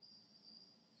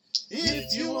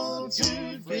If you want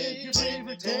to get your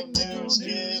favorite technical news,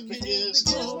 give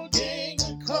Gizmo Gang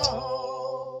a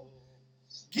call.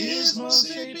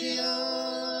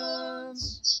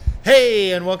 Gizmosapiens.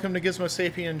 Hey, and welcome to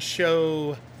Gizmosapiens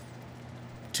show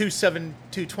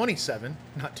 227,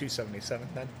 not 277.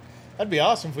 That'd be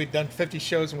awesome if we'd done 50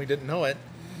 shows and we didn't know it.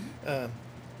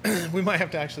 We might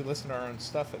have to actually listen to our own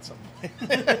stuff at some point.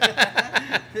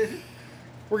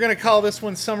 We're going to call this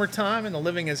one Summertime and the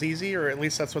Living is Easy, or at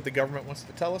least that's what the government wants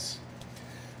to tell us.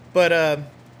 But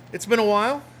it's been a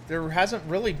while. There hasn't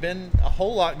really been a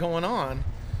whole lot going on.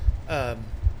 I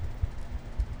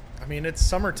mean, it's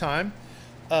summertime.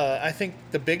 I think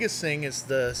the biggest thing is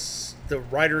the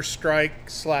writer's strike /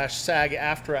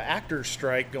 SAG-AFTRA actors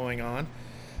strike going on.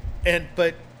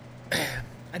 But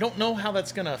I don't know how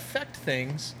that's going to affect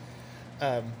things.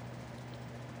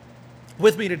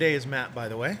 With me today is Matt, by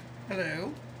the way.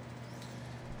 Hello.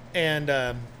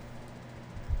 And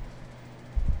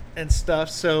stuff.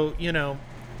 So, you know,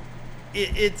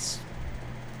 it's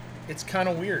kind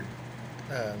of weird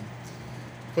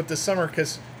with the summer,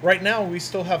 because right now we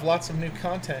still have lots of new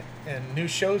content and new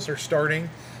shows are starting,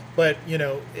 but, you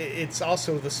know, it's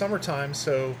also the summertime,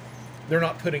 so they're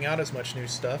not putting out as much new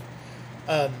stuff.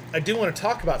 I do want to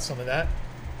talk about some of that.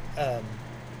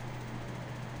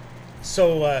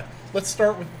 So let's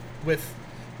start with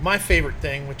my favorite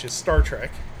thing, which is Star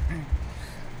Trek.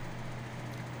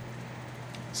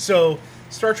 So,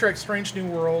 Star Trek Strange New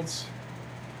Worlds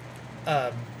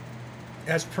has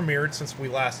premiered since we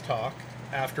last talked,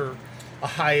 after a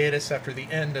hiatus after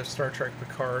the end of Star Trek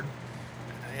Picard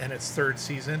and its third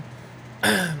season.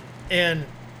 And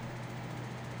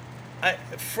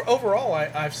overall,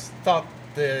 I've thought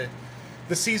the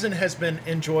season has been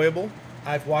enjoyable.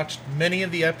 I've watched many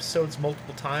of the episodes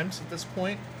multiple times at this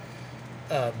point.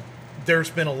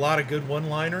 There's been a lot of good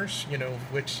one-liners, you know,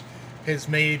 which has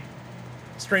made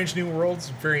Strange New Worlds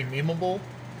very memeable.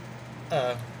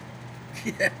 Yeah.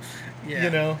 You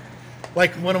know,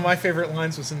 like one of my favorite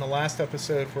lines was in the last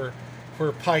episode where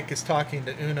Pike is talking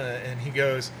to Una and he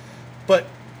goes, but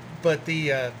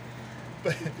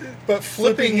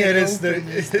flipping it is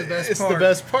the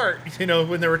best part. You know,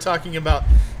 when they were talking about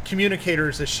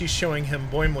communicators as she's showing him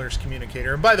Boimler's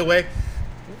communicator. And by the way,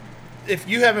 if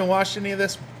you haven't watched any of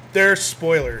this, there's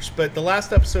spoilers. But the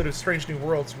last episode of Strange New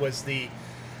Worlds was the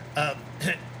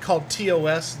called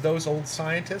TOS, Those Old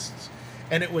Scientists,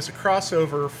 and it was a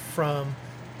crossover from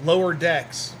Lower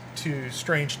Decks to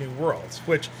Strange New Worlds,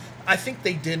 which I think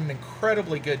they did an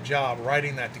incredibly good job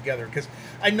writing that together, because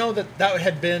I know that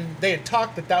they had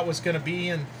talked that was going to be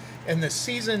in this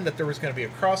season, that there was going to be a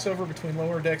crossover between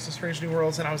Lower Decks and Strange New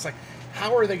Worlds, and I was like,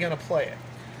 how are they going to play it?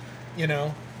 You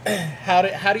know, how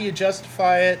do you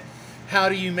justify it? How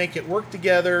do you make it work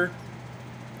together?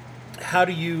 How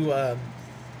do you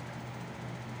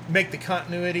make the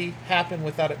continuity happen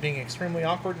without it being extremely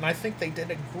awkward? And I think they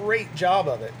did a great job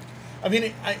of it. I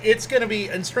mean, it's going to be,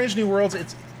 in Strange New Worlds,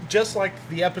 it's just like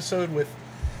the episode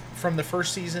from the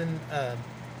first season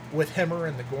with Hemmer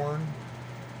and the Gorn.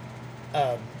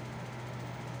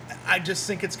 I just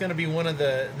think it's going to be one of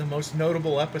the most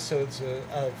notable episodes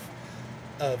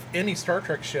of any Star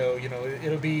Trek show. You know,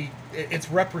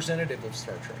 it's representative of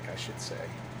Star Trek, I should say.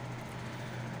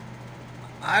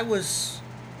 I was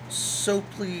so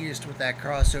pleased with that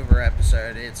crossover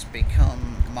episode. It's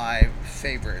become my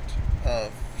favorite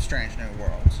of Strange New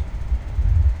Worlds.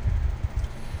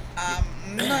 I'm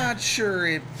not sure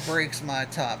it breaks my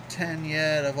top 10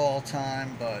 yet of all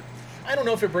time, but I don't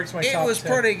know if it breaks my top 10. It was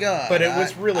pretty good. But it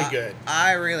was really good.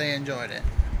 I really enjoyed it.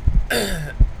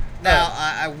 Now,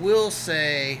 I will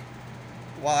say,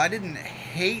 while I didn't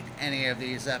hate any of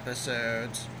these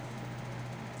episodes,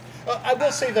 I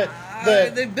will say that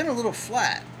they've been a little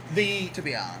flat, to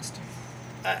be honest.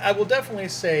 I will definitely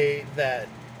say that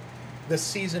the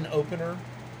season opener,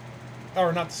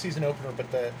 or not the season opener,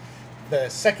 but the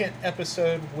second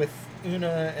episode with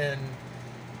Una and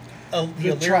the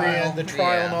Illyria, the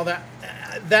trial and all that,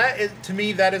 to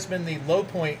me, that has been the low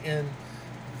point in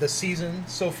the season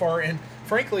so far. And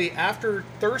frankly, after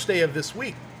Thursday of this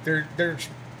week, there's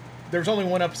only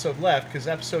one episode left, because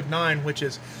episode 9, which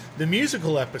is the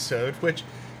musical episode, which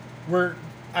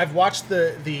I've watched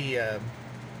the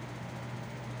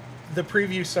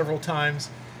preview several times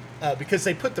because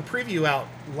they put the preview out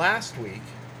last week.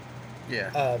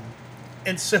 Yeah.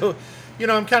 And so, you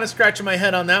know, I'm kind of scratching my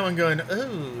head on that one, going,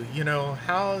 "Oh, you know,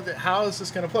 how is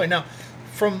this going to play?" Now,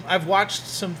 I've watched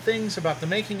some things about the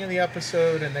making of the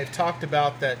episode, and they've talked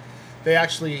about that they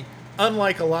actually,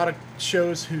 unlike a lot of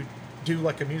shows who do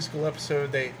like a musical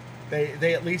episode, they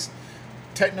at least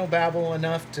technobabble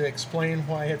enough to explain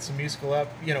why it's a musical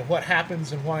what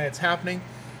happens and why it's happening.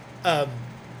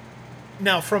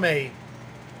 Now,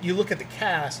 you look at the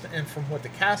cast, and from what the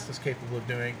cast is capable of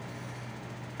doing,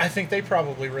 I think they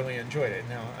probably really enjoyed it.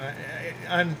 Now,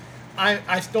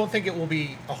 I don't think it will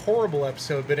be a horrible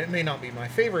episode, but it may not be my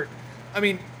favorite. I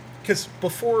mean, because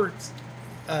before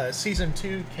season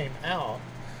 2 came out,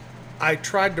 I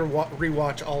tried to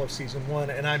rewatch all of season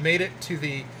 1, and I made it to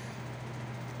the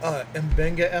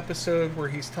Mbenga episode where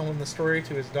he's telling the story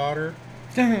to his daughter.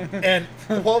 And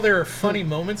while there are funny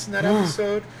moments in that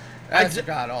episode, That's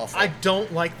god-awful. I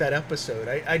don't like that episode.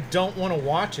 I don't want to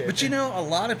watch it. But a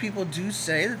lot of people do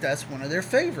say that that's one of their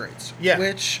favorites. Yeah.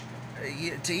 Which,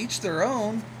 to each their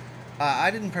own.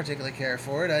 I didn't particularly care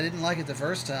for it. I didn't like it the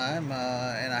first time,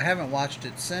 and I haven't watched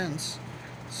it since.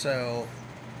 So,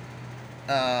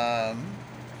 but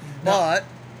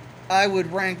I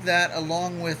would rank that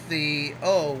along with the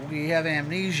we have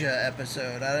amnesia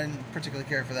episode. I didn't particularly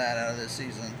care for that out of this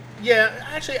season. Yeah,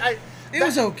 actually, it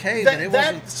was okay, but it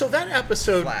wasn't. So that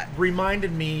episode flat.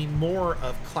 reminded me more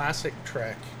of classic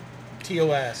Trek,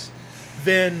 TOS,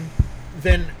 than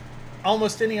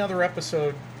almost any other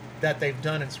episode that they've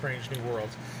done in Strange New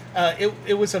Worlds.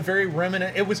 It was a very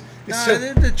remnant. It was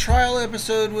the trial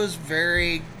episode was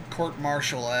very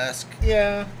court-martial-esque.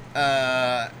 Yeah.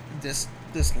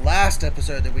 This last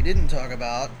episode that we didn't talk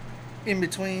about, in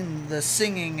between the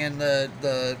singing and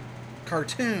the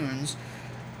cartoons,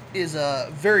 is a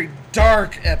very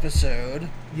dark episode.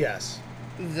 Yes.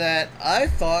 That I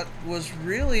thought was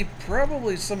really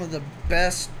probably some of the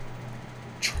best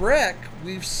Trek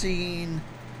we've seen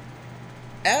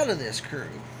out of this crew.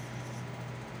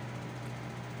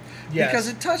 Yes. Because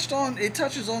it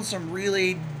touches on some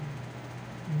really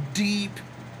deep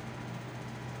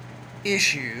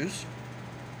issues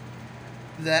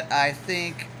that I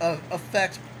think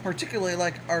affect particularly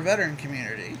like our veteran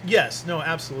community. Yes, no,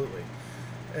 absolutely.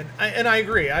 And I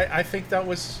agree. I think that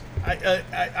was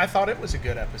I thought it was a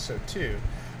good episode too.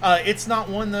 It's not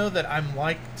one though that I'm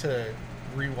like to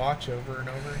rewatch over and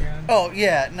over again. Oh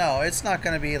yeah, no, it's not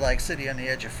going to be like City on the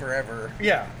Edge of Forever.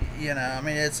 Yeah, I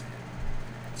mean it's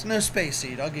no Space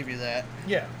Seed. I'll give you that.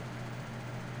 Yeah.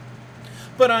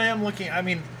 But I am looking. I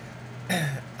mean,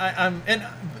 I'm and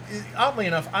oddly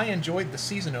enough, I enjoyed the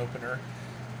season opener.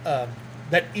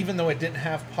 That even though it didn't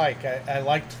have Pike, I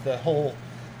liked the whole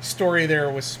story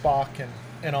there with Spock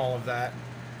and all of that.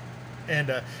 And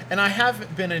I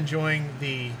have been enjoying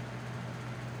the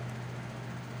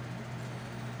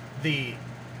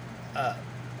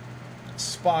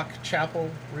Spock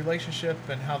Chapel relationship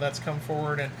and how that's come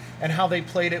forward and how they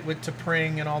played it with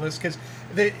T'Pring and all this, because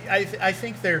I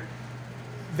think they're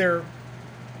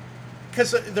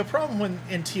because the problem when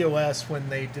in TOS when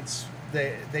they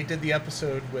did the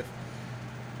episode with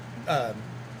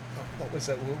what was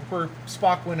that where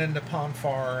Spock went into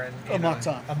Ponfar and Amok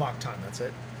Time. Amok Time, that's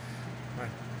it. I'm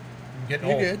getting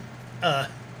You're old. good.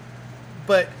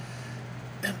 But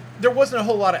there wasn't a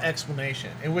whole lot of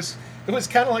explanation. It was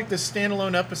kind of like this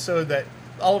standalone episode that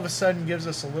all of a sudden gives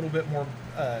us a little bit more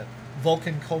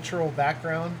Vulcan cultural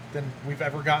background than we've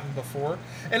ever gotten before.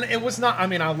 And it was not. I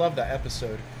mean, I love that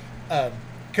episode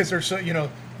because there's so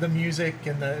the music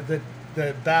and the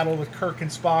battle with Kirk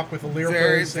and Spock with the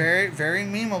lyrics. Very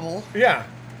memeable. Yeah,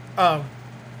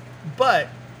 but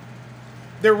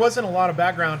there wasn't a lot of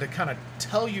background to kind of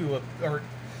tell you or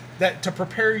that to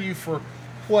prepare you for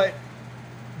what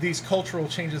these cultural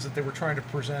changes that they were trying to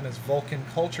present as Vulcan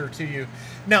culture to you.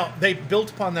 Now, they built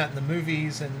upon that in the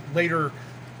movies and later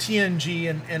TNG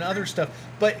and other stuff,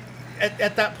 but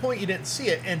at that point you didn't see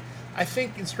it. And I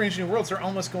think in Strange New Worlds, they're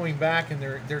almost going back and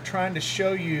they're trying to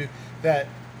show you that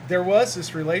there was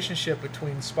this relationship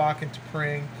between Spock and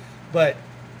T'Pring, but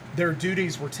their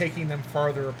duties were taking them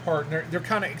farther apart. And they're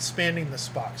kind of expanding the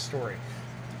Spock story.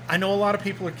 I know a lot of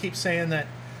people keep saying that,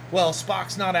 well,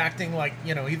 Spock's not acting like,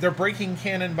 they're breaking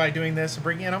canon by doing this and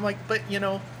breaking it. I'm like, but,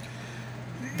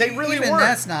 they really weren't.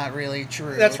 That's not really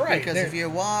true. That's right. Because if you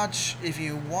watch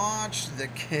The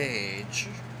Cage,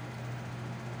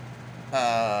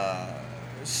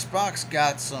 Spock's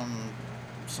got some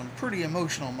pretty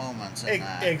emotional moments in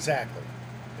that. Exactly.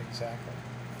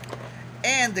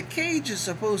 And The Cage is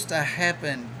supposed to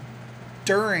happen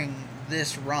during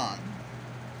this run.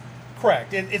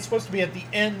 Correct. It's supposed to be at the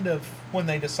end of when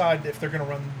they decide if they're going to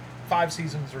run 5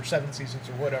 seasons or 7 seasons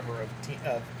or whatever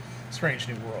of Strange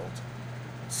New Worlds.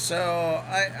 So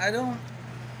I don't.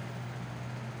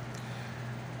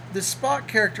 The Spock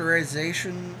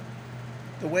characterization,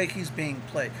 the way he's being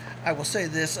played. I will say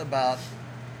this about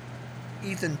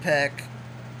Ethan Peck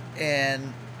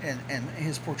and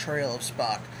his portrayal of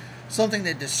Spock. something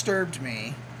that disturbed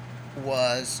me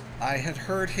was I had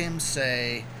heard him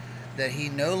say that he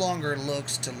no longer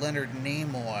looks to Leonard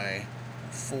Nimoy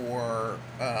for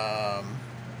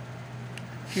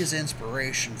his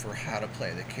inspiration for how to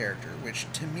play the character, which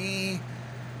to me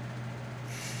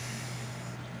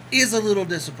is a little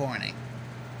disappointing.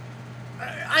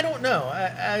 I don't know.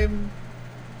 I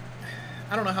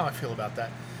don't know how I feel about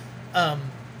that.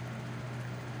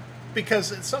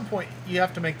 Because at some point you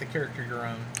have to make the character your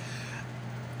own.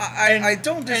 I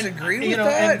don't disagree with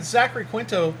that. And Zachary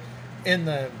Quinto in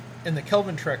the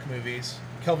Kelvin Trek movies,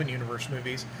 Kelvin Universe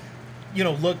movies,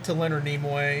 looked to Leonard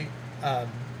Nimoy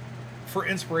for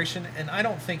inspiration, and I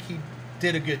don't think he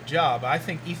did a good job. I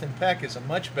think Ethan Peck is a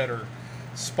much better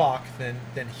Spock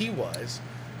than he was.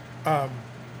 And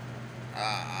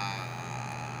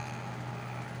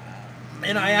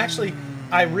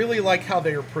I really like how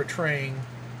they are portraying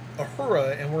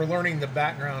Uhura, and we're learning the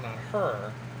background on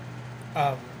her.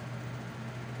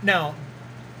 Now,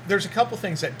 there's a couple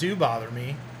things that do bother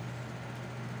me.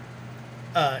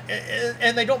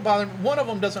 And they don't bother. One of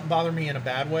them doesn't bother me in a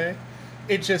bad way.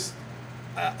 It just,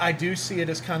 I do see it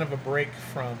as kind of a break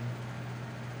from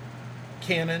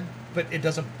canon, but it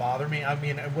doesn't bother me. I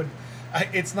mean, I wouldn't.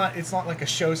 It's not like a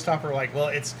showstopper. Like, well,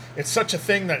 it's such a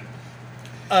thing that.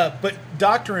 But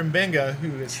Dr. Mbenga,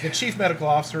 who is the chief medical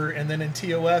officer, and then in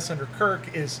TOS under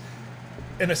Kirk is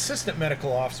an assistant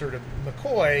medical officer to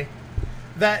McCoy,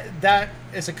 that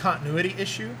is a continuity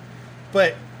issue,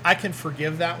 but I can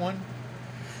forgive that one.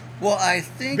 Well, I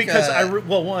think because I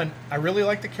really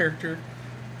like the character.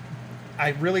 I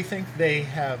really think they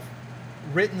have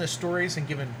written the stories and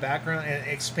given background and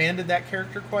expanded that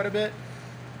character quite a bit.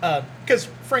 Because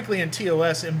frankly, in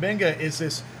TOS, Mbenga is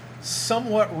this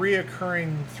somewhat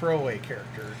reoccurring throwaway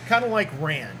character, kind of like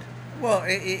Rand. Well,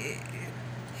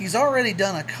 he's already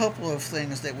done a couple of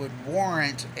things that would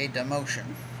warrant a demotion.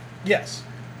 Yes.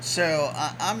 So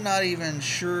I'm not even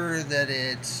sure that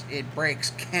it breaks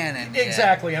canon yet.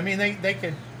 Exactly. I mean, they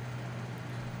could.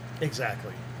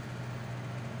 Exactly.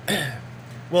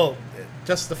 Well,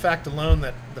 just the fact alone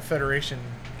that the Federation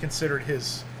considered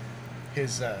his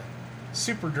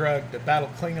super drug to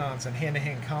battle Klingons in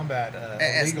hand-to-hand combat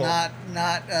illegal. As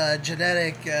not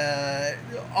genetic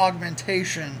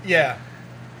augmentation. Yeah,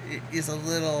 is a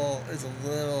little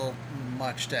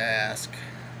much to ask.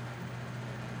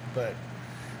 But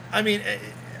I mean,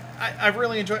 I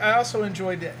really enjoyed. I also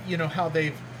enjoyed how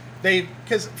they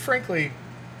because frankly,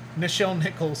 Nichelle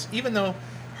Nichols, even though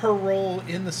her role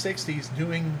in the '60s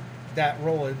doing that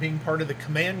role and being part of the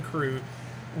command crew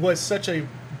was such a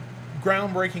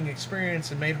groundbreaking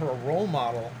experience and made her a role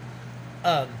model,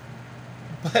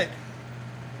 but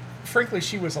frankly,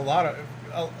 she was a lot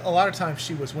of times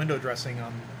she was window dressing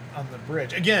on the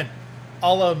bridge. Again,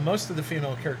 most of the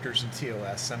female characters in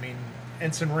TOS. I mean,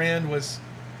 Ensign Rand was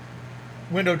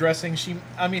window dressing.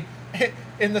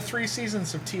 In the 3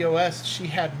 seasons of TOS, she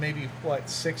had maybe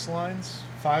 5 lines.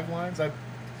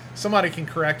 Somebody can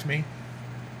correct me,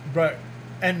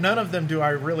 and none of them do I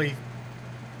really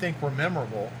think were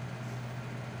memorable.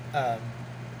 But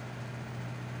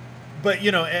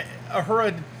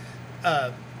Uhura,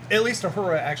 at least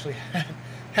Uhura actually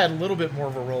had a little bit more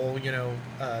of a role.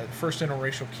 First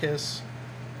interracial kiss.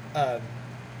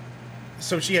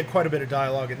 So she had quite a bit of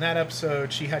dialogue in that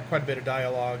episode. She had quite a bit of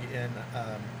dialogue in.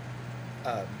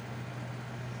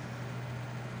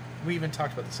 We even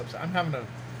talked about this episode. I'm having a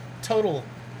total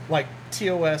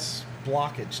TOS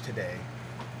blockage today.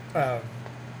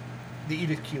 The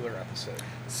Edith Keeler episode.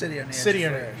 City on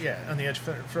the Edge of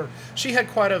Forever. She had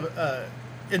quite a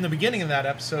in the beginning of that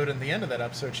episode and the end of that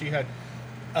episode. She had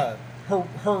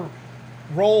her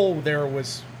role there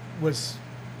was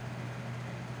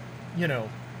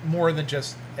more than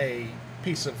just a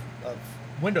piece of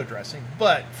window dressing.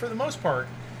 But for the most part,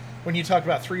 when you talk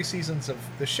about 3 seasons of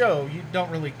the show, you don't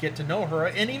really get to know her,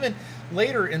 and even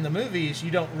later in the movies,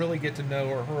 you don't really get to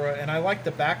know her. And I like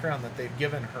the background that they've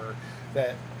given her.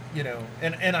 That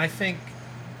and I think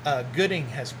Gooding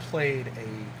has played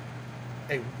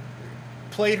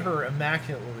her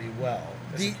immaculately well.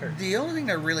 The only thing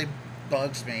that really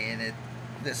bugs me, and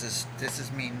this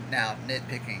is me now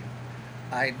nitpicking,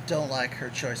 I don't like her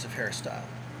choice of hairstyle.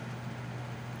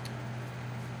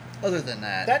 Other than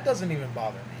that doesn't even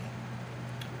bother me.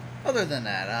 Other than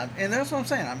that, and that's what I'm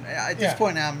saying. At this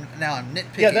point now I'm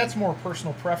nitpicking. Yeah, that's more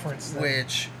personal preference. I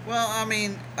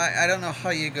don't know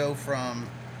how you go from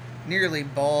nearly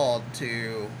bald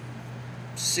to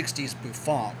 60s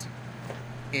bouffant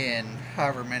in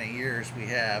however many years we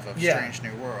have of Strange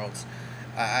New Worlds.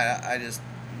 I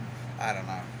don't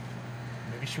know.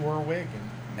 Maybe she wore a wig.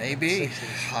 Maybe.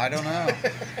 I don't know.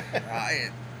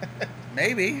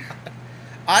 Maybe.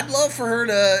 I'd love for her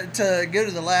to go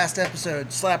to the last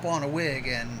episode, slap on a wig,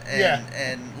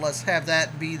 and let's have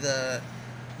that be the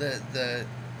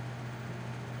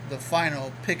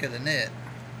final pick of the knit.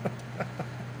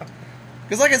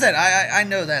 Because, like I said, I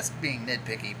know that's being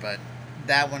nitpicky, but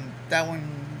that one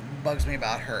bugs me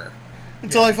about her.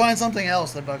 Until I find something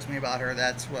else that bugs me about her,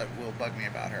 that's what will bug me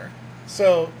about her.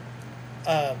 So,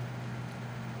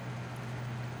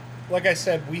 like I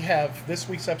said, we have this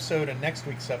week's episode and next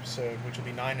week's episode, which will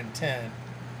be 9 and 10.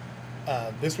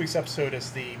 This week's episode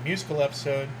is the musical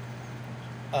episode.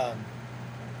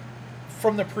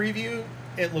 From the preview,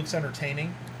 it looks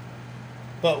entertaining.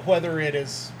 But whether it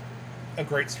is a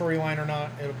great storyline or not,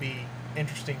 it'll be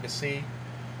interesting to see.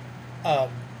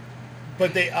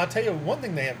 But I'll tell you, one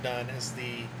thing they have done is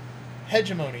the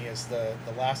Hegemony is the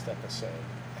last episode.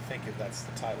 I think that's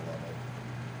the title of it.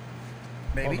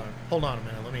 Maybe. Hold on a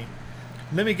minute.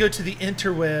 Let me go to the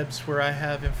interwebs where I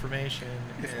have information.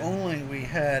 If only we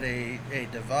had a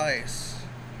device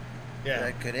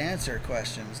that could answer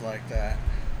questions like that.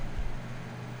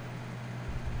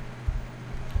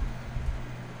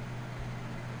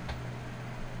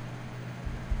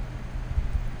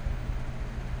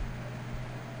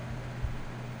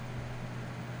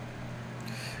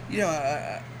 You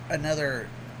know, another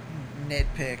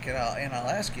nitpick, and I'll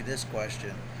ask you this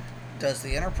question. Does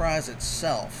the Enterprise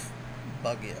itself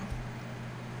bug you?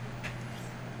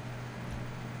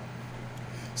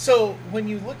 So, when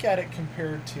you look at it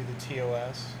compared to the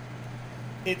TOS,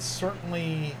 it's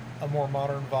certainly a more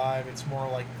modern vibe. It's more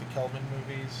like the Kelvin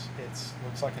movies. It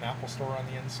looks like an Apple store on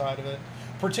the inside of it.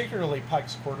 Particularly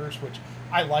Pike's Quarters, which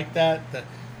I like that.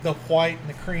 The white and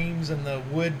the creams and the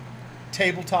wood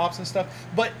tabletops and stuff.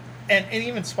 But and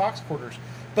even Spock's quarters.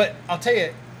 But I'll tell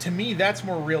you, to me, that's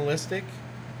more realistic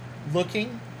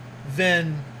looking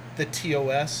than the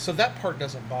TOS. So that part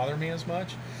doesn't bother me as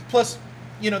much. Plus,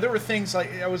 there were things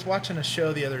like, I was watching a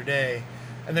show the other day,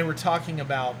 and they were talking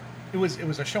about, it was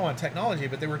a show on technology,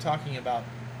 but they were talking about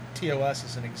TOS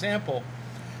as an example.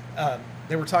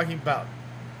 They were talking about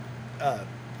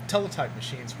teletype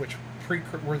machines, which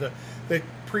were the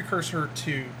precursor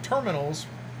to terminals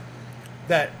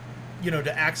that,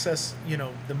 to access,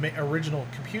 the original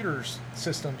computers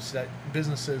systems that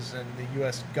businesses and the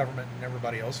U.S. government and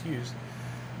everybody else used.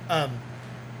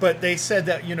 But they said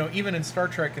that, even in Star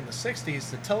Trek in the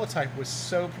 60s, the teletype was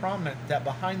so prominent that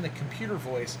behind the computer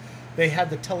voice, they had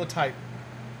the teletype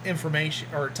information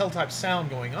or teletype sound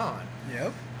going on.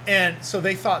 Yep. And so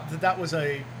they thought that was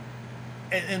in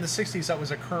the 60s, that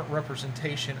was a current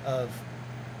representation of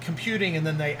computing, and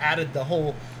then they added the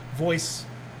whole voice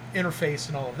interface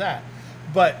and all of that.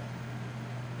 But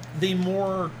the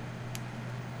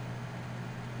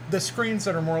screens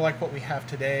that are more like what we have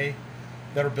today,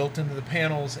 that are built into the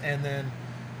panels, and then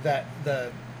that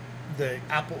the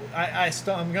Apple,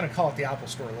 I'm going to call it the Apple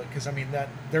Store look, because that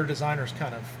their designers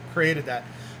kind of created that.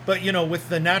 But with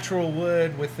the natural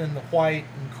wood within the white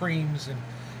and creams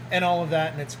and all of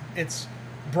that, and it's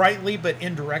brightly but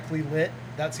indirectly lit.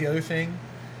 That's the other thing.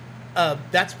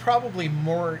 That's probably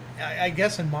more, I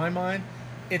guess in my mind,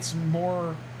 it's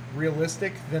more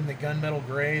realistic than the gunmetal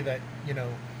gray that,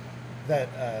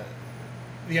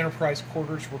 the Enterprise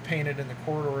quarters were painted and the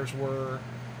corridors were.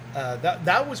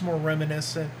 That was more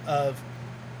reminiscent of,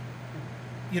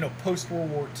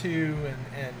 post-World War II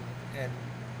and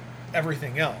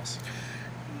everything else.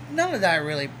 None of that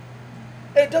really...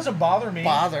 It doesn't bother me.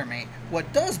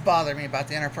 What does bother me about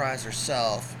the Enterprise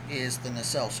herself is the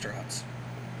nacelle struts.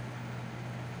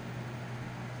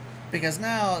 Because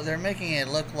now they're making it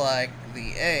look like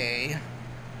the A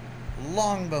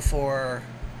long before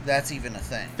that's even a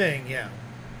thing. Yeah.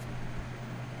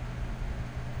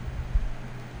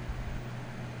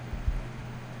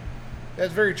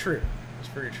 That's very true.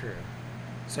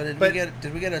 So did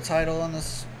we get a title on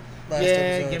this last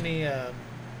episode? Yeah, give me... or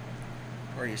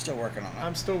are you still working on it?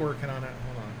 I'm still working on it.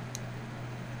 Hold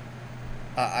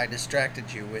on. I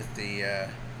distracted you with the...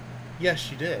 Yes,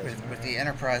 you did. With the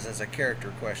Enterprise as a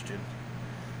character question.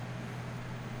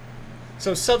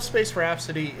 So, Subspace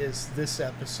Rhapsody is this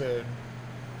episode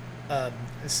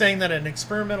saying that an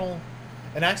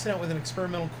accident with an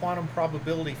experimental quantum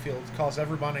probability field caused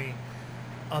everybody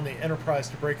on the Enterprise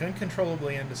to break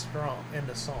uncontrollably into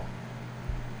song.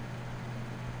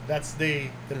 That's the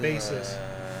basis.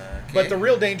 Okay. But the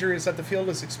real danger is that the field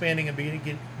is expanding and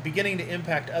beginning to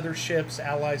impact other ships,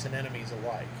 allies, and enemies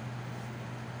alike.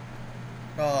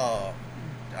 Oh,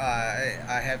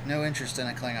 I have no interest in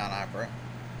a Klingon opera.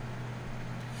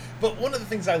 But one of the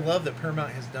things I love that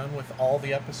Paramount has done with all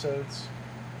the episodes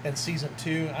in Season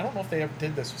 2, I don't know if they ever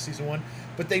did this with Season 1,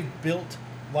 but they've built,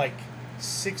 like,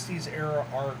 '60s era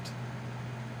art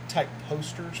type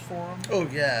posters for them. Oh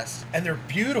yes, and they're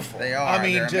beautiful. They are. I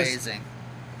mean, they're just amazing.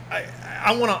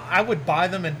 I would buy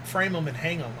them and frame them and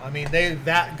hang them. I mean, they're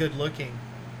that good looking.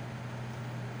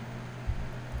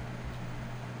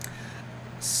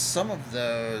 Some of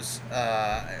those,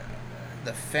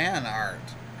 the fan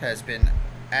art has been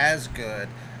as good.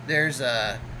 There's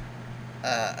a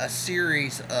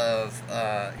series of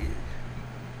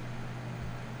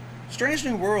Strange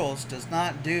New Worlds does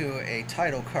not do a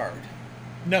title card.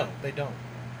 No, they don't.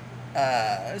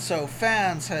 So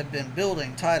fans had been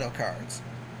building title cards,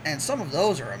 and some of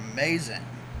those are amazing.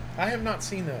 I have not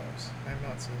seen those.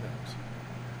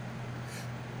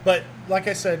 But like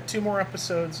I said, 2 more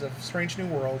episodes of Strange New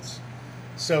Worlds,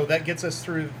 so that gets us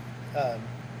through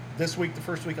this week, the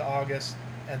first week of August,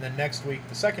 and then next week,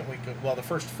 the second week of, the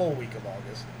first full week of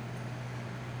August,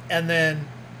 and then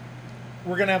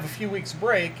we're gonna have a few weeks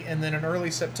break, and then in early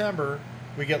September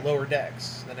we get Lower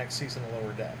Decks, the next season of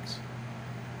Lower Decks.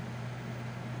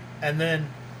 And then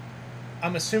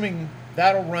I'm assuming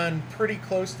that'll run pretty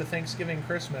close to Thanksgiving,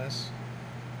 Christmas.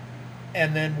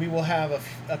 And then we will have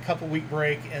a couple week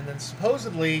break. And then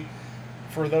supposedly,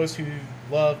 for those who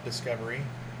love Discovery,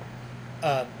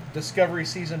 Discovery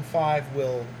Season 5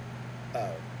 will,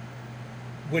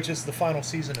 which is the final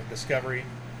season of Discovery,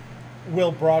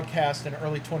 will broadcast in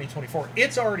early 2024.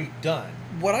 It's already done.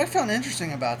 What I found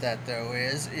interesting about that, though,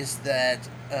 is that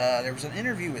there was an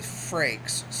interview with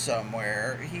Frakes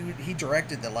somewhere. He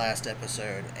directed the last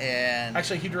episode, and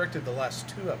actually he directed the last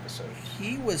 2 episodes.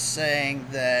 He was saying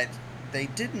that they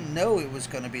didn't know it was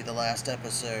going to be the last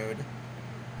episode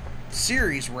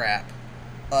series wrap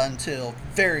until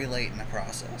very late in the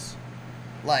process.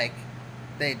 Like,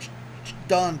 they'd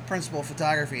done principal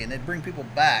photography, and they'd bring people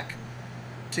back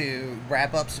to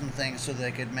wrap up some things so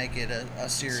they could make it a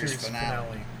series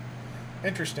finale.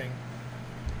 Interesting.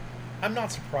 I'm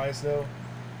not surprised, though.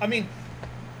 I mean,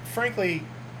 frankly,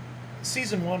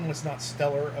 Season 1 was not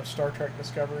stellar of Star Trek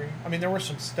Discovery. I mean, there were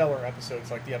some stellar episodes,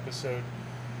 like the episode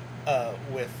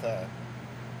with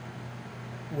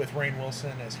Rainn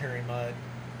Wilson as Harry Mudd.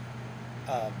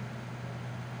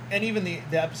 And even the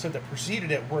episode that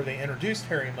preceded it, where they introduced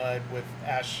Harry Mudd with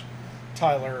Ash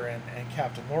Tyler and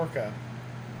Captain Lorca.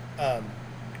 I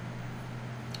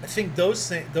think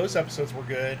those episodes were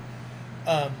good.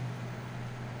 One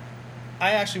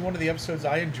of the episodes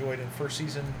I enjoyed in first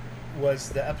season was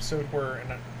the episode where,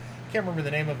 and I can't remember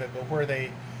the name of it, but where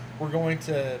they went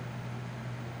to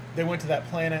that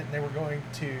planet, and they were going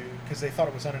to, because they thought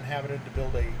it was uninhabited, to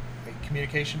build a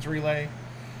communications relay,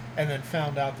 and then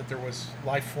found out that there was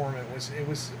life form. It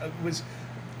was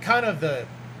kind of the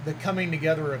coming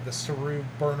together of the Saru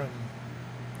Burnham.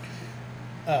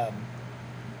 I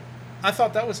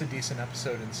thought that was a decent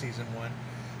episode in season 1,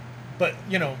 but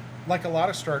like a lot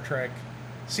of Star Trek,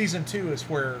 season 2 is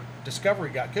where Discovery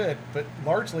got good, but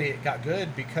largely it got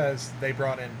good because they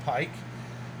brought in Pike,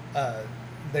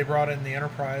 they brought in the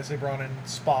Enterprise, they brought in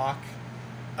Spock,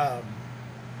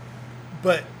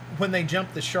 but when they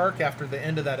jumped the shark after the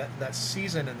end of that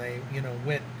season, and they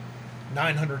went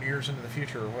 900 years into the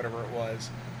future or whatever it was,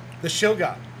 the show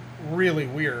got really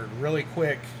weird really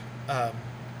quick.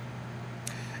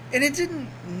 And it didn't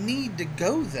need to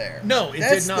go there. No, it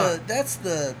did not.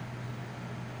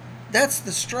 That's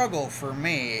the struggle for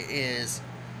me. Is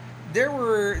there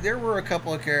were a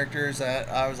couple of characters that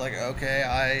I was like, okay,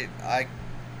 I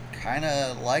kind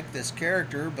of like this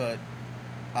character, but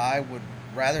I would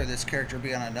rather this character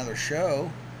be on another show.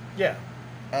 Yeah.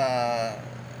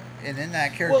 And then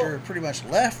that character pretty much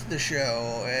left the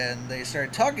show, and they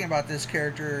started talking about this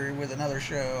character with another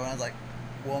show, and I was like,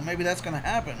 well, maybe that's going to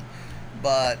happen.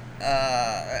 But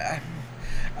I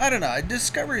don't know.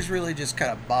 Discovery's really just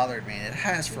kind of bothered me. It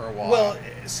has for a while. Well,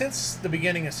 since the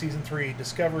beginning of season 3,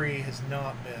 Discovery has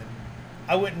not been.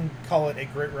 I wouldn't call it a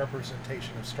great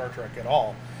representation of Star Trek at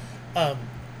all.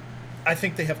 I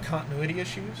think they have continuity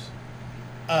issues.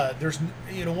 There's,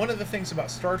 one of the things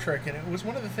about Star Trek, and it was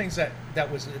one of the things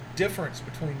that was a difference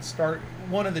between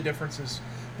one of the differences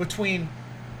between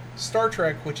Star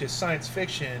Trek, which is science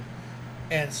fiction,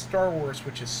 and Star Wars,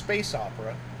 which is space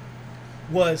opera,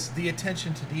 was the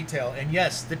attention to detail. And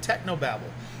yes, the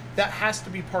technobabble,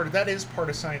 that is part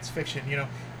of science fiction,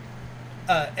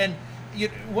 and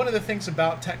one of the things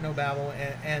about technobabble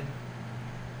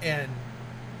and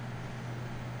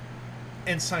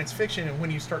science fiction, and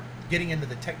when you start getting into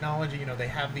the technology, they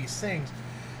have these things,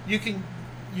 you can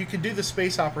do the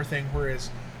space opera thing, whereas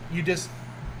you just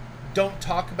don't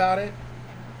talk about it,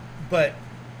 but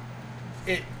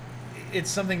it's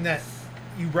something that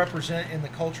you represent in the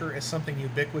culture as something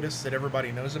ubiquitous that everybody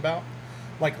knows about.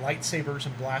 like lightsabers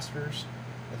and blasters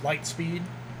at light speed.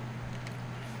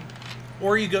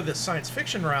 Or you go the science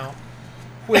fiction route,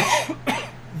 which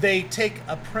they take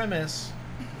a premise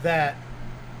that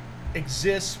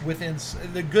exists within,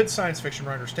 the good science fiction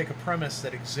writers take a premise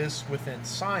that exists within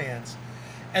science,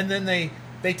 and then they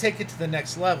take it to the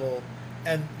next level,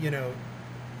 and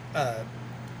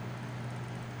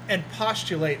and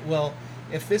postulate, well,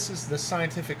 if this is the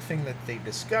scientific thing that they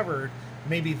discovered,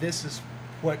 maybe this is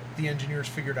what the engineers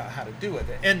figured out how to do with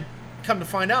it. And come to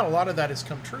find out, a lot of that has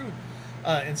come true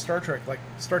in Star Trek, like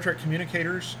Star Trek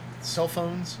communicators, cell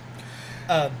phones,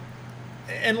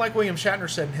 and like William Shatner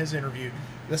said in his interview,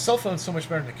 the cell phone's so much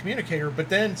better than the communicator. But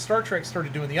then Star Trek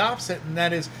started doing the opposite, and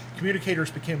that is communicators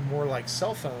became more like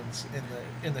cell phones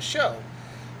in the show.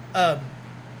 But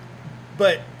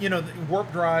the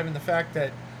warp drive and the fact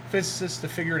that physicists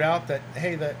have figured out that,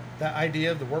 hey, that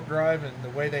idea of the warp drive and the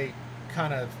way they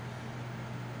kind of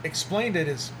explained it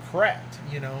is correct.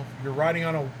 You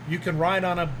can ride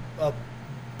on a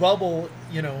bubble,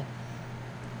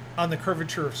 on the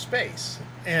curvature of space.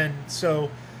 And so,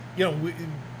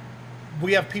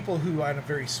 we have people who on a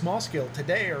very small scale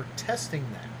today are testing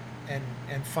that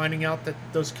and finding out that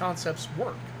those concepts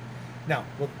work. Now,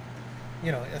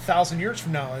 1,000 years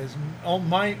from now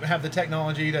might have the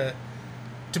technology to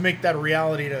make that a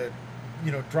reality, to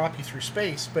drop you through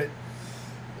space. But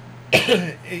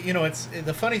it's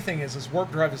the funny thing is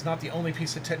warp drive is not the only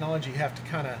piece of technology you have to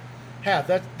kind of have.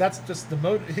 That's just the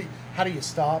mode. How do you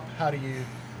stop? How do you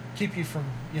keep you from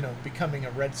becoming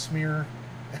a red smear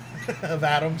of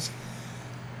atoms?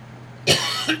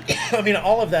 I mean,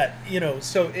 all of that,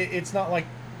 so it's not like,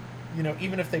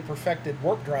 even if they perfected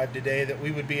warp drive today, that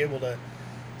we would be able to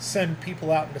send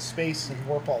people out into space and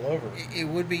warp all over. It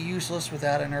would be useless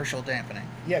without inertial dampening.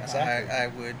 Yeah, exactly. I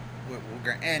would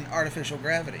and artificial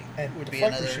gravity and would be deflector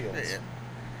another. Shields.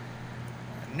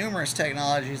 Numerous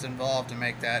technologies involved to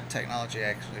make that technology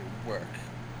actually work.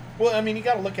 Well, I mean, you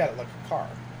got to look at it like a car.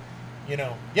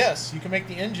 Yes, you can make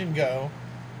the engine go,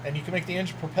 and you can make the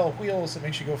engine propel wheels that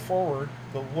makes you go forward,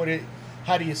 but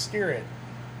how do you steer it?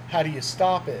 How do you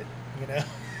stop it?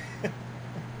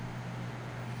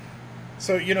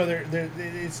 So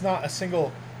it's not a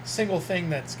single thing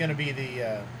that's going to be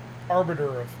the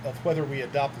arbiter of whether we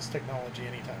adopt this technology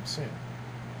anytime soon.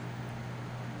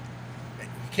 You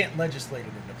can't legislate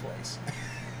it into place.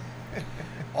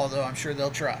 Although I'm sure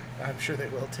they'll try. I'm sure they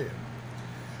will too.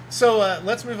 So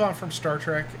let's move on from Star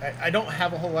Trek. I don't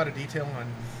have a whole lot of detail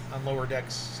on Lower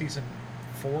Decks season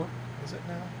 4. Is it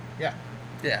now? Yeah.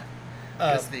 Yeah.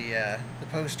 Because the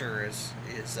poster is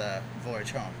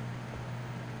Voyage Home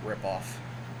ripoff.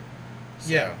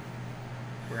 So yeah.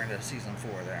 We're into season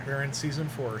 4 there. We're in season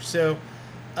 4. So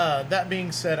that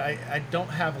being said, I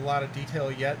don't have a lot of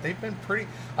detail yet.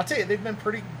 I'll tell you, they've been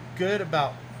pretty good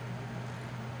about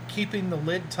keeping the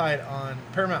lid tight on,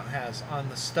 Paramount has, on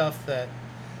the stuff that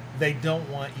they don't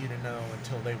want you to know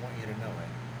until they want you to know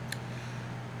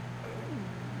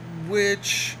it.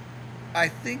 Which I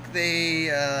think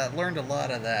they learned a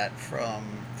lot of that from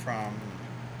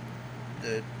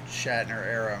the Shatner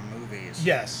era movies.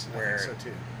 Yes, where I think so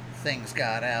too. Things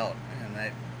got out and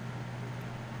that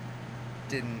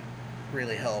didn't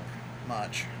really help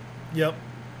much. Yep.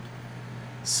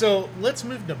 So let's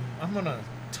move to, I'm going to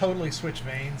totally switch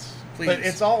veins. Please. But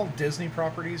it's all Disney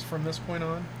properties from this point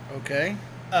on. Okay.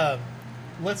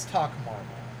 Let's talk Marvel.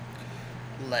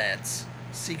 Let's.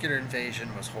 Secret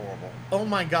Invasion was horrible. Oh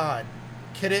my God.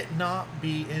 Could it not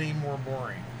be any more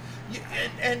boring?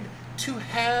 And to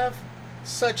have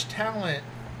such talent.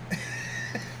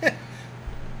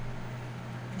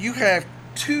 You have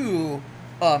two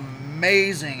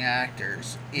amazing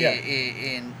actors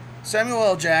in Samuel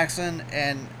L. Jackson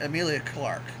and Emilia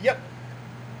Clarke. Yep.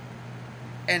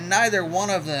 And neither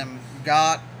one of them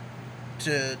got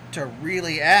to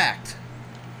really act.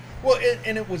 Well,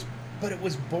 it was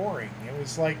boring.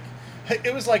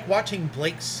 It was like watching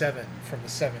Blake 7 from the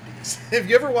 70s. Have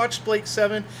you ever watched Blake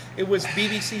 7? It was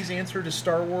BBC's answer to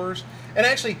Star Wars. And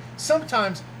actually,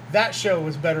 sometimes that show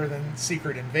was better than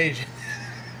Secret Invasion.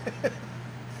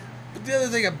 But the other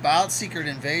thing about Secret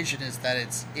Invasion is that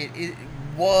it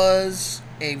was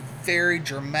a very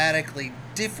dramatically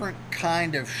different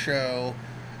kind of show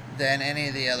than any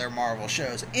of the other Marvel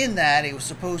shows, in that it was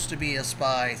supposed to be a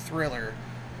spy thriller.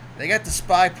 They got the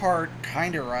spy part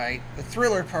kind of right. The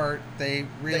thriller part, they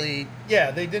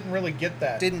didn't really get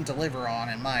that. Didn't deliver on,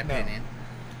 in my opinion.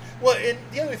 Well, and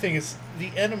the other thing is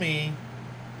the enemy,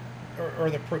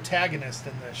 or the protagonist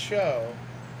in the show,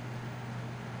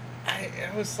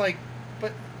 I was like,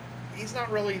 but he's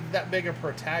not really that big a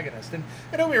protagonist. And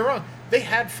don't get me wrong, they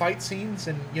had fight scenes,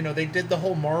 and they did the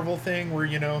whole Marvel thing where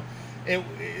they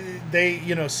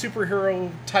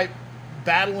superhero type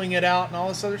battling it out and all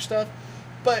this other stuff,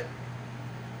 but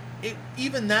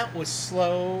even that was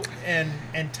slow and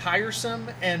tiresome,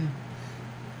 and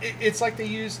it's like they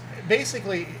used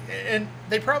basically, and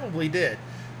they probably did.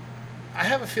 I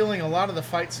have a feeling a lot of the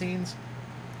fight scenes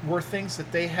were things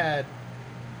that they had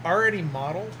already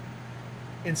modeled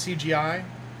in CGI,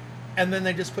 and then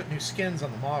they just put new skins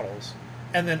on the models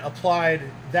and then applied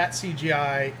that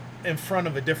CGI in front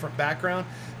of a different background,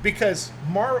 because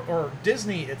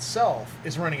Disney itself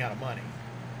is running out of money.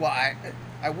 Well,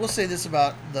 I will say this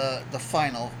about the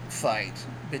final fight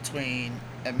between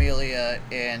Amelia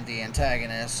and the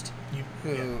antagonist,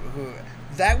 who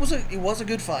it was a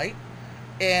good fight,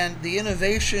 and the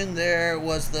innovation there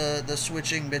was the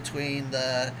switching between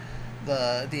the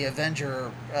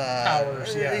Avenger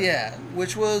powers,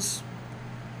 which was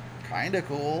kind of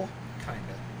cool.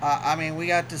 I mean, we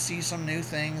got to see some new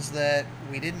things that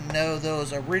we didn't know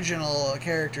those original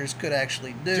characters could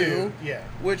actually do.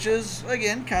 Which is,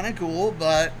 again, kind of cool,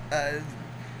 but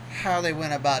how they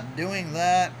went about doing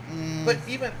that... But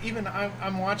even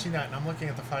I'm watching that, and I'm looking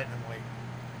at the fight, and I'm like,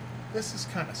 this is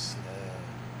kind of slow.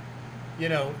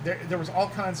 There was all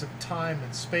kinds of time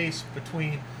and space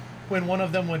between when one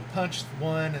of them would punch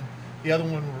one and the other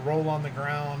one would roll on the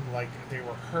ground like they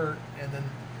were hurt, and then,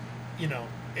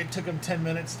 it took them 10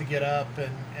 minutes to get up,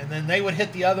 and then they would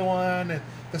hit the other one, and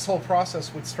this whole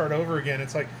process would start over again.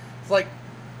 It's like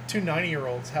two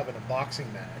 90-year-olds having a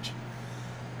boxing match.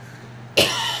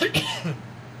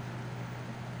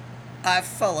 I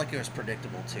felt like it was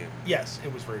predictable, too. Yes,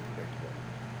 it was very predictable.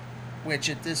 Which,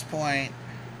 at this point,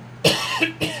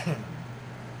 a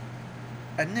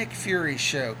Nick Fury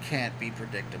show can't be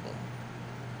predictable.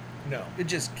 No. It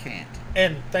just can't.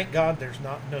 And thank God there's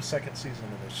no second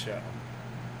season of this show.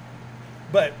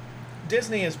 But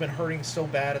Disney has been hurting so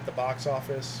bad at the box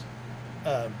office.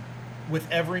 With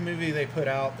every movie they put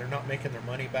out, they're not making their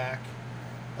money back.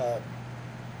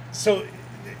 So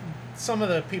some of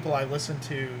the people I listen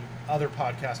to, other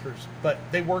podcasters, but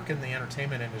they work in the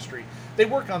entertainment industry. They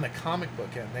work on the comic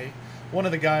book end. One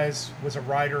of the guys was a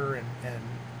writer and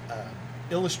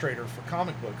illustrator for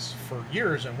comic books for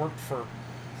years, and worked for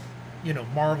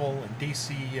Marvel and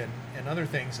DC and other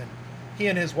things. And he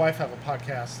and his wife have a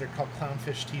podcast. They're called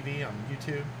Clownfish TV on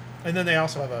YouTube. And then they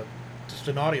also have just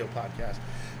an audio podcast.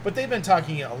 But they've been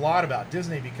talking a lot about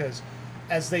Disney, because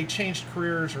as they changed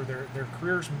careers, or their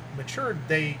careers matured,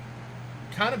 they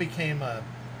kind of became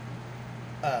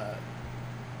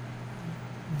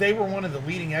they were one of the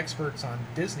leading experts on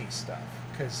Disney stuff,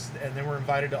 and they were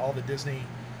invited to all the Disney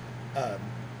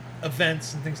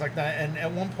events and things like that. And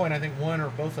at one point, I think one or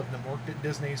both of them worked at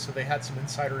Disney, so they had some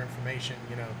insider information,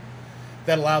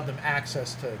 that allowed them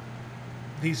access to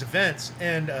these events.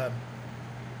 And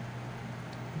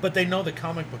but they know the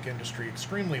comic book industry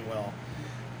extremely well,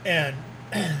 and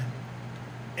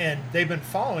they've been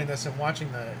following this and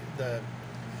watching the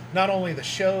not only the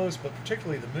shows, but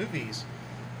particularly the movies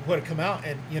what have come out.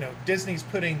 And Disney's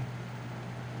putting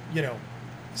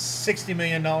 $60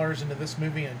 million into this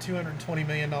movie and $220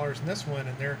 million in this one,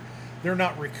 and they're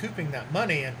not recouping that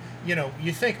money. And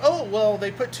you think, oh well, they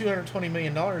put $220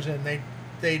 million in,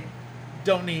 they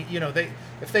don't need,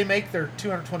 if they make their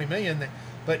 $220 million,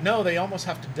 but no, they almost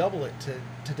have to double it to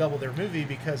double their movie,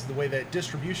 because the way that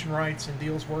distribution rights and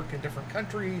deals work in different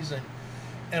countries and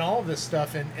all of this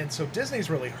stuff. And so Disney's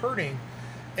really hurting.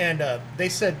 And they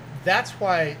said that's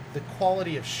why the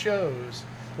quality of shows,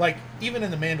 like even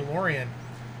in The Mandalorian,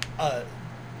 the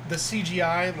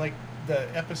CGI, like the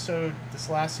episode this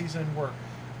last season where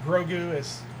Grogu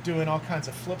is doing all kinds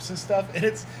of flips and stuff, and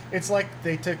it's like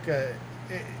they took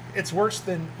it's worse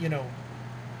than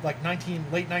like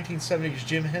late 1970s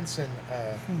Jim Henson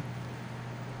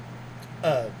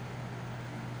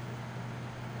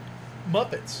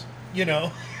Muppets,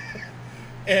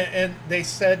 and they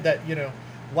said that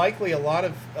likely a lot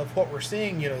of what we're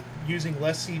seeing, using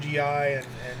less CGI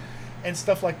and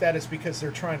stuff like that, is because they're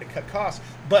trying to cut costs.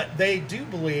 But they do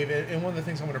believe, and one of the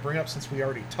things I'm going to bring up, since we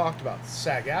already talked about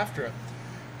SAG-AFTRA,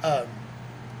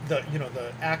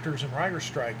 the actors and writers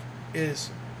strike, is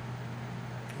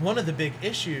one of the big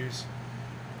issues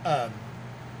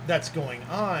that's going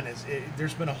on.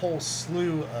 There's been a whole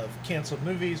slew of canceled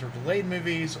movies or delayed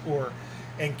movies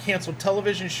and canceled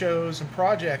television shows and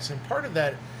projects, and part of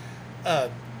that,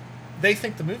 they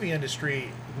think the movie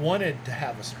industry wanted to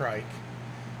have a strike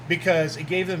because it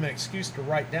gave them an excuse to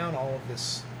write down all of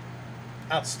this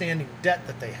outstanding debt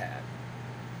that they had,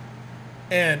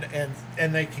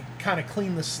 and they can kind of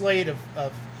clean the slate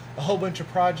of a whole bunch of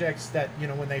projects that,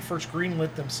 when they first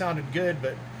greenlit them sounded good,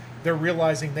 but they're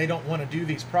realizing they don't want to do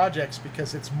these projects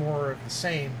because it's more of the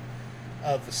same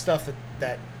of the stuff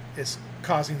that is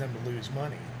causing them to lose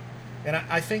money. And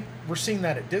I think we're seeing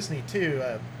that at Disney too.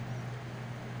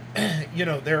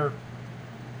 They've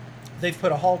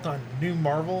put a halt on new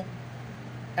Marvel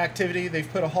activity.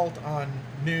 They've put a halt on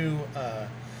new,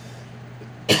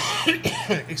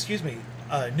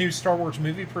 new Star Wars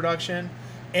movie production,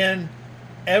 and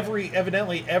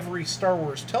evidently every Star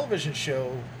Wars television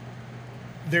show,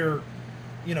 they're,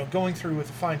 going through with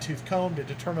a fine-tooth comb to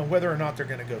determine whether or not they're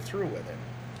going to go through with it.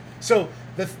 So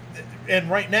and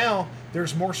right now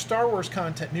there's more Star Wars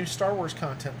content, new Star Wars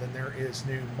content, than there is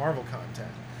new Marvel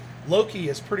content. Loki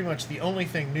is pretty much the only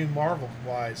thing new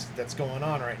Marvel-wise that's going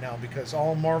on right now, because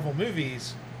all Marvel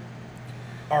movies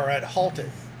are at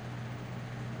halted.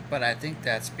 But I think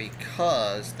that's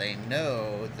because they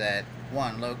know that,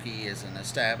 one, Loki is an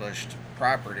established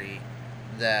property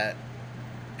that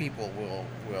people will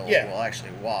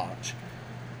actually watch.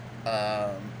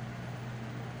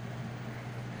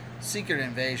 Secret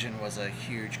Invasion was a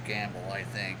huge gamble, I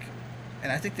think.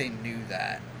 And I think they knew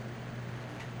that.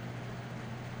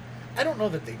 I don't know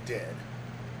that they did.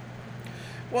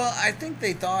 Well, I think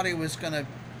they thought it was going to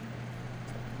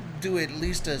do at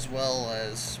least as well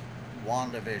as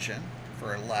WandaVision,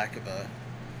 for lack of a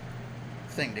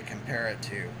thing to compare it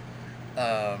to.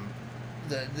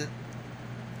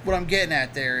 What I'm getting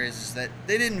at there is that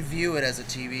they didn't view it as a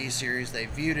TV series. They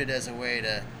viewed it as a way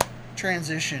to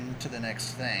transition to the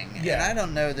next thing. Yeah. And I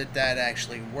don't know that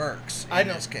actually works in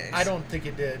this case. I don't think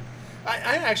it did.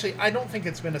 I don't think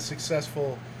it's been a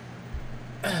successful...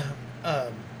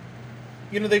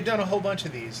 they've done a whole bunch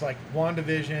of these, like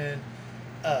WandaVision,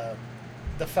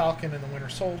 The Falcon and the Winter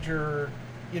Soldier,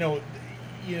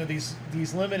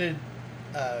 these limited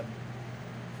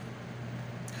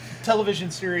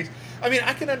television series. I mean,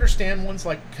 I can understand ones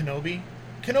like Kenobi.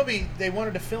 They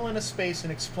wanted to fill in a space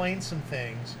and explain some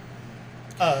things.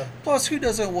 Plus, who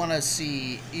doesn't want to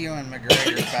see Ewan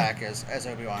McGregor back as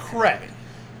Obi-Wan? Correct.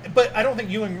 Kenobi? But I don't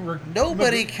think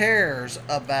Nobody cares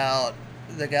about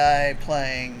the guy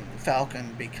playing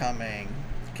Falcon becoming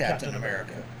Captain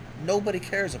America. Nobody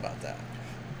cares about that.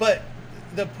 But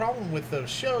the problem with those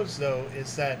shows, though,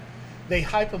 is that they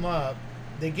hype them up,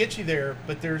 they get you there,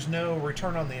 but there's no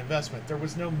return on the investment. There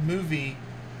was no movie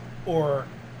or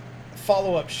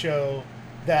follow-up show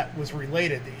that was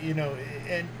related,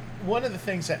 and one of the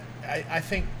things that I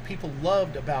think people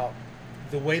loved about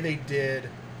the way they did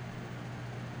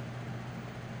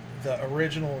the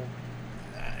original,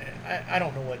 I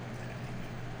don't know what,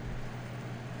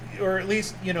 or at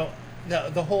least,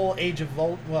 the whole Age of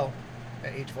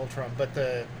Ultron, but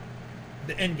the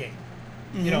Endgame.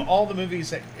 Mm-hmm. All the movies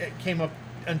that came up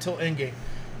until Endgame.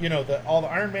 All the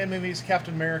Iron Man movies,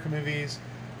 Captain America movies,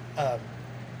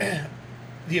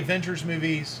 the Avengers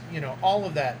movies, all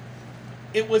of that.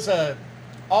 It was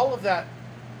all of that,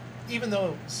 even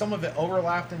though some of it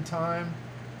overlapped in time,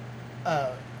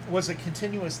 was a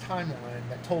continuous timeline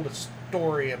that told a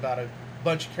story about a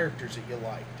bunch of characters that you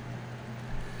liked.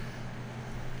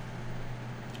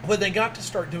 When they got to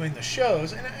start doing the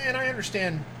shows, and I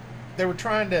understand they were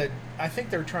trying to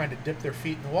dip their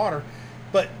feet in the water,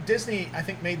 but Disney, I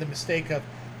think, made the mistake of,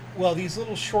 well, these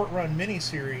little short-run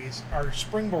miniseries are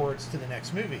springboards to the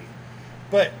next movie.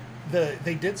 But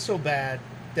they did so bad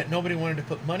that nobody wanted to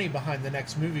put money behind the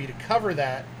next movie to cover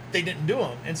that. They didn't do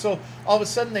them. And so all of a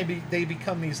sudden they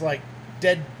become these like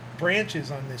dead branches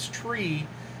on this tree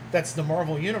that's the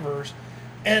Marvel Universe.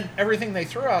 And everything they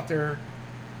throw out there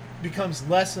becomes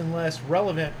less and less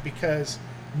relevant because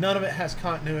none of it has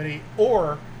continuity,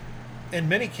 or in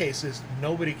many cases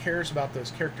nobody cares about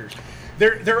those characters.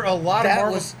 There are a lot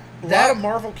of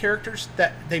Marvel characters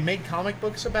that they made comic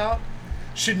books about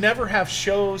should never have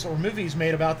shows or movies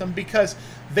made about them because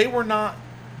they were not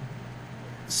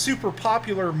super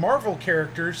popular Marvel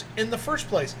characters in the first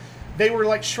place. They were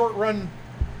like short-run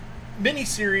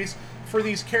miniseries for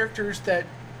these characters that,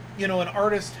 an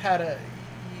artist had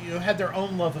their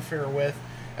own love affair with,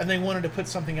 and they wanted to put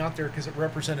something out there because it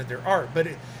represented their art. But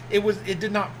it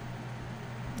did not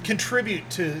contribute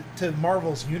to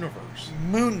Marvel's universe.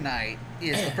 Moon Knight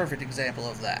is the perfect example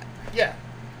of that. Yeah.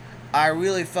 I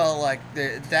really felt like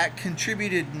that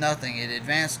contributed nothing. It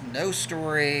advanced no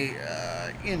story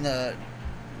in the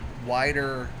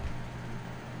wider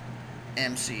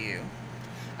MCU.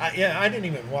 I didn't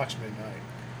even watch Moon Knight.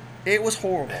 It was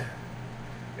horrible.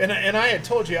 And I had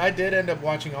told you I did end up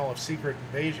watching all of Secret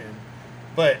Invasion,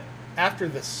 but after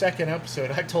the second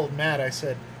episode, I told Matt, I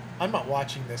said, I'm not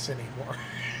watching this anymore.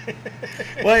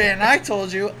 Well, and I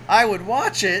told you I would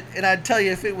watch it, and I'd tell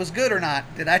you if it was good or not.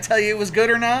 Did I tell you it was good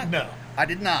or not? No. I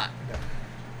did not. No.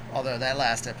 Although that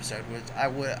last episode was, I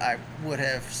would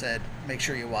have said, make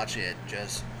sure you watch it.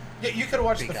 Just Yeah, you could have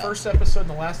watched the first episode and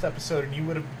the last episode, and you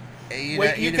would have.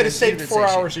 You could have saved 4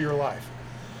 hours of your life.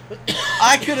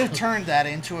 I could have turned that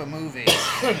into a movie,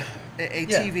 a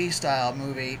TV style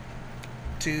movie,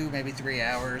 2 maybe 3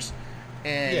 hours,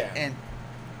 and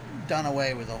done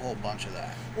away with a whole bunch of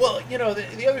that. Well,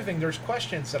 the other thing, there's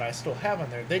questions that I still have on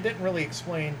there. They didn't really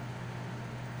explain.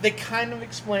 They kind of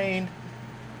explained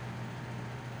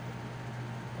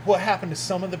what happened to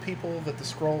some of the people that the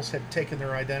Skrulls had taken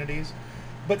their identities.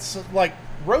 But,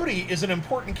 Rhodey is an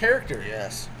important character.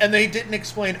 Yes. And they didn't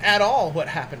explain at all what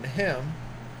happened to him.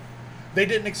 They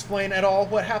didn't explain at all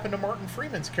what happened to Martin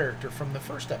Freeman's character from the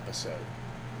first episode.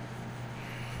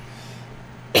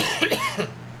 They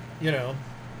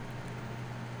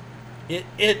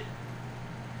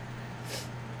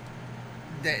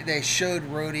showed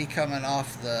Rhodey coming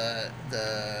off the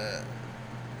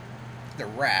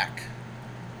rack,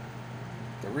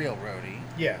 the real Rhodey.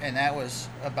 Yeah. And that was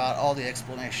about all the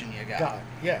explanation you got.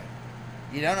 Yeah.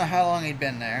 You don't know how long he'd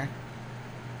been there,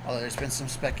 although there's been some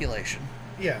speculation.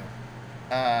 Yeah.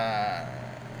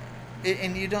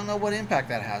 And you don't know what impact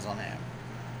that has on him.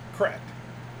 Correct.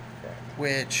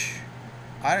 Which,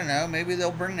 I don't know, maybe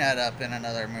they'll bring that up in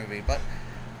another movie. But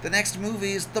the next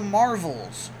movie is The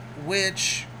Marvels,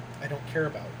 which I don't care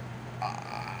about.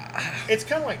 It's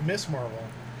kind of like Miss Marvel.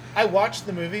 I watched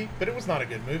the movie, but it was not a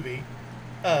good movie.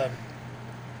 And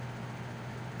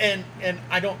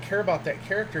I don't care about that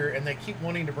character, and they keep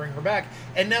wanting to bring her back.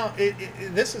 And now,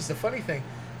 this is the funny thing.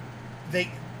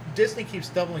 Disney keeps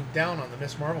doubling down on the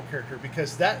Miss Marvel character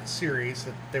because that series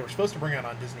that they were supposed to bring out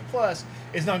on Disney Plus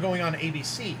is now going on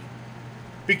ABC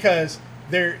because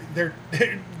they're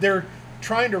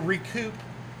trying to recoup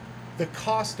the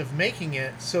cost of making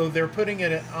it, so they're putting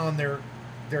it on their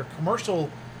commercial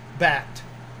backed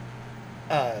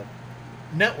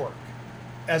network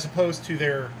as opposed to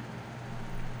their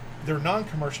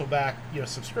non-commercial backed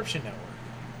subscription network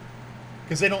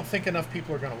because they don't think enough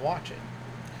people are going to watch it.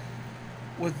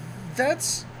 Well,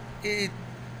 that's it.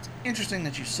 Interesting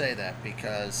that you say that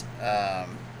because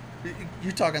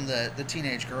you're talking the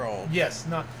teenage girl. Yes,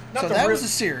 not so the that was a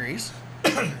series.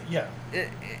 Yeah.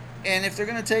 And if they're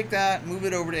going to take that, move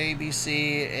it over to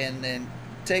ABC, and then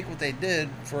take what they did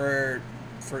for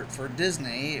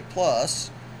Disney Plus,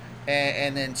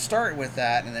 and then start with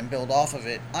that, and then build off of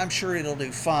it, I'm sure it'll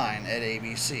do fine at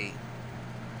ABC.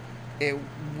 It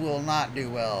will not do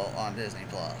well on Disney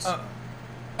Plus.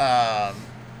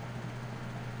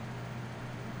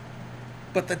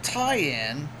 But the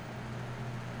tie-in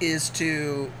is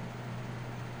to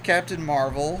Captain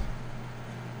Marvel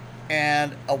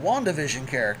and a WandaVision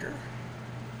character.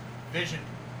 Vision.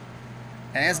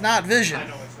 And it's not Vision. I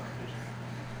know it's not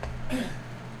Vision.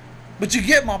 But you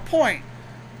get my point.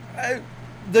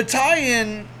 The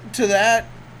tie-in to that,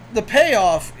 the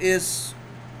payoff is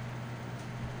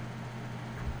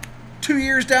 2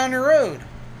 years down the road.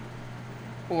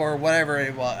 Or whatever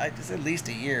it was. It's at least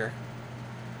a year.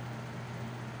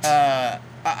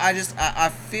 I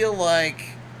feel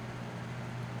like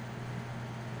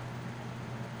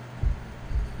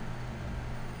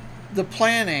the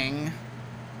planning,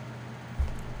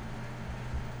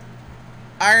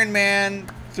 Iron Man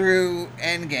through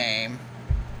Endgame,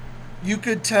 you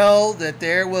could tell that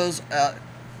there was let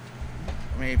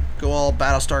me go all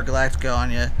Battlestar Galactica on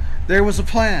you. There was a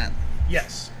plan.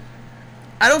 Yes.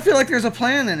 I don't feel like there's a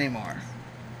plan anymore.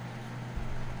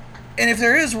 And if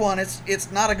there is one,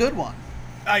 it's not a good one.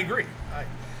 I agree.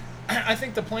 I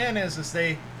think the plan is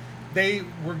they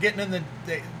were getting in the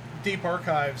deep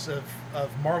archives of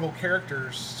Marvel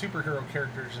characters, superhero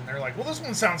characters, and they're like, well, this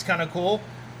one sounds kind of cool.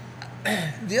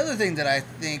 The other thing that I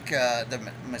think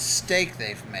the mistake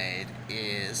they've made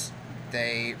is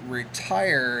they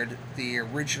retired the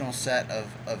original set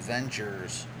of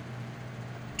Avengers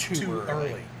too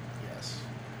early. Yes.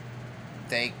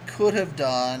 They could have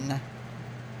done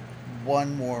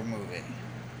one more movie.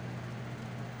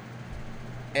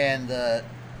 And the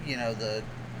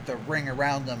Ring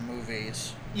Around Them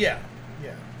movies. Yeah.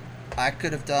 I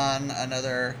could have done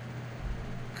another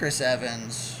Chris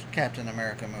Evans Captain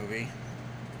America movie.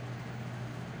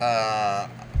 I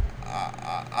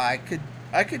could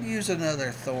use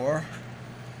another Thor,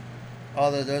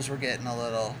 although those were getting a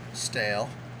little stale.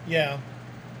 Yeah.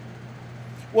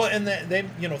 Well, and they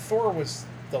Thor was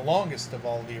the longest of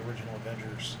all the original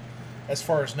Avengers, as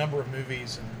far as number of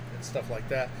movies and stuff like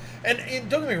that. And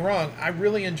don't get me wrong, I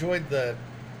really enjoyed the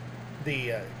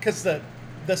because the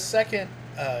the second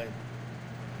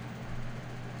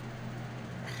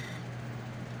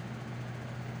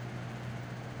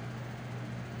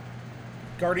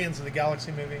Guardians of the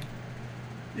Galaxy movie.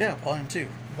 Yeah, Volume 2.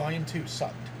 Volume 2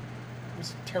 sucked. It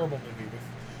was a terrible movie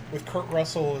with Kurt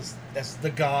Russell as the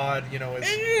god, you know.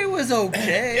 It was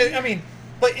okay. I mean,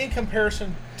 but in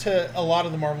comparison to a lot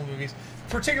of the Marvel movies,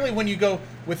 particularly when you go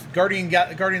with Guardians of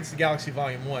the Galaxy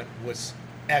Volume 1 was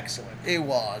excellent. It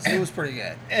was. It was pretty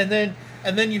good. And then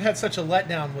you had such a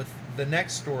letdown with the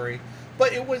next story.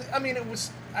 But it was, I mean, it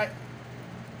was,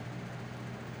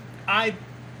 I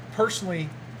personally,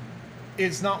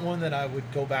 it's not one that I would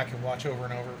go back and watch over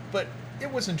and over, but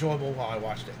it was enjoyable while I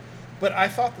watched it. But I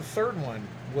thought the third one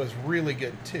was really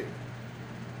good too.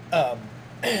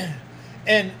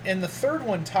 And the third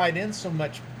one tied in so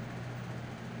much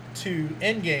to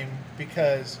Endgame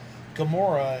because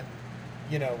Gamora,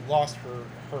 you know, lost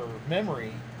her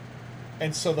memory,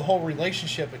 and so the whole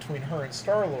relationship between her and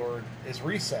Star-Lord is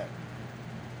reset.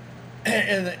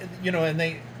 And you know, and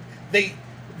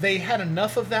they had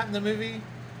enough of that in the movie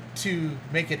to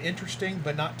make it interesting,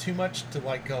 but not too much to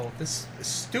like go, this is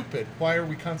stupid. Why are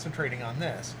we concentrating on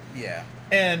this? Yeah.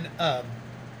 And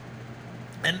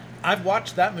I've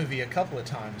watched that movie a couple of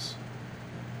times,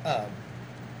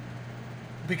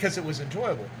 because it was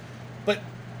enjoyable. But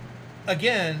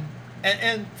again,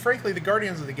 and frankly, the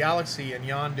Guardians of the Galaxy and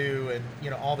Yondu and, you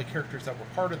know, all the characters that were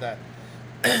part of that,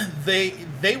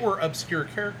 they were obscure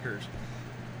characters,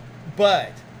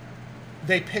 but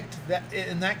they picked that.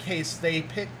 In that case, they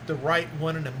picked the right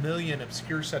one in a million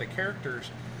obscure set of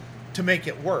characters to make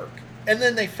it work, and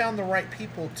then they found the right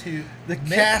people to. The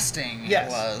casting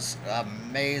was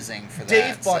amazing for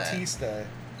Dave that. Bautista.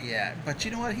 Yeah, but you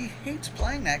know what? He hates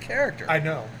playing that character. I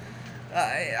know.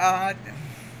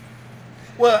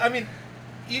 Well, I mean,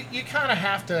 you kind of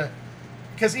have to,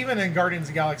 because even in Guardians of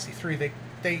the Galaxy 3,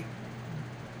 they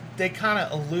kind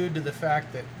of allude to the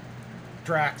fact that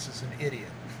Drax is an idiot.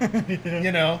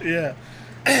 You know? Yeah.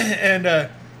 and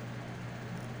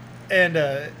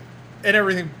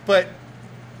everything, but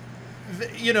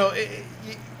you know,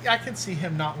 I can see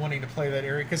him not wanting to play that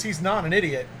area because he's not an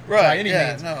idiot by any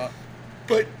means. No.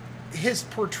 But his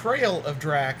portrayal of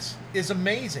Drax is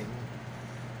amazing.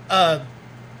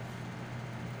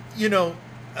 You know,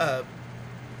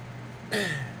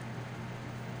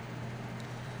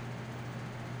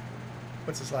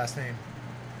 what's his last name?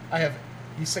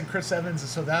 You said Chris Evans,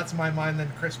 so that's my mind.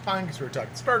 Then Chris Pine, because we were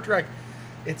talking Star Trek.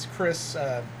 It's Chris,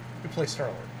 who plays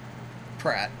Star-Lord.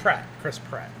 Chris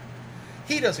Pratt.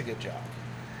 He does a good job.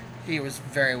 He was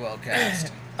very well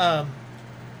cast.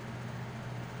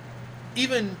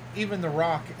 Even The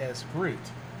Rock as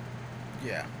Groot.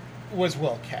 Yeah. Was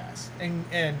well cast,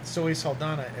 and Zoe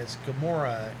Saldana as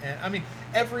Gamora, and I mean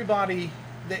everybody.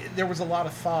 There was a lot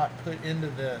of thought put into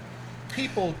the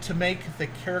people to make the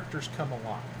characters come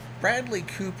alive. Bradley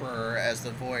Cooper as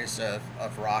the voice of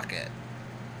Rocket.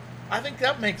 I think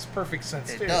that makes perfect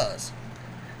sense too. It does.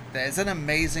 There's an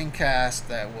amazing cast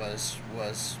that was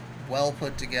well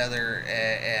put together,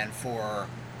 and for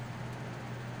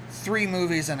 3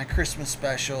 movies and a Christmas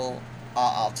special,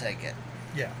 I'll take it.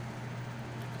 Yeah.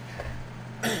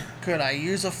 Could I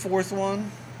use a 4th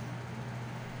one?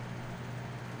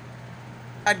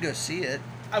 I'd go see it.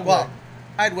 I would. Well,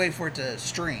 I'd wait for it to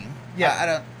stream.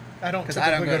 Yeah. I don't because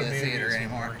I don't go to the movies theater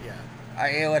anymore. Yeah.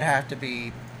 It would have to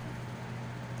be.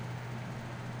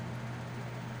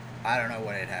 I don't know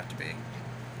what it'd have to be.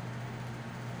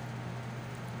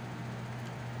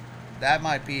 That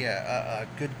might be a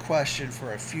good question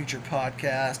for a future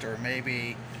podcast, or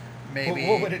maybe.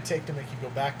 What would it take to make you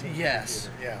go back to the Yes.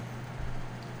 theater? Yeah.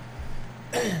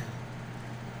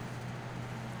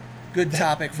 Good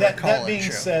topic for a college That being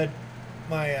show. said,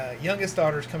 my youngest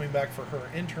daughter's coming back for her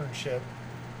internship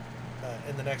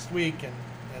in the next week, and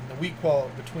the week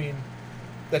between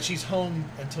that she's home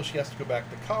until she has to go back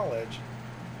to college,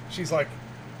 she's like,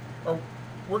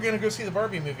 we're going to go see the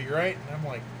Barbie movie, right? And I'm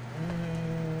like,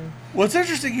 Well, it's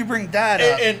interesting you bring that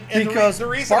up, and because the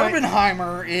reason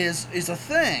Barbenheimer is a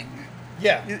thing.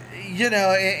 Yeah. You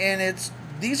know, and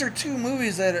these are 2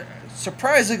 movies that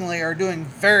surprisingly are doing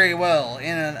very well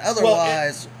in an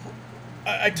otherwise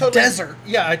I totally, desert.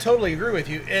 Yeah, I totally agree with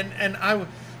you. And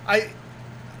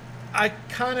I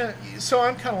kind of, so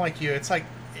I'm kind of like you. It's like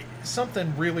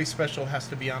something really special has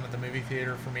to be on at the movie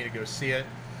theater for me to go see it.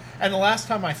 And the last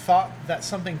time I thought that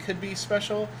something could be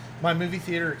special, my movie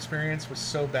theater experience was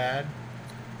so bad,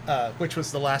 which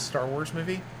was the last Star Wars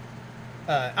movie.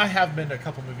 I have been to a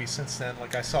couple movies since then.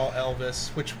 Like I saw Elvis,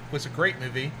 which was a great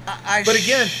movie. But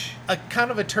again, a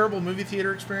kind of a terrible movie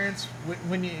theater experience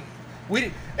when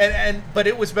but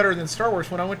it was better than Star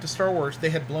Wars. When I went to Star Wars, they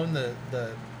had blown the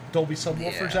Dolby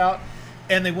subwoofers out,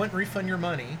 and they wouldn't refund your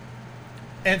money.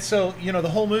 And so, the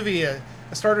whole movie, a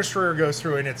Star Destroyer goes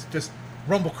through, and it's just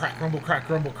rumble crack,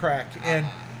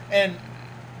 and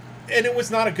it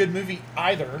was not a good movie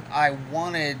either. I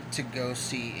wanted to go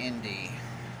see Indy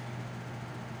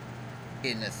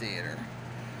in the theater,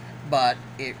 but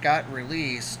it got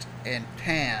released and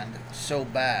panned so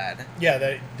bad. Yeah,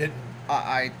 that it didn't.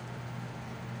 I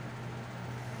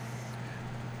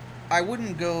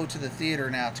wouldn't go to the theater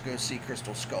now to go see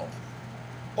Crystal Skull.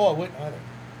 Oh, I wouldn't either.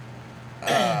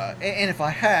 And if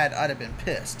I had, I'd have been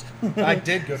pissed. I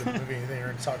did go to the movie theater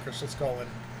and saw Crystal Skull and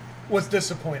was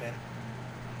disappointed.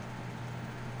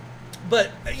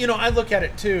 But, I look at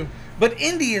it too. But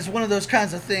Indy is one of those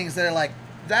kinds of things that are like,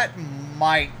 that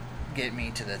might get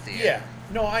me to the theater. Yeah.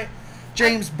 No,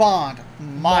 James Bond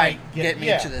might get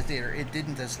me to the theater. It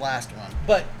didn't this last one.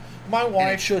 But my wife... And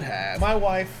it should have. My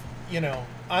wife,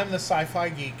 I'm the sci-fi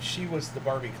geek. She was the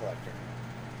Barbie collector.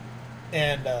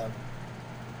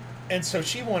 And so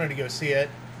she wanted to go see it.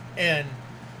 And,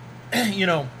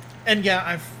 I've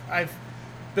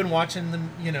been watching the,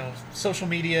 social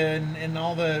media and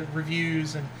all the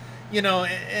reviews and,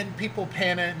 and people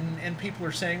pan it and people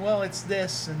are saying, well, it's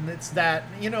this and it's that.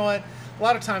 You know what? A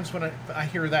lot of times when I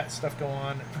hear that stuff go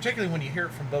on, particularly when you hear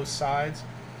it from both sides,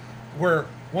 where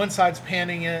one side's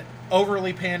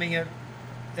overly panning it,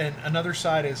 and another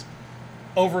side is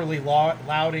overly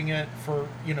lauding it for,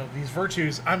 these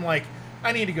virtues, I'm like,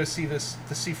 I need to go see this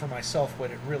to see for myself what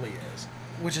it really is.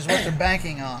 Which is what they're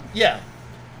banking on. Yeah.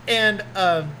 And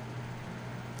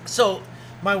so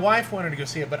my wife wanted to go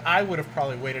see it, but I would have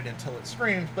probably waited until it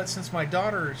streamed. But since my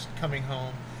daughter's coming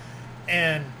home,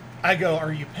 and I go,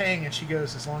 are you paying? And she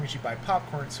goes, as long as you buy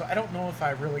popcorn. So I don't know if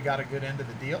I really got a good end of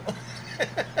the deal.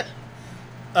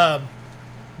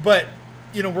 But,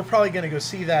 we're probably going to go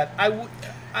see that. I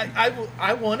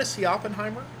want to see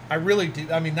Oppenheimer. I really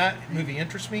do. I mean, that movie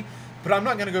interests me. But I'm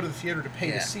not going to go to the theater to pay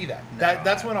to see that.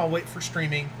 That's when I'll wait for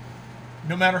streaming.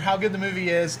 No matter how good the movie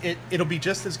is, it'll be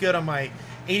just as good on my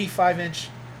 85-inch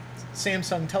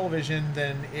Samsung television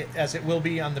as it will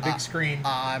be on the big screen.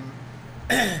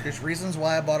 There's reasons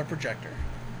why I bought a projector.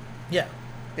 Yeah.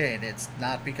 And it's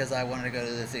not because I wanted to go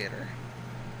to the theater.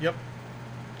 Yep.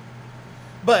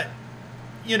 But,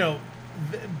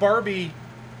 Barbie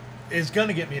is going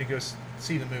to get me to go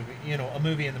see the movie, a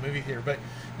movie in the movie theater. But,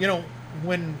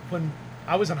 when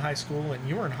I was in high school and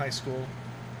you were in high school,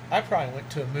 I probably went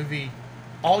to a movie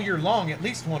all year long, at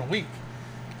least one a week.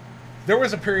 There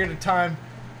was a period of time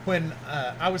when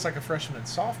I was like a freshman and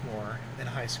sophomore in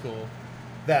high school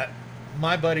that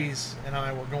my buddies and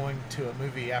I were going to a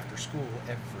movie after school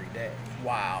every day.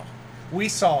 Wow. We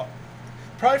saw,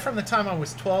 probably from the time I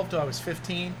was 12 to I was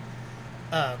 15,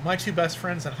 my two best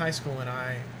friends in high school and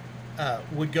I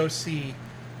would go see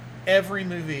every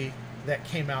movie that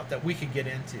came out that we could get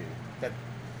into. That,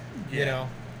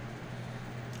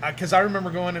 because I remember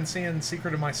going and seeing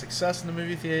Secret of My Success in the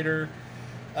movie theater,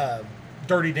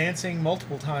 Dirty Dancing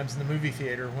multiple times in the movie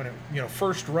theater when it,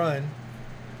 first run.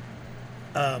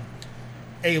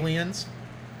 Aliens.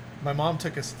 My mom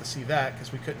took us to see that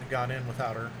because we couldn't have gone in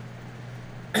without her.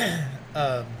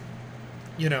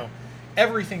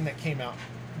 Everything that came out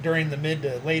during the mid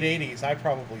to late 80s, I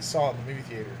probably saw in the movie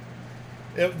theater.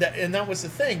 And that was the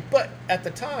thing. But at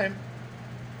the time,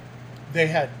 they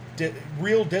had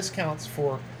real discounts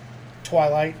for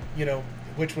Twilight,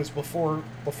 which was before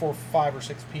 5 or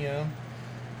 6 p.m.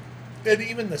 And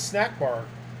even the snack bar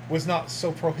was not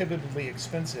so prohibitively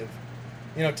expensive.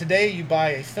 Today you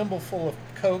buy a thimbleful of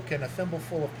Coke and a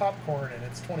thimbleful of popcorn, and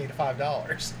it's $20 to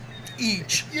 $5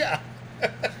 each. Yeah.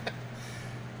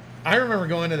 I remember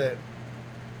going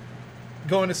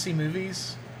to see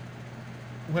movies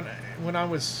when I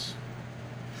was,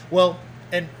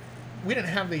 and we didn't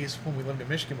have these when we lived in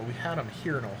Michigan, but we had them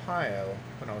here in Ohio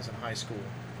when I was in high school.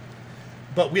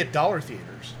 But we had dollar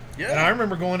theaters. Yeah. And I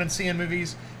remember going and seeing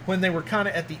movies when they were kind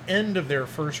of at the end of their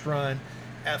first run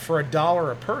for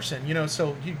 $1 a person.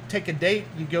 So you take a date,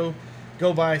 you go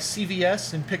by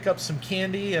CVS and pick up some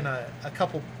candy and a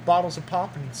couple bottles of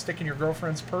pop and stick in your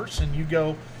girlfriend's purse, and you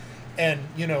go and,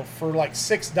 for like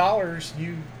 $6,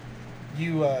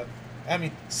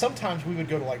 sometimes we would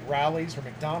go to like Rally's or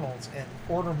McDonald's and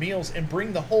order meals and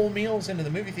bring the whole meals into the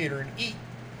movie theater and eat.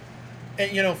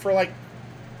 And, for like,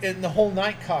 and the whole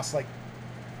night costs like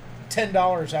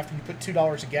 $10 after you put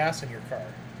 $2 of gas in your car.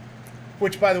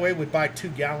 Which, by the way, would buy 2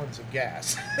 gallons of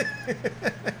gas.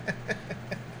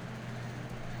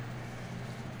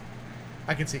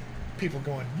 I can see people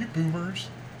going, you boomers.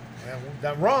 Well,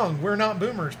 that's wrong. We're not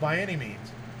boomers by any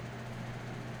means.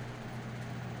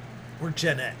 We're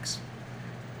Gen X.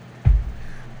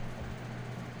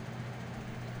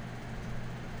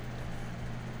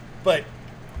 But,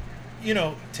 you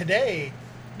know, today,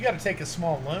 you got to take a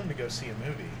small loan to go see a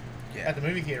movie at the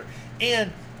movie theater.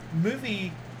 And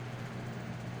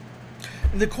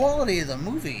the quality of the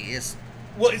movie is...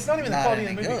 Well, it's not even the quality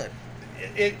of the movie.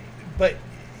 Good. But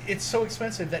it's so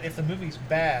expensive that if the movie's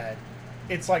bad,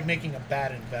 it's like making a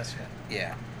bad investment.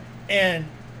 Yeah. And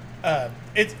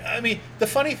the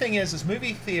funny thing is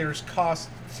movie theaters cost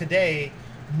today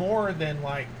more than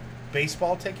like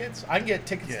baseball tickets. I can get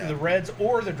tickets to the Reds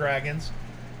or the Dragons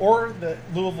or the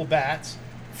Louisville Bats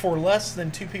for less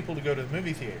than 2 people to go to the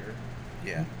movie theater.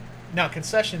 Yeah. Now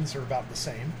concessions are about the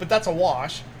same, but that's a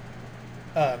wash.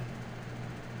 I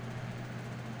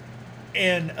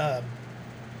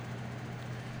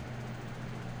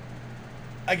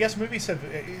guess movies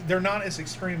they're not as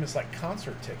extreme as like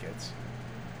concert tickets.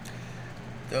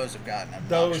 Those have gotten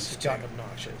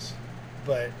obnoxious.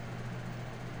 But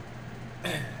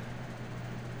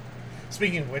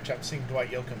speaking of which, I'm seeing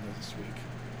Dwight Yoakam this week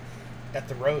at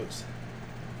the Rose.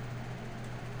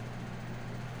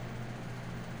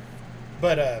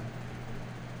 But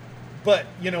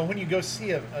you know, when you go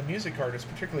see a music artist,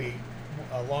 particularly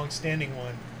a long-standing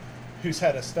one who's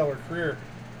had a stellar career,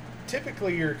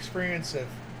 typically your experience of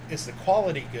is the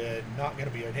quality good not going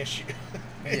to be an issue.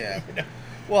 Yeah. You know?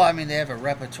 Well, I mean, they have a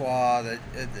repertoire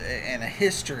and a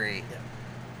history. Yeah.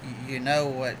 You know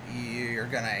what you're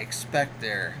going to expect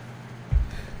there.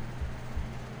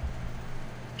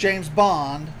 James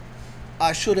Bond,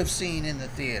 I should have seen in the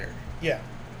theater. Yeah.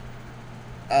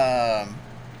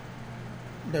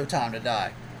 No Time to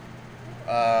Die.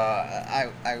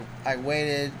 I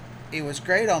waited. It was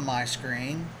great on my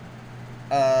screen,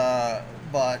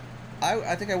 but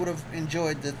I think I would have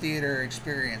enjoyed the theater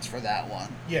experience for that one.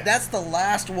 Yeah. That's the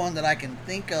last one that I can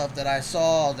think of that I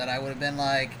saw that I would have been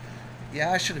like,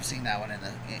 yeah, I should have seen that one in the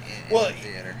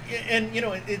theater. And you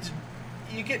know, it's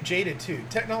you get jaded too.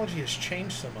 Technology has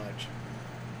changed so much.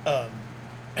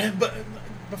 But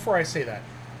before I say that,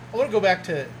 I want to go back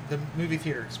to the movie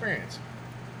theater experience.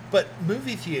 But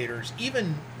movie theaters,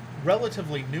 even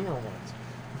relatively newer ones,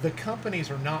 the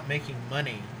companies are not making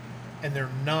money, and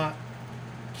they're not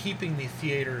keeping the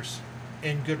theaters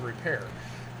in good repair.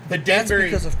 That's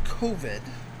because of COVID.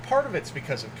 Part of it's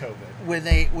because of COVID. When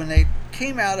they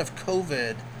came out of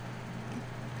COVID,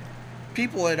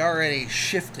 people had already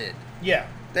shifted. Yeah.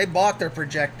 They bought their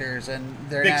projectors and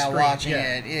they're big now screen, watching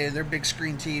it. Yeah, their big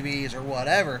screen TVs or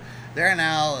whatever. They're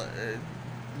now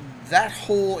that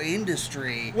whole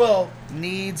industry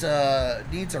needs a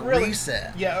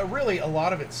reset. Yeah, really, a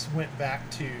lot of it went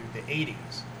back to the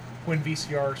 80s when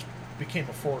VCRs became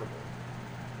affordable.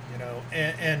 You know,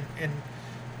 and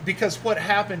because what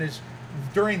happened is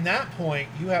during that point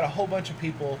you had a whole bunch of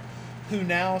people who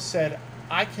now said,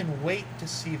 I can wait to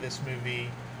see this movie.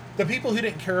 The people who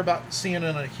didn't care about seeing it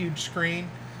on a huge screen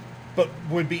but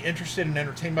would be interested and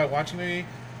entertained by watching the movie,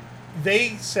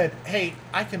 they said, hey,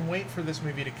 I can wait for this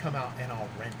movie to come out and I'll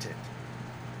rent it.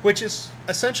 Which is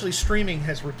essentially streaming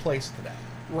has replaced that.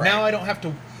 Right. Now I don't have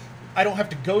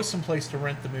to go someplace to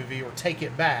rent the movie or take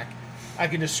it back. I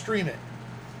can just stream it.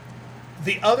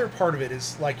 The other part of it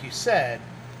is, like you said,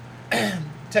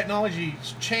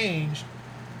 technology's changed,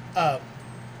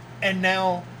 and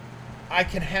now I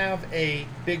can have a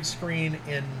big screen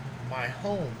in my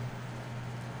home,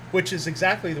 which is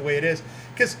exactly the way it is.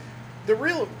 Because the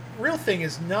real thing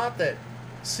is not that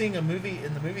seeing a movie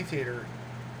in the movie theater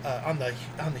on the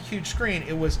huge screen.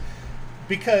 It was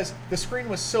because the screen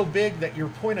was so big that your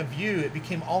point of view, it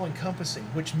became all encompassing,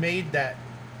 which made that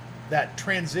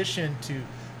transition to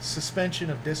suspension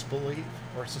of disbelief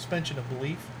or suspension of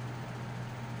belief,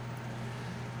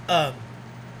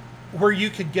 where you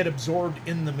could get absorbed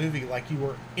in the movie like you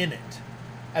were in it,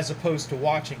 as opposed to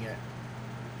watching it.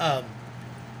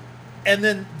 And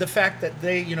then the fact that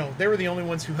they were the only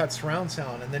ones who had surround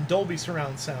sound, and then Dolby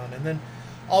surround sound, and then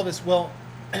all this. Well,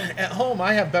 at home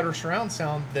I have better surround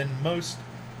sound than most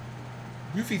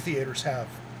movie theaters have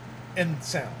in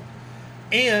sound,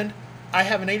 and I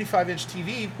have an 85-inch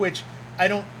TV, which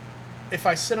if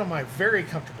I sit on my very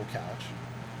comfortable couch,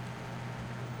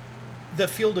 the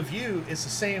field of view is the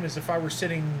same as if I were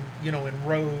sitting, in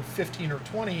row 15 or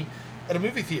 20 at a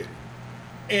movie theater.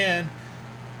 And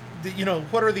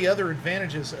what are the other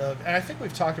advantages of, and I think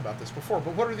we've talked about this before,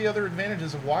 but what are the other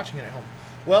advantages of watching it at home?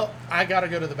 Well, I got to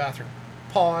go to the bathroom.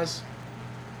 Pause.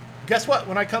 Guess what?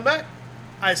 When I come back,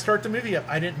 I start the movie up.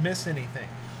 I didn't miss anything.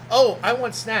 Oh, I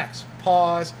want snacks.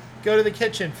 Pause. Go to the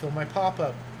kitchen. Fill my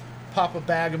pop-up. Pop a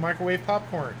bag of microwave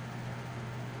popcorn.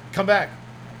 Come back.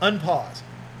 Unpause.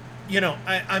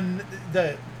 I'm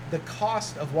the the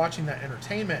cost of watching that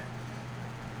entertainment,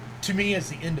 to me as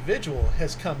the individual,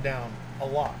 has come down a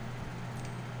lot.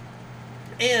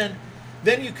 And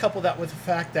then you couple that with the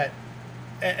fact that,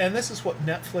 and this is what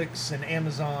Netflix and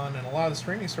Amazon and a lot of the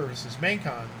streaming services bank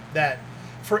on, that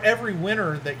for every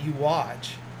winner that you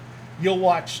watch, you'll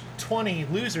watch 20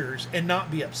 losers and not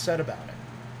be upset about it.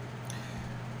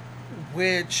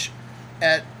 Which,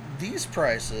 at these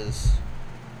prices,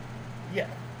 yeah,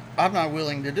 I'm not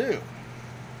willing to do.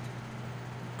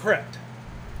 Correct.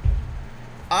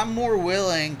 I'm more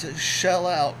willing to shell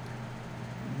out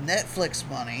Netflix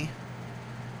money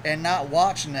and not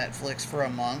watch Netflix for a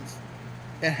month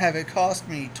and have it cost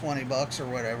me $20 or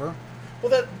whatever.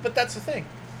 Well, but that's the thing.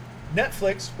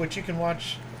 Netflix, which you can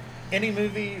watch any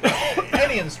movie,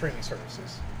 any of the streaming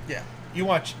services. Yeah. You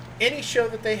watch any show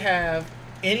that they have,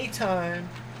 anytime.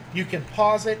 You can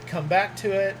pause it, come back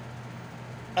to it.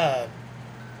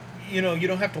 You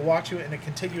don't have to watch it in a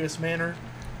contiguous manner.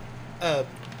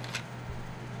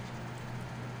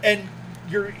 And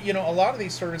a lot of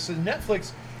these services,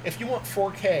 Netflix, if you want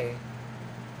 4K,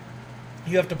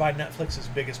 you have to buy Netflix's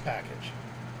biggest package,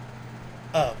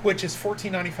 which is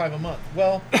 $14.95 a month.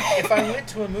 Well, if I went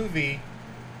to a movie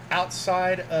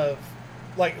outside of,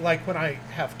 like when I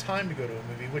have time to go to a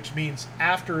movie, which means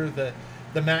after the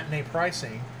matinee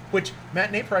pricing, which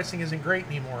matinee pricing isn't great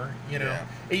anymore. Yeah.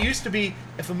 It used to be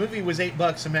if a movie was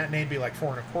 $8, a matinee would be like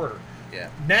 $4.25. Yeah.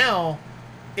 Now,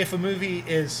 if a movie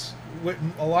is,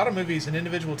 a lot of movies, an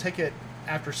individual ticket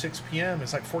after 6 p.m.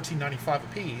 is like $14.95 a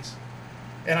piece.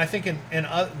 And I think in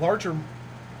larger,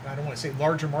 I don't want to say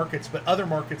larger markets, but other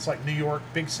markets like New York,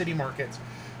 big city markets,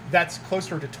 that's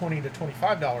closer to $20 to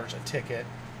 $25 a ticket.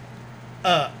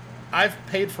 I've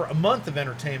paid for a month of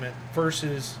entertainment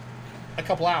versus a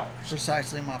couple hours.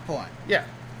 Precisely my point. Yeah.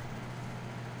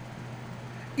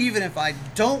 Even if I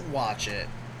don't watch it,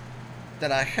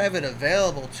 that I have it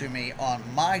available to me on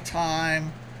my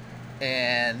time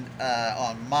and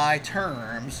on my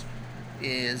terms,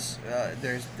 is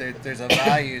there's a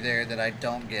value there that I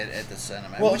don't get at the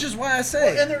cinema. Well, which is why I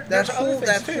say there's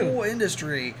that too. whole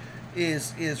industry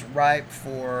is ripe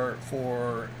for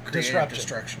creative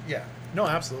destruction. Yeah. No,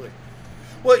 absolutely.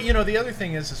 Well, the other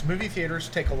thing is movie theaters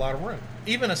take a lot of room.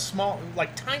 Even a small,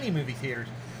 like tiny movie theaters.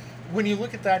 When you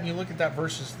look at that and you look at that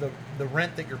versus the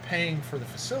rent that you're paying for the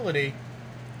facility,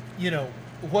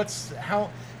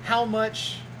 how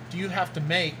much do you have to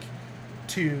make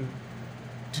to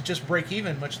just break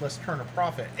even, much less turn a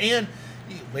profit? And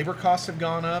labor costs have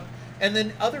gone up, and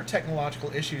then other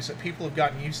technological issues that people have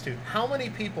gotten used to. How many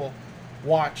people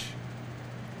watch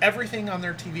everything on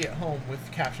their TV at home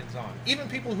with captions on? Even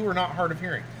people who are not hard of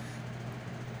hearing.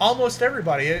 Almost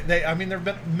everybody. There have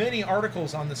been many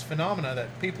articles on this phenomena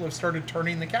that people have started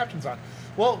turning the captions on.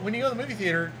 Well, when you go to the movie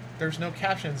theater, there's no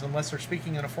captions unless they're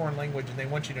speaking in a foreign language and they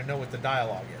want you to know what the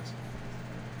dialogue is.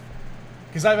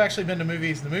 Because I've actually been to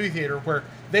movies in the movie theater where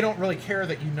they don't really care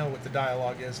that you know what the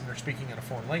dialogue is and they're speaking in a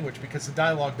foreign language because the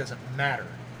dialogue doesn't matter.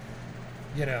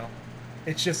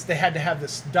 It's just they had to have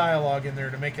this dialogue in there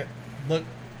to make it look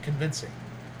convincing.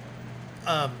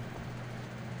 But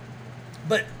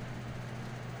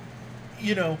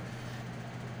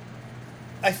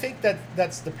I think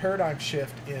that's the paradigm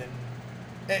shift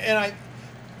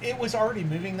it was already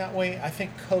moving that way. I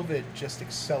think COVID just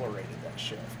accelerated that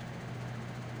shift.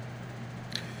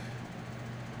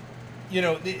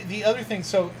 The other thing,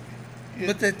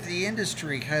 but that the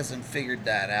industry hasn't figured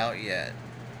that out yet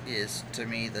is, to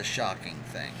me, the shocking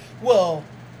thing. Well,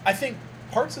 I think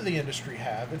parts of the industry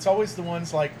have. It's always the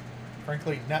ones like,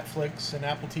 frankly, Netflix and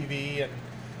Apple TV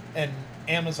and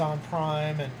Amazon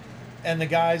Prime and the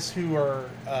guys who are,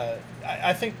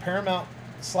 I think Paramount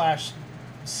 /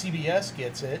 CBS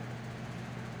gets it.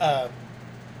 I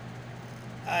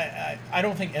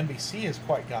don't think NBC has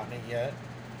quite gotten it yet.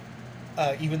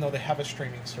 Even though they have a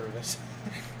streaming service.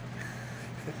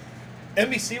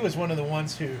 NBC was one of the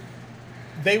ones who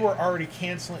they were already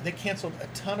canceling. They canceled a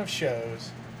ton of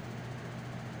shows,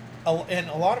 and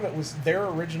a lot of it was their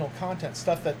original content,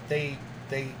 stuff that they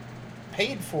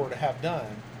paid for to have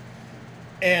done.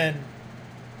 And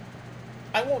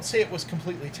I won't say it was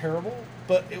completely terrible,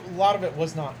 but a lot of it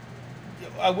was not,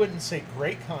 I wouldn't say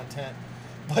great content,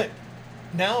 but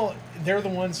now they're the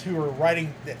ones who are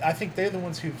writing. I think they're the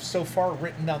ones who've so far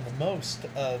written down the most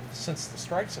since the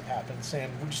strikes have happened, saying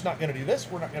we're just not going to do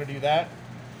this, we're not going to do that,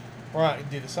 we're not going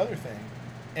to do this other thing.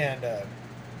 And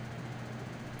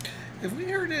have we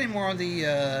heard any more on the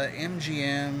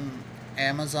MGM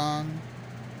Amazon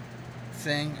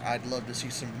thing? I'd love to see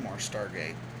some more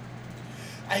Stargate.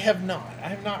 I have not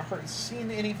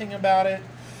seen anything about it,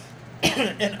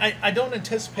 and I don't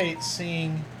anticipate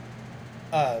seeing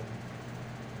Uh,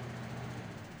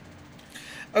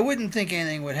 I wouldn't think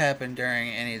anything would happen during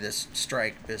any of this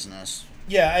strike business.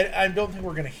 yeah, I don't think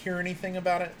we're going to hear anything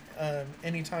about it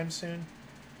anytime soon.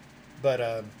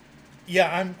 But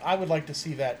yeah, I would like to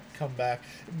see that come back.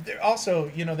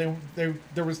 Also,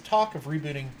 there was talk of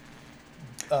rebooting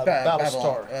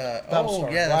Battlestar.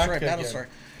 Battlestar yeah, that's right, Galactica Battlestar.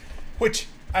 again, which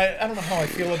I don't know how I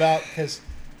feel about, because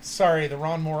sorry, the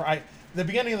Ron Moore. The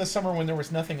beginning of the summer when there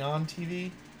was nothing on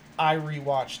TV, I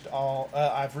rewatched all.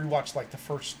 I've rewatched like the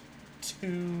first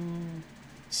 2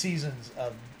 seasons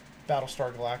of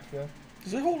Battlestar Galactica.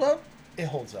 Does it hold up? It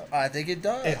holds up. I think it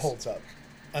does. It holds up.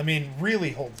 I mean,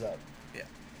 really holds up. Yeah.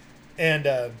 And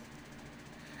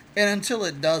until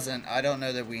it doesn't, I don't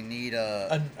know that we need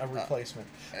a replacement.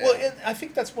 Well, and I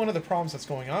think that's one of the problems that's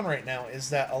going on right now, is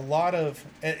that a lot of,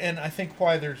 and I think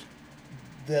why there's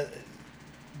the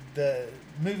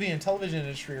movie and television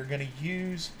industry are going to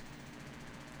use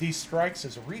these strikes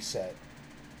as a reset,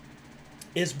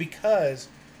 is because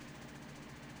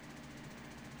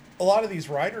a lot of these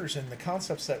writers and the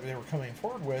concepts that they were coming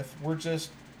forward with were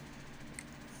just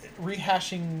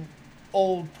rehashing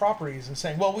old properties and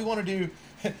saying, well, we want to do,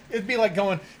 it'd be like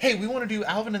going, hey, we want to do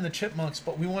Alvin and the Chipmunks,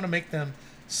 but we want to make them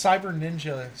Cyber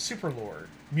Ninja Superlord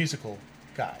musical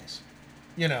guys.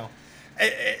 I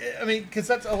mean, because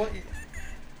that's a lot.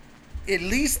 At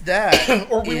least that.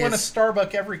 Or we want to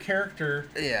Starbuck every character,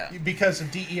 yeah, because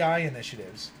of DEI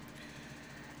initiatives.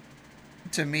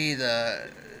 To me,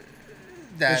 that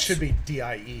should be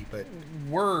DIE, but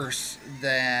worse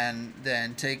than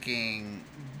taking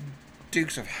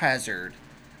Dukes of Hazzard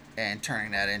and turning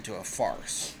that into a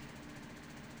farce.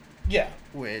 Yeah,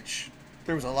 which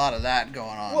there was a lot of that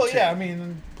going on. Well, too. yeah, I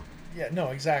mean, yeah, no,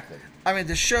 exactly. I mean,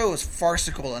 the show was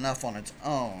farcical enough on its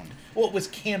own. Well, it was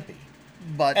campy.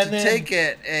 But and to then, take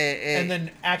it and then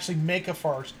actually make a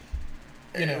farce,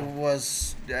 it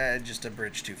was just a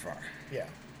bridge too far. Yeah.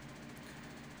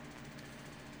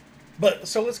 But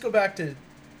so let's go back to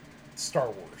Star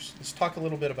Wars. Let's talk a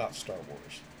little bit about Star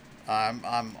Wars.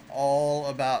 I'm all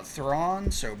about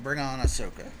Thrawn, so bring on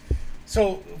Ahsoka.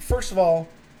 So first of all,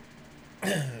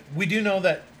 we do know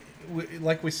that,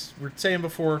 like we were saying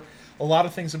before, a lot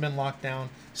of things have been locked down.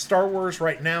 Star Wars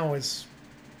right now is,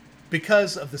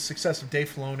 because of the success of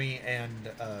Dave Filoni and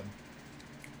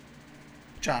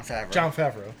Jon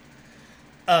Favreau.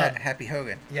 Happy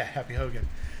Hogan. Yeah, Happy Hogan.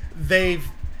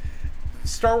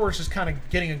 Star Wars is kind of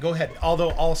getting a go-ahead,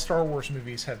 although all Star Wars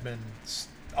movies have been,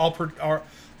 all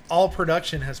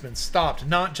production has been stopped,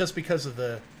 not just because of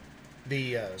the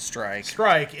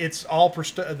strike. It's all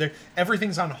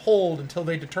everything's on hold until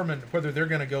they determine whether they're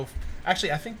going to go.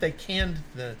 Actually, I think they canned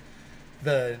the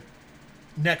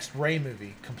next Rey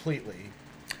movie completely,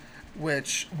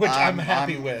 which I'm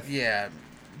happy with. Yeah,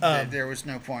 there was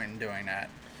no point in doing that.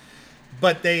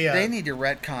 But they need to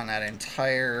retcon that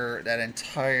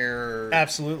entire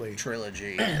absolutely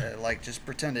trilogy. Just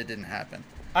pretend it didn't happen.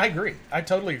 I agree. I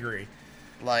totally agree.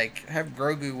 Like, have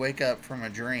Grogu wake up from a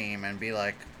dream and be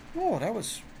like, "Oh, that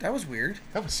was weird.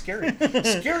 That was scary.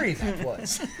 Scary that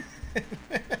was."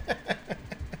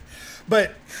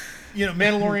 But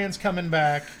Mandalorian's coming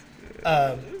back.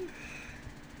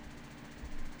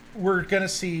 We're gonna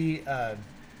see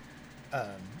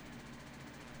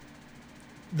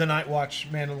the Night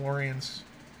Watch Mandalorians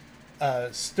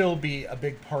still be a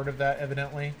big part of that,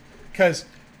 evidently, because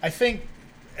I think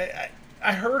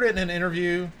I heard it in an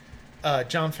interview.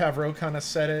 Jon Favreau kind of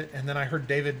said it, and then I heard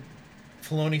David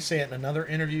Filoni say it in another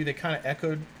interview. They kind of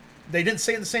echoed. They didn't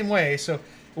say it the same way, so it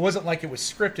wasn't like it was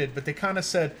scripted, but they kind of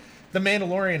said the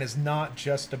Mandalorian is not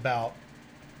just about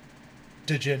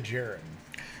Din Djarin.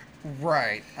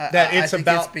 Right. That it's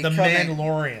about the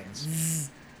Mandalorians.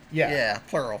 Yeah,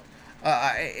 plural.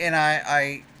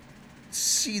 I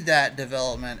see that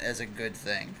development as a good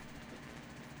thing.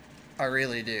 I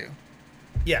really do.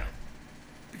 Yeah.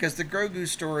 Because the Grogu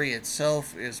story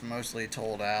itself is mostly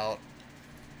told out.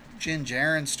 Din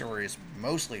Djarin's story is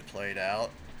mostly played out.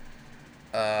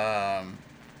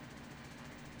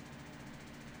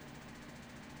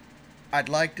 I'd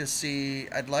like to see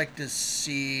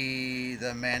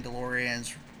the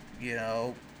Mandalorians,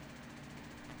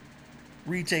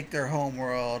 retake their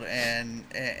homeworld and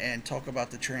talk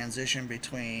about the transition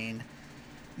between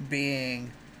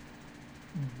being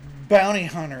bounty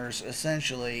hunters,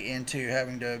 essentially, into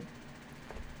having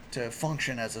to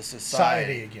function as a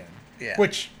society again. Yeah.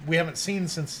 Which we haven't seen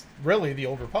since really the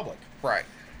Old Republic. Right.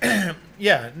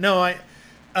 Yeah. No.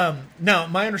 Now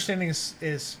my understanding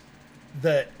is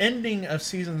the ending of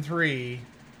season 3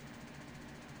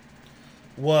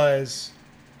 was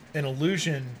an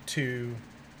allusion to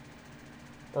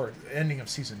or ending of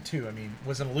season 2, I mean,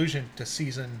 was an allusion to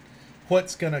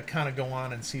what's going to kind of go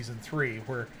on in season 3,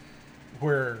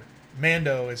 where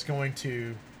Mando is going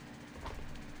to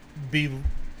be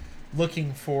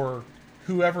looking for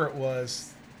whoever it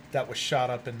was that was shot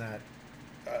up in that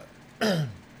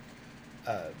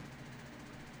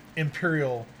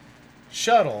Imperial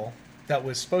shuttle that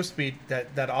was supposed to be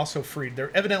that also freed.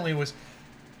 There evidently was.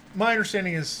 My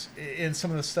understanding is, in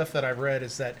some of the stuff that I've read,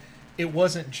 is that it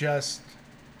wasn't just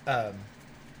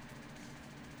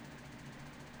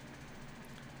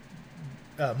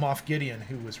Moff Gideon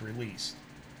who was released.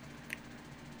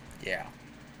 Yeah.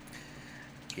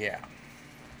 Yeah.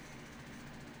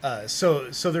 So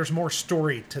there's more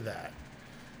story to that.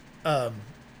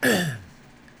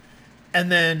 And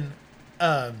then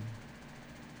Bad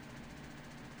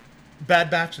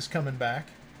Batch is coming back,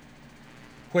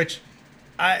 which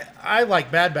I like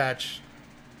Bad Batch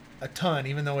a ton,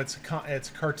 even though it's a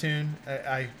cartoon.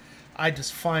 I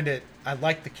just find it. I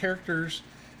like the characters.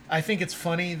 I think it's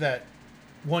funny that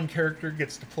one character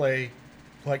gets to play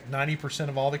like 90%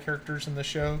 of all the characters in the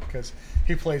show, because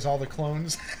he plays all the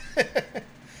clones,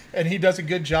 and he does a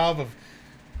good job of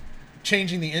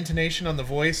changing the intonation on the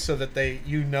voice so that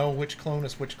you know which clone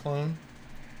is which clone.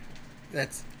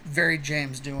 That's very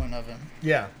James Doohan of him.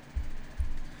 Yeah.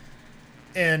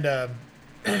 And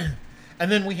and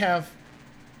then we have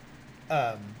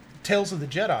Tales of the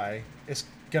Jedi is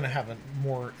going to have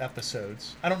more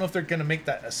episodes. I don't know if they're going to make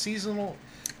that a seasonal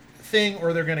thing,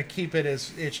 or they're going to keep it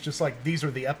as it's just like these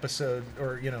are the episodes,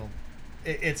 or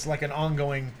it's like an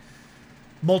ongoing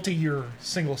multi-year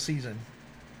single season.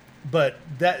 But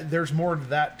there's more to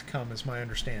that to come, is my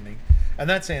understanding, and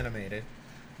that's animated.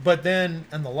 But then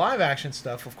in the live action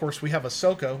stuff, of course, we have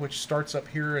Ahsoka, which starts up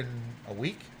here in a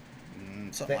week,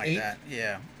 something like 8th? that.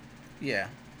 Yeah.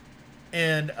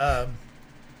 And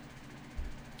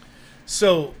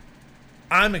so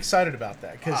I'm excited about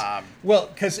that because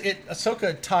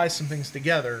Ahsoka ties some things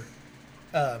together.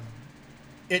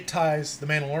 It ties the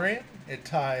Mandalorian, it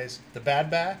ties the Bad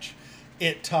Batch,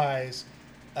 it ties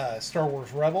Star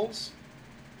Wars Rebels,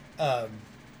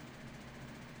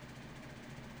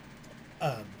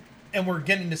 and we're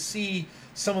getting to see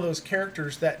some of those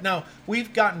characters that now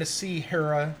we've gotten to see.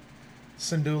 Hera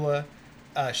Syndulla,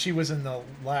 she was in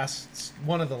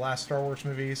one of the last Star Wars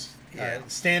movies,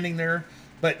 standing there,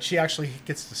 but she actually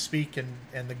gets to speak,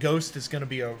 and the Ghost is going to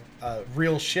be a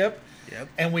real ship. Yep.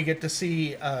 And we get to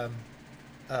see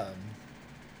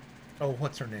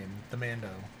what's her name? The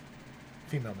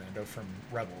female Mando from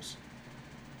Rebels.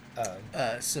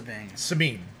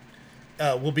 Sabine.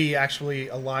 Will be actually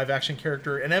a live action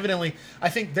character, and evidently I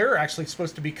think they're actually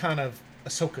supposed to be kind of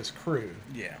Ahsoka's crew.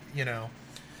 Yeah.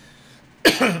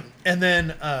 And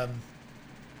then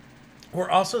we're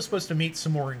also supposed to meet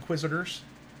some more Inquisitors.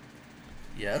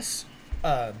 Yes.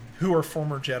 Who are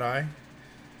former Jedi.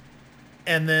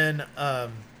 And then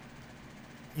the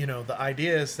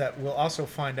idea is that we'll also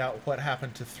find out what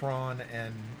happened to Thrawn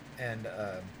and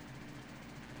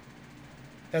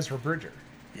Ezra Bridger.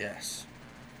 Yes.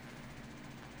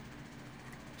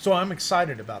 So I'm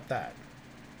excited about that.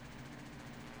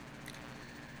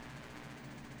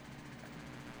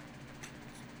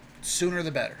 Sooner the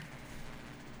better.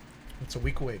 It's a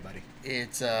week away, buddy.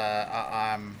 It's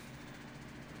I'm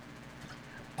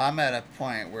at a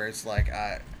point where it's like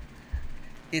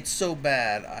it's so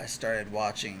bad I started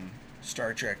watching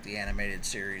Star Trek the animated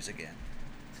series again.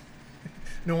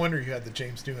 No wonder you had the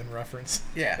James Doohan reference.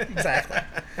 Yeah, exactly.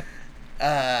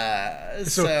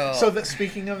 So that,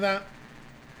 speaking of that,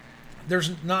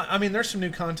 there's some new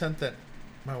content that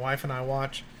my wife and I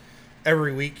watch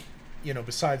every week,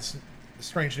 besides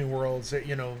Strange New Worlds.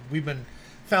 We've been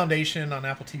Foundation on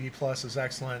Apple TV Plus is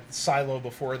excellent. Silo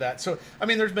before that. So,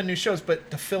 there's been new shows, but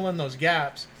to fill in those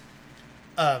gaps,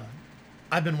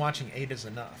 I've been watching 8 is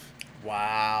Enough.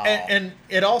 Wow. And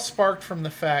it all sparked from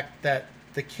the fact that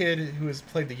the kid who has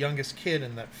played the youngest kid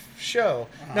in that show.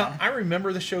 Uh-huh. Now, I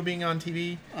remember the show being on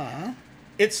TV. Uh-huh.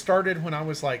 It started when I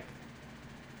was like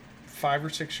 5 or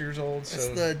 6 years old. It's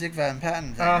the Dick Van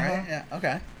Patten thing, right? Yeah.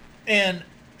 Okay.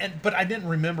 But I didn't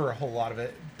remember a whole lot of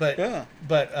it. But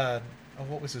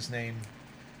what was his name?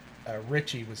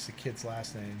 Richie was the kid's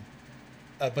last name.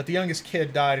 But the youngest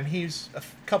kid died, and he's a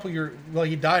couple years. Well,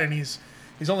 he died, and he's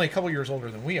only a couple years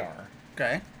older than we are.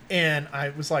 Okay. And I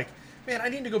was like, man, I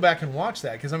need to go back and watch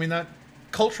that because that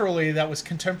culturally that was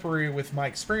contemporary with my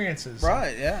experiences.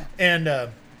 Right. Yeah. And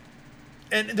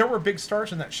there were big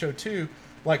stars in that show too,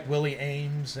 like Willie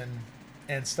Ames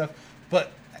and stuff.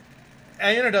 But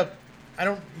I ended up,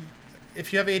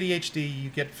 if you have ADHD, you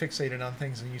get fixated on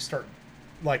things and you start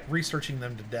like researching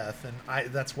them to death, and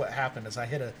that's what happened. Is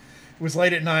it was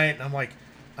late at night, and I'm like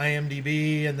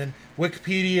IMDb and then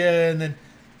Wikipedia, and then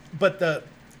but the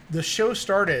show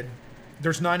started.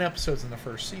 There's 9 episodes in the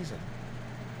first season.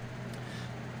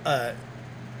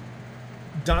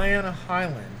 Diana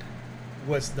Hyland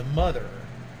was the mother,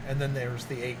 and then there's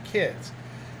the 8 kids.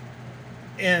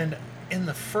 And in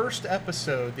the first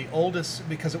episode, the oldest,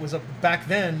 because it was back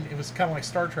then, it was kind of like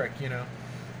Star Trek,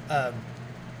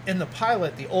 in the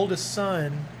pilot, the oldest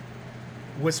son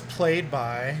was played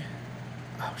by,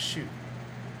 oh shoot,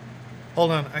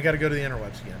 hold on, I got to go to the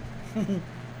interwebs again.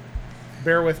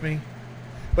 Bear with me.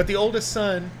 But the oldest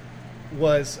son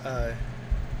was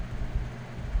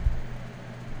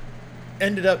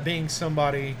ended up being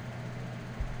somebody.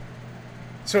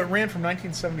 So it ran from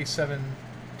 1977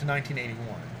 to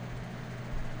 1981.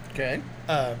 Okay.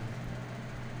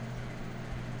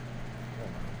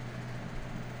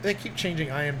 They keep changing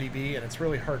IMDb, and it's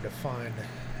really hard to find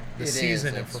the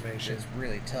season information. It's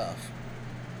really tough.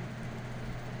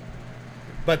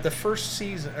 But the first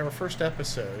season, or first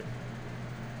episode.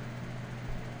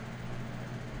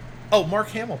 Oh, Mark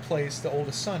Hamill plays the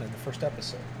oldest son in the first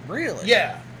episode. Really?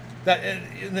 Yeah.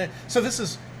 So this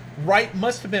is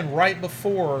must have been right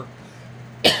before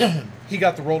he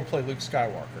got the role to play Luke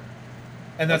Skywalker.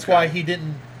 And that's why he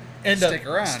didn't stick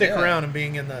around and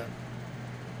being in the...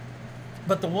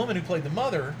 But the woman who played the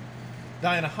mother,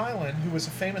 Diana Hyland, who was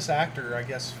a famous actor, I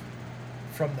guess,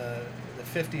 from the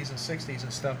 50s and 60s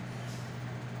and stuff,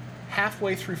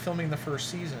 halfway through filming the first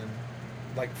season,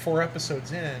 like 4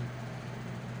 episodes in,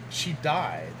 she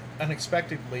died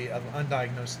unexpectedly of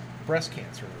undiagnosed breast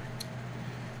cancer.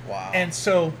 Wow. And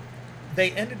so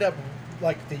they ended up,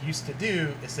 like they used to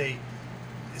do,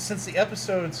 since the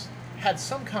episodes had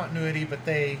some continuity, but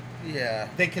they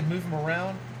could move them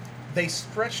around, they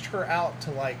stretched her out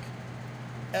to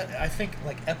I think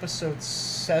episode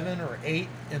 7 or 8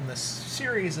 in the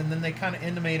series, and then they kind of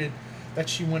intimated that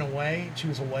she was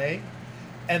away,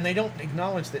 and they don't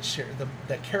acknowledge that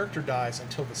that character dies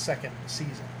until the second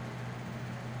season.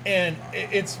 And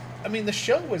the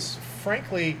show was,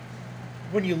 frankly,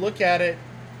 when you look at it,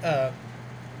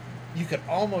 you could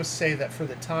almost say that for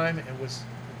the time it was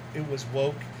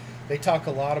woke. They talk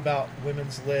a lot about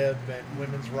women's lib and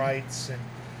women's rights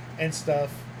and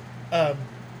stuff. And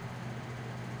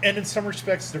in some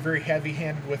respects, they're very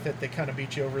heavy-handed with it. They kind of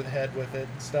beat you over the head with it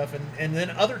and stuff. And then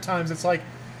other times, it's like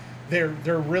they're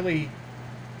really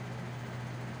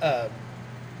they're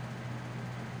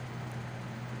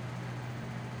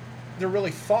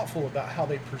really thoughtful about how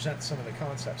they present some of the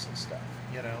concepts and stuff,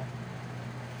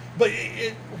 But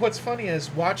what's funny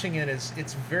is watching it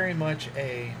it's very much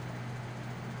a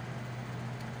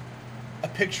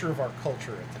picture of our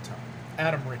culture at the time.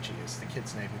 Adam Ritchie is the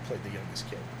kid's name who played the youngest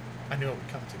kid. I knew it would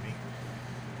come to me.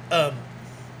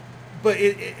 But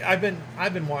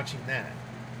I've been watching that,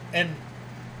 and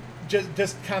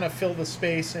just kind of fill the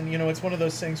space, and it's one of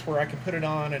those things where I can put it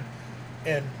on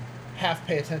and half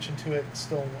pay attention to it and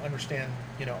still understand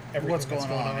everything what's going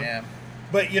on. Yeah.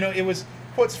 But it was,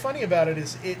 what's funny about it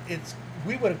is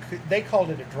they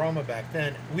called it a drama back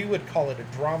then. We would call it a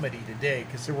dramedy today,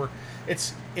 because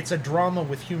it's a drama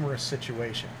with humorous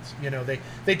situations.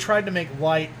 They tried to make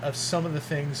light of some of the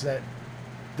things that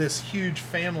this huge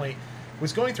family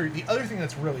was going through. The other thing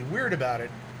that's really weird about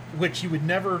it, which you'd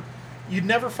never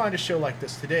find a show like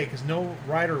this today, because no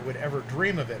writer would ever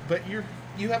dream of it. But you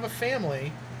have a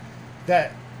family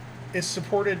that is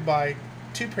supported by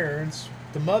 2 parents,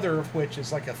 the mother of which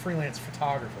is like a freelance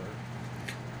photographer.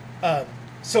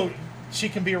 So she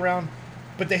can be around,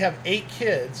 but they have 8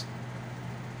 kids,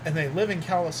 and they live in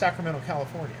Sacramento,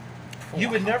 California. Wow. You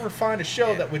would never find a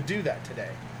show that would do that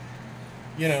today.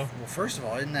 Well, first of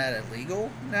all, isn't that illegal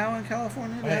now in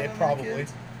California? Probably.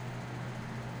 Kids?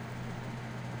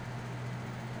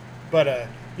 But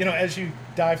as you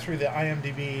dive through the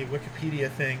IMDb,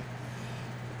 Wikipedia thing,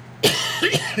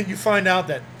 you find out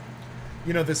that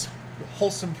this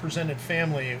wholesome presented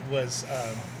family was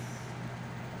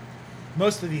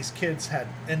most of these kids had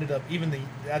ended up,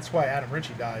 that's why Adam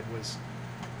Ritchie died, was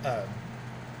a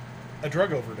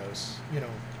drug overdose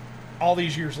all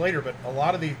these years later. But a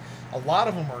lot of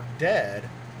them are dead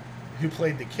who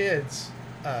played the kids,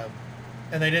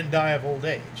 and they didn't die of old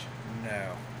age.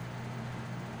 No.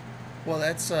 Well,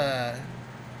 that's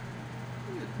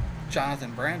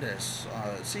Jonathan Brandis,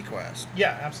 Sequest.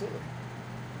 Yeah, absolutely.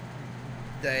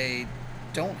 They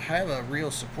don't have a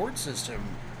real support system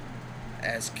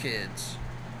as kids,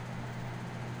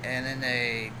 and then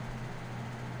they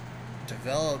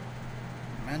develop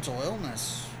mental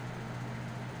illness.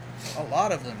 A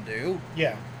lot of them do.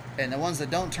 Yeah. And the ones that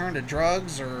don't turn to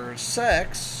drugs or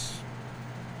sex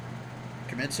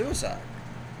commit suicide.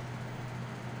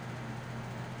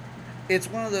 It's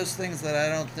one of those things that I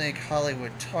don't think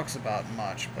Hollywood talks about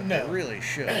much, but they really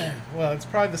should. Well, it's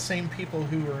probably the same people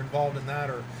who are involved in that,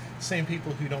 or same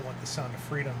people who don't want the Sound of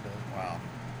Freedom to. Wow.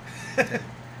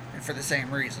 And for the same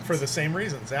reasons. For the same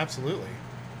reasons, absolutely.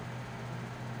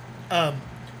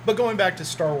 But going back to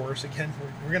Star Wars again,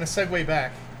 we're going to segue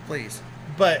back. Please.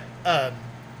 But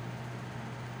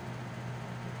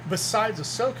besides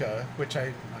Ahsoka, which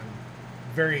I'm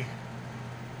very.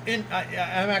 I'm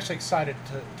actually excited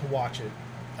to watch it.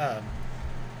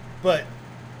 But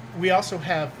we also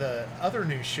have the other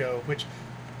new show, which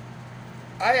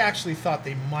I actually thought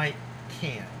they might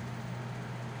do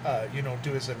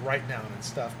as a write down and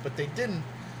stuff, but they didn't.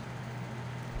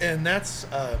 And that's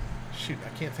shoot, I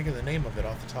can't think of the name of it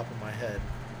off the top of my head.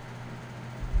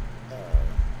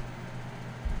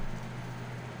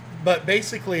 But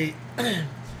basically,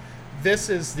 this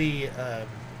is the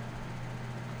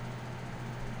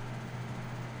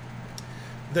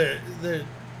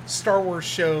Star Wars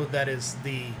show that is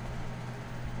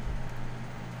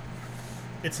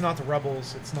it's not the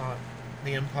Rebels, it's not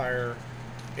the Empire,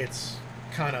 it's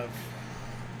kind of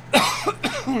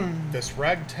this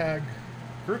ragtag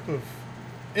group of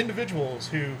individuals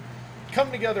who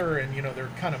come together and, they're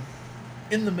kind of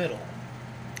in the middle.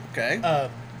 Okay.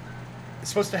 It's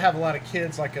supposed to have a lot of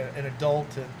kids, like an adult,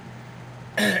 and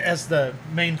as the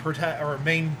main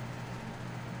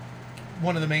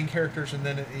one of the main characters, and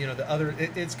then the other.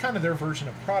 It's kind of their version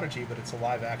of Prodigy, but it's a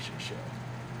live action show.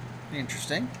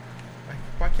 Interesting.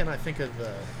 Why can't I think of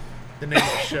the name of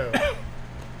the show?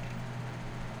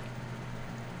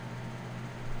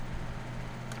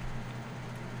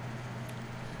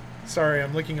 Sorry,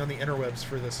 I'm looking on the interwebs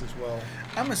for this as well.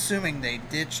 I'm assuming they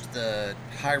ditched the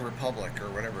High Republic or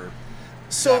whatever.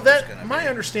 So my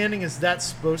understanding is that's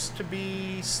supposed to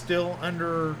be still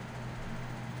under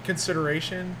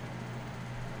consideration.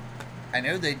 I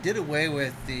know they did away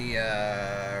with the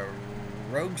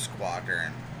Rogue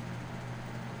Squadron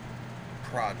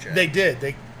project. They did.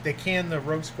 They canned the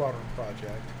Rogue Squadron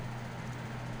project.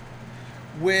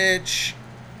 Which,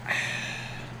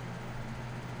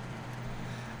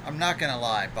 I'm not going to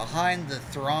lie, behind the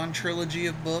Thrawn trilogy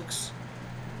of books,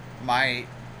 my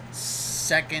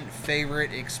second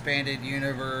favorite expanded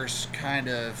universe kind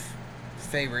of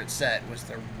favorite set was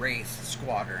the Wraith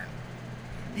Squadron.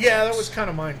 Yeah, that was kind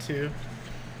of mine too.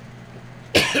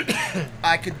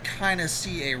 I could kind of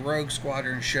see a Rogue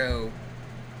Squadron show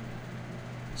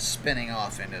spinning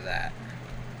off into that,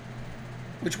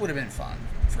 which would have been fun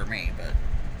for me, but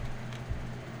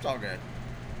it's all good.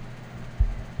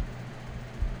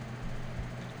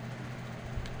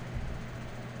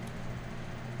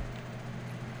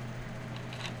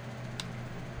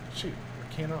 Shoot,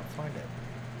 I cannot find it.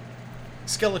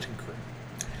 Skeleton Crew.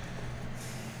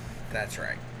 That's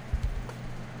right.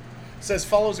 It says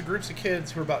follows a group of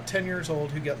kids who are about 10 years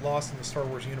old who get lost in the Star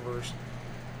Wars universe.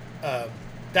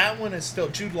 That one is still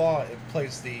Jude Law. It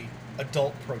plays the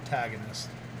adult protagonist.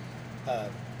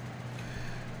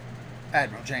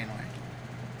 Admiral Janeway.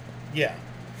 Yeah.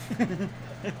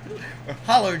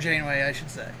 Hollow Janeway, I should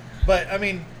say. But I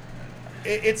mean,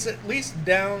 it's at least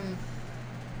down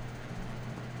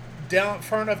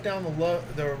far enough down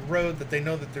the road that they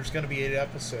know that there's going to be 8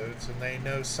 episodes, and they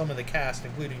know some of the cast,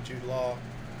 including Jude Law.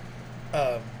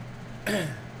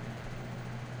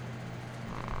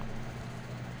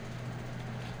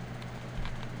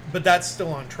 But that's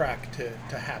still on track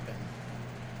to happen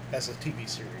as a TV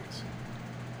series.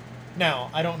 Now,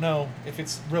 I don't know if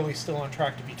it's really still on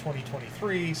track to be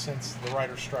 2023 since the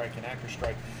writer's strike and actor's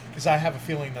strike, because I have a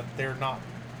feeling that they're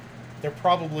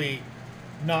probably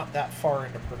not that far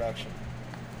into production.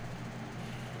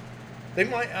 They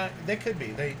could be.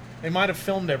 They might have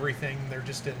filmed everything. They're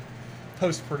just in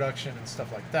post-production and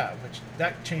stuff like that, which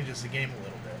that changes the game a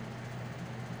little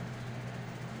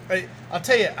bit. I'll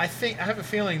tell you, I have a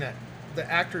feeling that the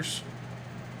actors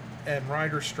and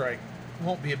writers strike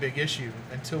won't be a big issue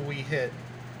until we hit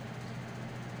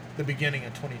the beginning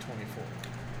of 2024.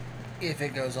 If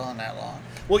it goes on that long.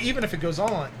 Well, even if it goes on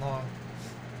that long,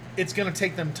 it's going to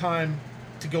take them time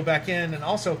to go back in, and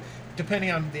also,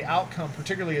 depending on the outcome,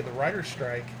 particularly of the writer's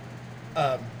strike.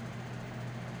 Well,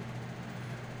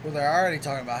 they're already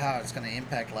talking about how it's going to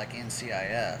impact like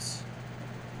NCIS.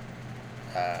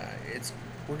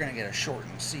 We're going to get a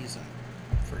shortened season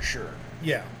for sure.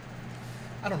 Yeah,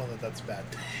 I don't know that that's bad.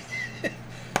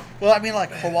 Well, I mean,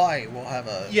 like Hawaii will have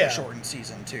a shortened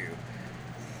season too.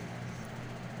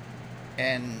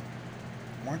 And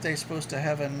weren't they supposed to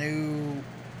have a new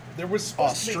there was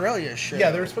supposed Australia show.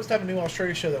 Yeah, they were supposed to have a new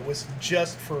Australia show that was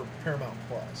just for Paramount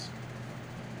Plus.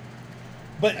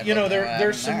 But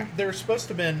there's supposed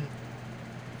to have been.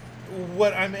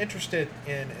 What I'm interested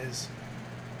in is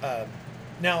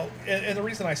now, and the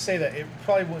reason I say that it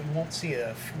probably won't see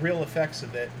real effects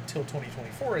of it until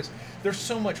 2024 is there's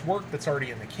so much work that's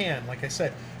already in the can. Like I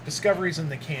said, Discovery's in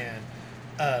the can.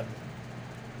 A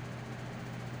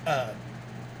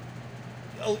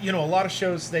lot of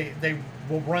shows they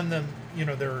will run them,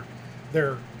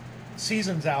 their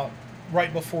seasons out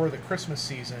right before the Christmas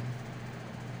season,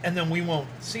 and then we won't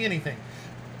see anything.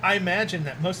 I imagine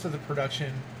that most of the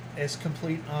production is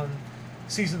complete on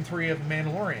season 3 of The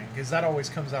Mandalorian, because that always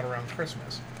comes out around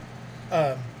Christmas.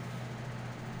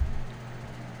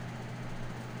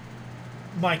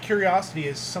 My curiosity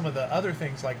is some of the other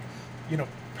things, like,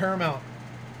 Paramount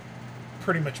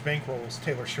pretty much bankrolls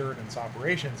Taylor Sheridan's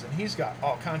operations, and he's got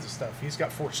all kinds of stuff. He's got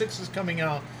 4/6s coming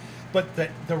out, but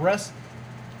the rest,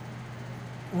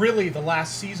 really, the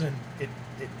last season,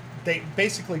 they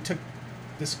basically took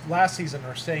this last season,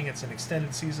 are saying it's an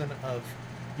extended season of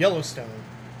Yellowstone,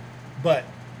 but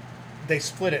they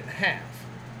split it in half,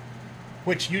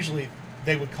 which usually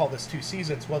they would call this 2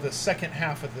 seasons. Well, the second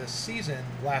half of this season,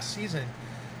 last season,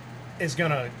 is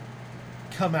going to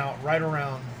come out right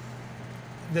around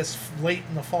this late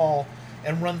in the fall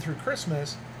and run through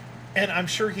Christmas, and I'm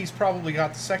sure he's probably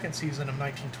got the second season of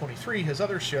 1923, his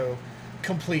other show,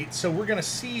 complete. So we're going to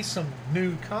see some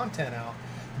new content out,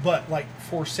 but like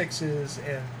 4/6s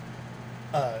and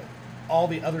all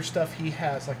the other stuff he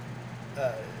has, like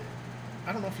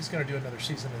I don't know if he's going to do another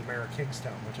season of The Mayor of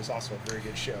Kingstown, which is also a very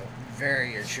good show.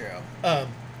 Very good show.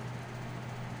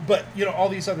 But all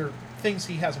these other things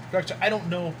he has in production, I don't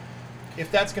know if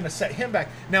that's going to set him back.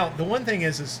 Now, the one thing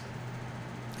is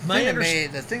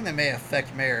the thing that may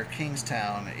affect Mayor of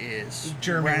Kingstown is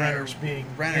Jeremy Renner's being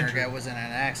injured. That was in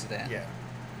an accident. Yeah,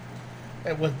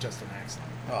 it wasn't just an accident.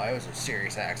 Oh, it was a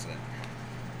serious accident.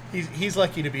 He's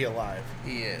lucky to be alive.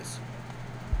 He is.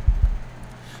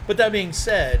 But that being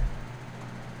said,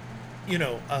 and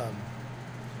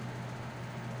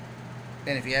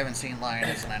if you haven't seen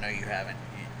Lioness, and I know you haven't,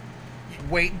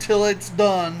 wait until it's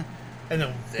done, and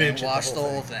then watch the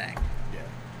whole thing. Yeah.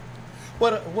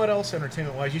 What else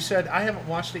entertainment-wise? You said I haven't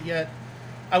watched it yet.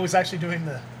 I was actually doing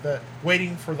the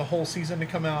waiting for the whole season to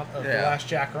come out of The Last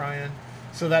Jack Ryan,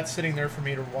 so that's sitting there for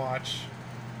me to watch.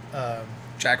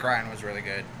 Jack Ryan was really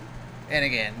good, and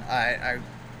again, I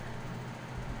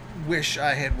wish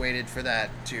I had waited for that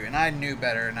too, and I knew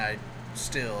better, and I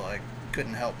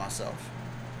couldn't help myself.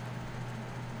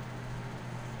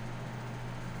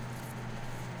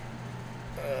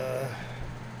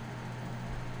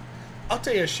 I'll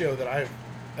tell you a show that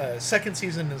second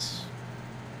season is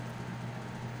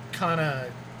kind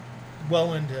of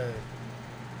well into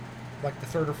like the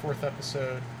 3rd or 4th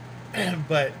episode,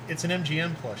 but it's an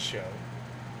MGM Plus show.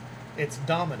 It's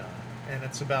Domina, and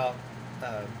it's about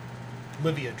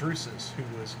Livia Drusus, who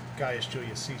was Gaius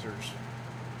Julius Caesar's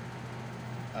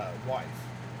wife,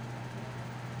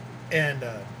 and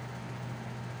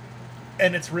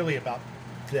it's really about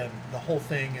them, the whole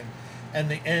thing, and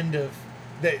the end of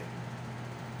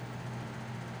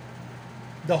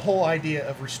the whole idea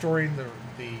of restoring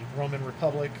the Roman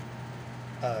Republic.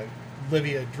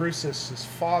 Livia Drusus's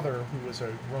father, who was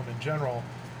a Roman general,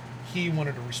 he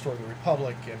wanted to restore the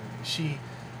Republic, and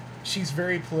she's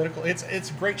very political. It's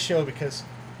a great show because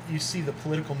you see the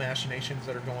political machinations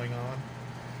that are going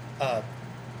on,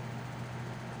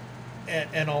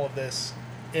 and all of this,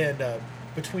 and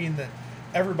between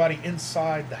everybody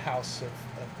inside the house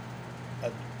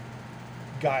of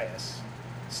Gaius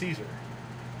Caesar,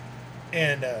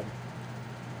 and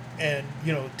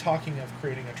talking of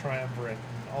creating a triumvirate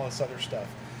and all this other stuff,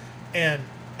 and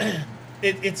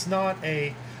it's not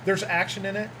there's action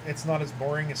in it. It's not as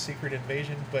boring as Secret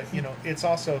Invasion, but it's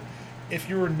also, if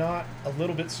you're not a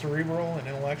little bit cerebral and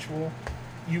intellectual,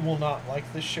 you will not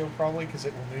like this show probably, because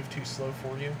it will move too slow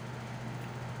for you.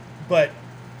 But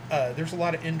there's a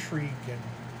lot of intrigue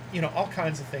and all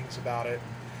kinds of things about it,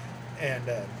 and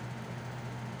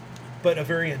but a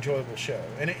very enjoyable show.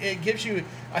 And it gives you,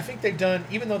 I think they've done,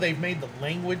 even though they've made the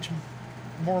language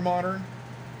more modern,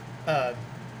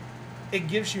 it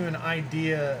gives you an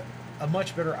idea, a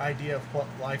much better idea of what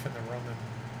life in the Roman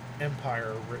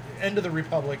Empire, end of the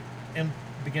Republic, and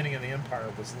beginning of the Empire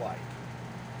was like.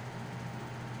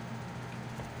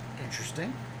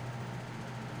 Interesting.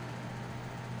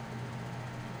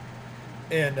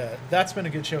 And that's been a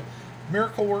good show.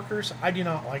 Miracle Workers, I do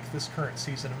not like this current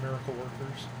season of Miracle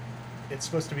Workers. It's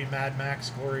supposed to be Mad Max,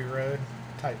 Glory Road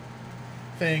type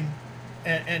thing.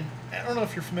 And I don't know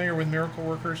if you're familiar with Miracle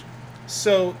Workers.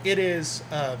 So it is.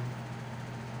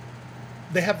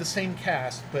 They have the same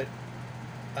cast, but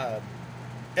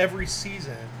every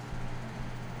season,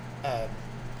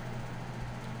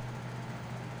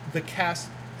 the cast,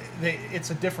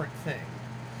 it's a different thing.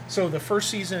 So the first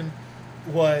season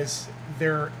was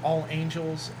they're all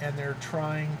angels and they're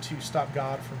trying to stop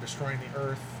God from destroying the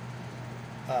earth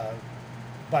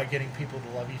by getting people to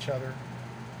love each other.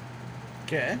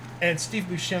 Okay. And Steve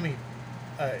Buscemi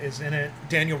is in it.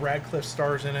 Daniel Radcliffe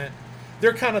stars in it.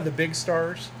 They're kind of the big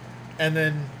stars. And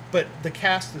then, but the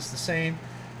cast is the same.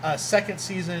 Second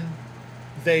season,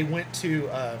 they went to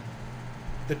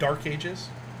the Dark Ages.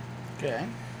 Okay.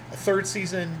 Third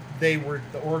season, they were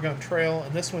the Oregon Trail.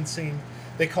 And this one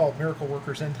they call it Miracle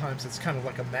Workers End Times. It's kind of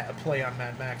like a play on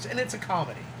Mad Max. And it's a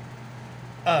comedy.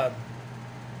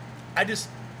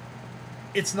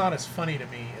 It's not as funny to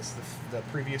me as the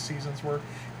previous seasons were.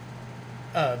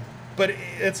 But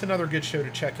it's another good show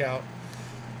to check out.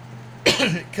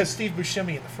 Because Steve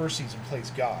Buscemi in the first season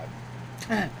plays God.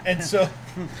 And so...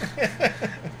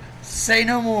 Say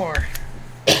no more.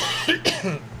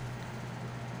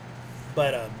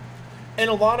 But, and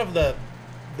a lot of the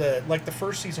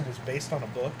first season was based on a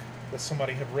book that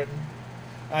somebody had written.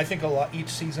 I think each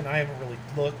season, I haven't really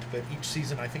looked, but each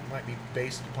season I think might be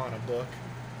based upon a book.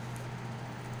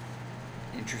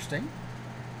 Interesting.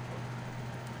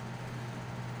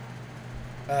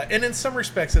 And in some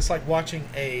respects, it's like watching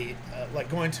like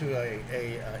going to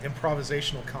a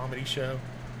improvisational comedy show.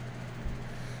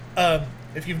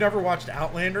 If you've never watched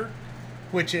Outlander,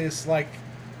 which is like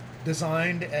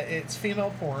designed, it's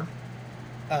female porn,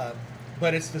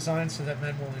 but it's designed so that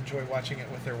men will enjoy watching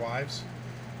it with their wives.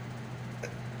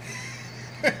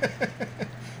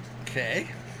 Okay.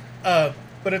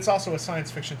 But it's also a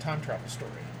science fiction time travel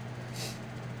story.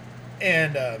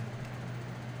 And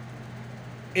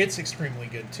it's extremely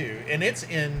good too. And it's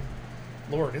in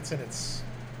its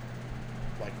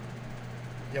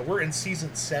we're in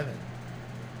season 7.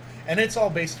 And it's all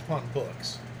based upon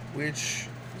books. Which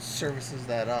service is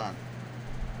that on?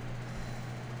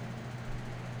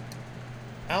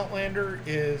 Outlander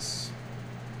is...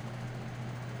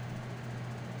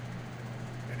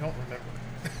 I don't remember.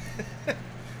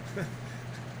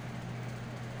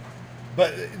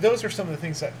 But those are some of the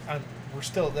things that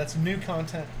that's new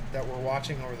content that we're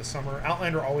watching over the summer.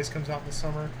 Outlander always comes out in the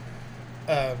summer.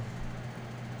 Trying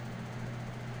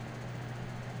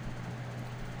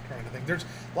to think. There's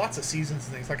lots of seasons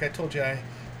and things. Like I told you,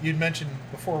 you'd mentioned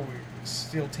before,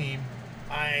 Steel Team.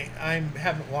 I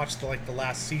haven't watched the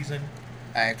last season.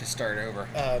 I have to start over.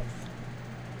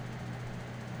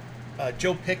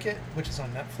 Joe Pickett, which is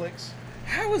on Netflix.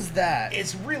 How is that?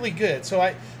 It's really good. So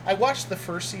I watched the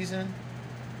first season,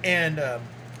 and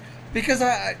because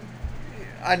I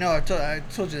know I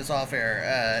told you this off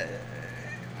air.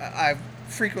 I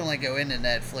frequently go into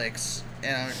Netflix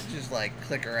and I just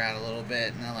click around a little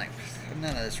bit, and I'm like,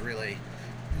 none of this really.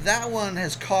 That one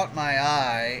has caught my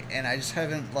eye, and I just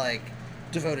haven't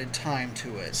devoted time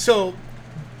to it. So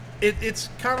it's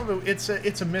kind of it's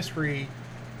a mystery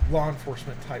law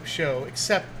enforcement type show,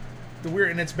 except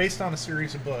and it's based on a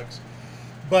series of books.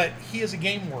 But he is a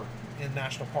game warden in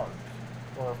National Park,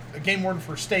 or a game warden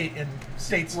for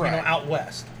states right. Out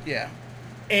west. Yeah,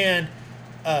 and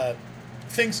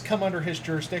things come under his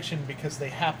jurisdiction because they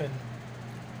happen,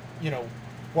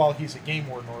 while he's a game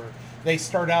warden, or they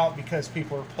start out because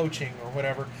people are poaching or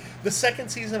whatever. The second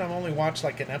season, I've only watched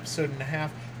an episode and a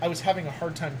half. I was having a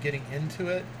hard time getting into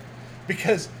it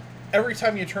because every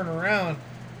time you turn around,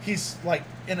 he's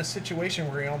in a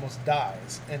situation where he almost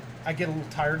dies, and I get a little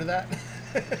tired of that.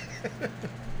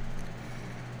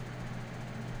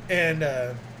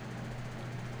 And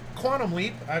Quantum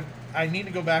Leap, I need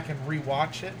to go back and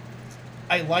rewatch it.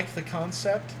 I like the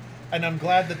concept, and I'm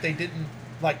glad that they didn't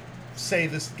say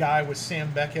this guy was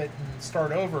Sam Beckett and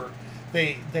start over.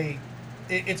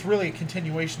 It's really a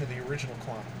continuation of the original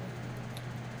Quantum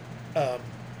Leap.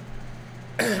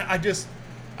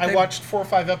 I watched 4 or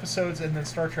 5 episodes, and then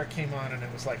Star Trek came on, and it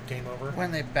was game over.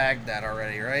 When they bagged that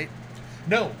already, right?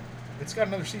 No, it's got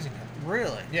another season coming.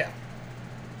 Really? Yeah,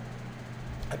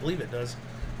 I believe it does.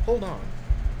 Hold on.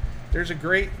 There's a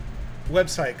great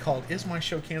website called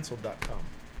ismyshowcanceled.com.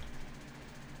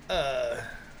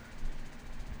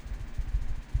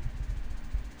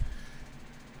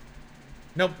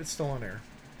 Nope, it's still on air.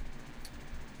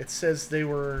 It says they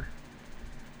were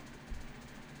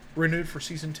renewed for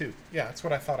season 2. Yeah, that's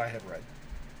what I thought I had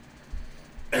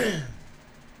read.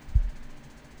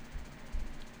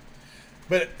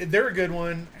 But they're a good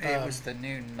one. It was the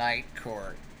new Night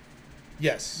Court.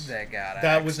 Yes. That got axed.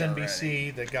 That was NBC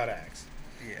already. that got axed.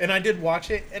 Yeah. And I did watch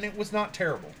it, and it was not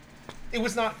terrible. It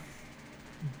was not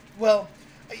Well,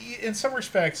 in some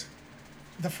respects,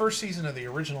 the first season of the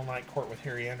original Night Court with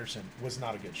Harry Anderson was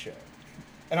not a good show,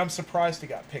 and I'm surprised it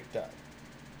got picked up.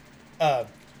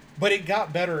 But it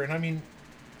got better, and I mean,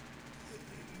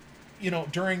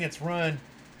 during its run,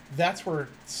 that's where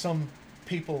some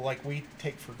people like we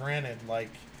take for granted, like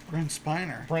Brent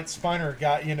Spiner. Brent Spiner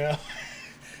got,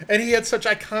 and he had such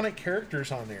iconic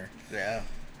characters on there. Yeah.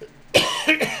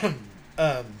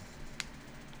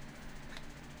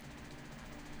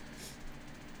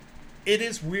 It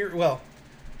is weird. Well,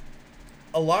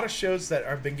 a lot of shows that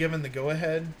have been given the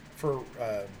go-ahead for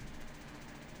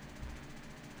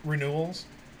renewals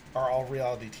are all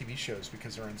reality TV shows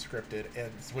because they're unscripted,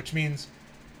 and which means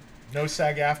no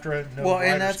SAG-AFTRA, no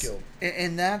Writers Guild.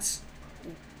 And that's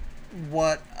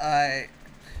what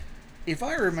if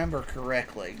I remember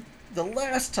correctly, the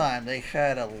last time they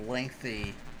had a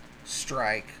lengthy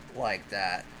strike like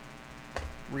that,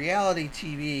 reality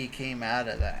TV came out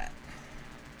of that,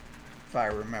 if I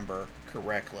remember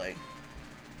correctly.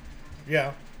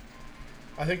 Yeah,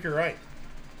 I think you're right.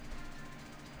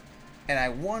 And I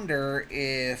wonder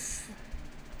if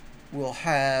we'll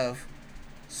have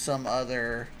some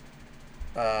other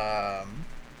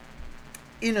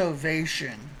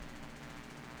innovation,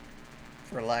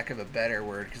 for lack of a better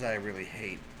word, because I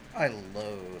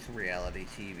loathe reality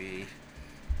TV.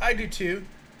 I do too.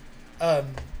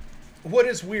 What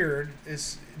is weird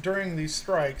is during these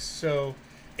strikes, so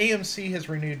AMC has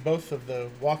renewed both of the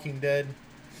Walking Dead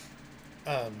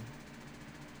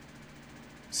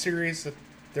series that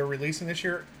they're releasing this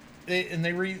year.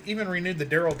 Even renewed the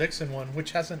Daryl Dixon one,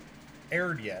 which hasn't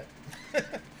aired yet.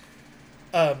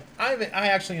 I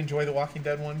actually enjoy the Walking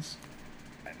Dead ones.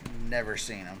 I've never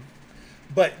seen them.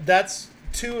 But that's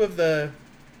two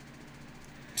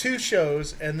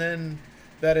shows, and then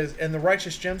and the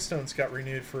Righteous Gemstones got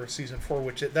renewed for season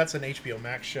 4, that's an HBO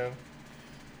Max show.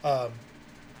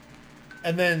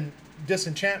 And then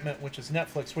Disenchantment, which is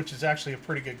Netflix, which is actually a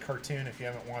pretty good cartoon if you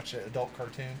haven't watched it, adult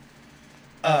cartoon.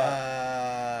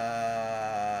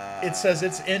 It says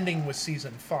it's ending with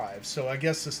season 5, so I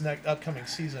guess this upcoming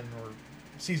season or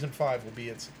season 5 will be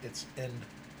its end.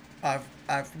 I've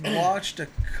watched a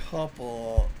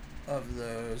couple of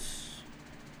those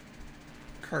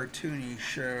cartoony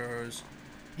shows.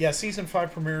 Yeah, season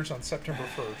 5 premieres on September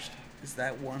 1st. Is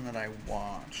that one that I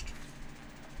watched?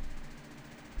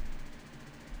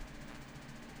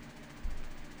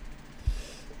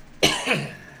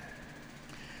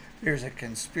 There's a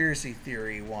conspiracy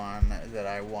theory one that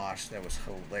I watched that was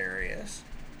hilarious.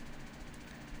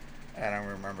 I don't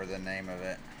remember the name of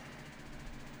it.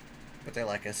 But they're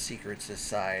like a secret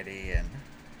society, and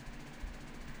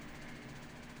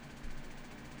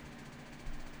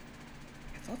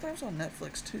I thought that was on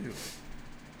Netflix too.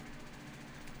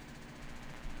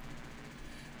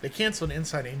 They canceled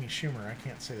Inside Amy Schumer. I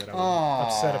can't say that I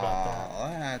was upset about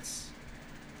that.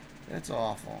 That's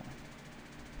awful.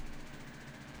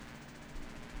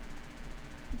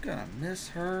 I'm gonna miss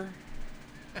her.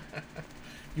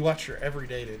 You watch her every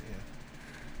day, didn't you?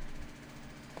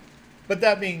 But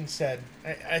that being said,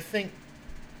 I think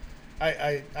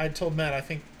I told Matt, I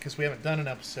think because we haven't done an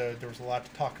episode, there was a lot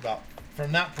to talk about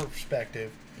from that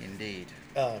perspective. Indeed.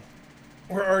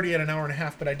 We're already at an hour and a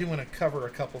half, but I do want to cover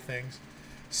a couple things.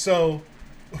 So,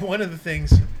 one of the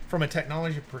things from a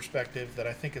technology perspective that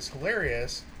I think is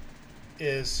hilarious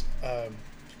is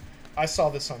I saw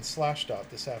this on Slashdot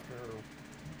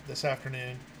this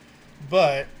afternoon,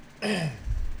 but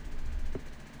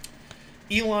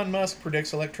Elon Musk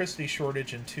predicts electricity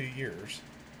shortage in 2 years.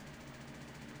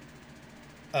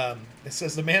 It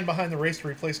says the man behind the race to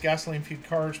replace gasoline-fueled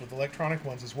cars with electronic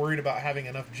ones is worried about having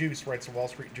enough juice, writes the Wall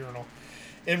Street Journal.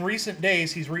 In recent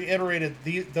days, he's reiterated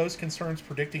those concerns,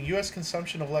 predicting U.S.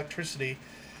 consumption of electricity,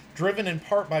 driven in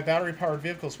part by battery-powered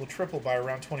vehicles, will triple by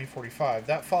around 2045.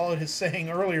 That followed his saying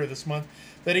earlier this month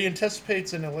that he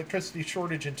anticipates an electricity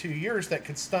shortage in 2 years that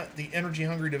could stunt the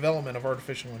energy-hungry development of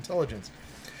artificial intelligence.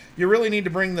 You really need to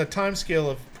bring the timescale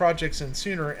of projects in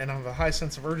sooner and have a high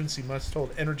sense of urgency, Musk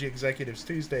told energy executives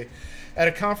Tuesday at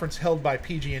a conference held by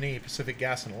PG&E, Pacific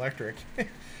Gas and Electric,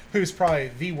 who's probably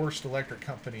the worst electric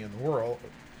company in the world,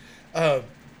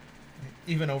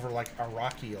 even over like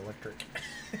Iraqi Electric.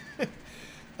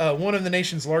 One of the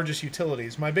nation's largest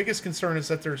utilities. My biggest concern is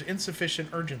that there's insufficient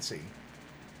urgency.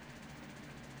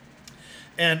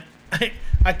 And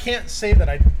I can't say that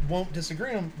I won't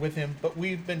disagree with him, but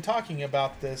we've been talking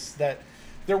about this, that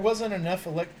there wasn't enough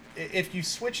if you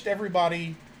switched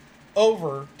everybody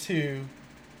over to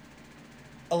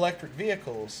electric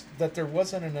vehicles, that there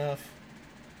wasn't enough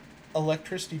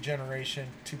electricity generation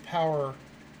to power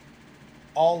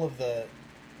all of the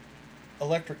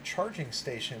electric charging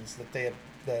stations that they had,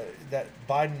 that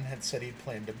Biden had said he'd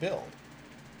planned to build.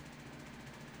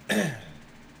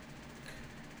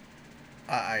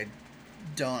 I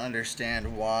don't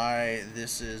understand why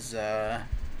this is.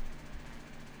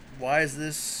 Why is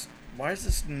this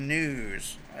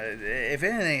news? If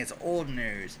anything, it's old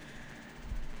news.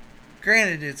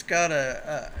 Granted, it's got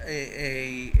a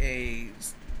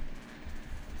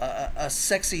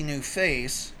sexy new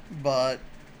face, but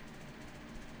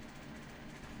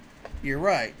you're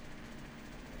right.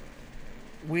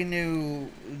 We knew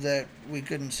that we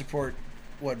couldn't support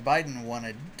what Biden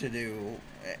wanted to do,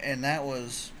 and that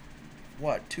was,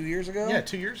 what, 2 years ago? Yeah,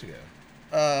 2 years ago.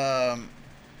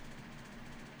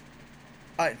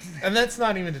 And that's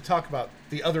not even to talk about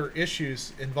the other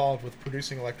issues involved with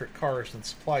producing electric cars and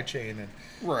supply chain and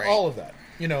all of that.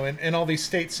 You know, and all these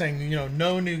states saying, you know,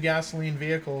 no new gasoline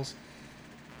vehicles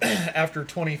after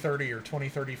 2030 or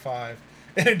 2035.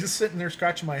 And I'm just sitting there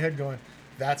scratching my head going,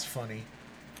 that's funny.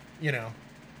 You know,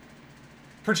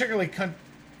 particularly,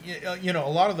 you know, a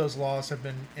lot of those laws have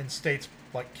been in states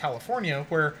like California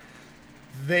where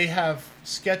they have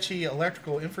sketchy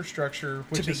electrical infrastructure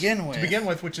to begin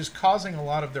with, which is causing a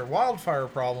lot of their wildfire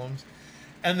problems.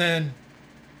 And then,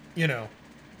 you know,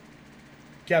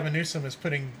 Gavin Newsom is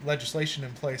putting legislation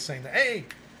in place saying that, hey,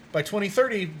 by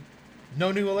 2030,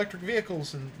 no new electric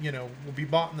vehicles and, you know, can be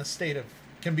bought in the state of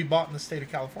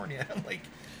California. Like,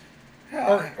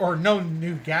 or no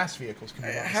new gas vehicles can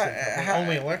be bought in the state of California,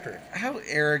 only electric. How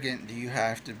arrogant do you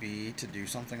have to be to do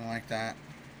something like that?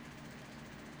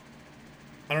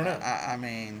 I don't know. I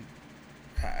mean,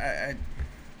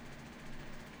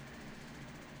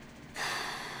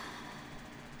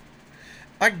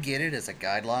 I get it as a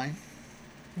guideline.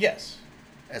 Yes.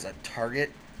 As a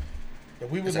target. Yeah,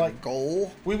 we would as like a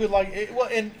goal. We would like it, well,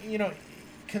 and you know,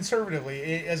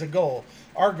 conservatively as a goal,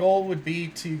 our goal would be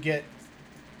to get,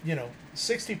 you know,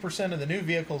 60% of the new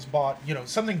vehicles bought. You know,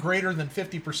 something greater than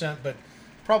 50%, but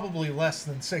probably less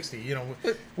than 60. You know,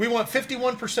 we want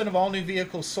 51% of all new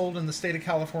vehicles sold in the state of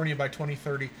California by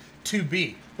 2030 to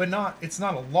be, but it's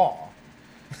not a law.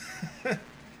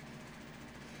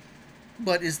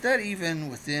 But is that even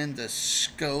within the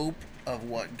scope of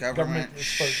what government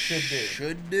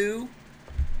should do?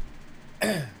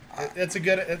 That's a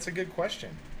good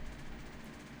question.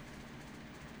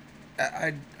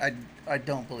 I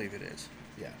don't believe it is.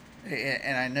 Yeah.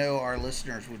 And I know our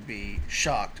listeners would be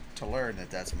shocked to learn that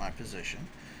that's my position,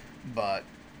 but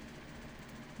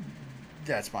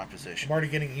that's my position. I'm already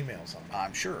getting emails on that.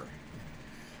 I'm sure.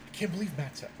 I can't believe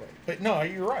Matt's that way. But no,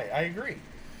 you're right. I agree.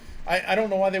 I don't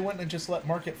know why they wouldn't have just let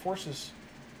market forces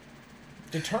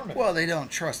determine. Well, they don't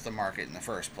trust the market in the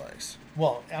first place.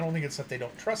 Well, I don't think it's that they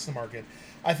don't trust the market.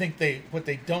 I think what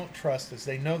they don't trust is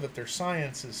they know that their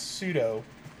science is pseudo.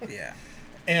 Yeah.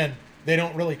 And they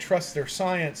don't really trust their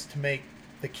science to make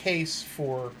the case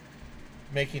for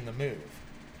making the move.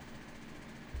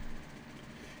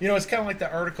 You know, it's kind of like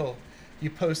that article you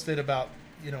posted about,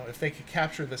 you know, if they could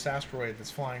capture this asteroid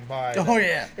that's flying by. Oh,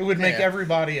 yeah. It would make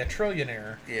everybody a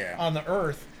trillionaire on the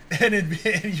Earth.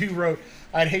 And you wrote,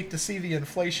 I'd hate to see the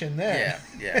inflation then.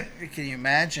 Yeah. Can you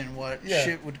imagine what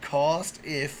shit would cost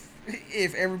if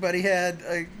everybody had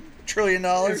 $1 trillion?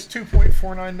 It's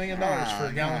 $2.49 million for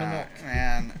a gallon of milk.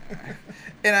 Man.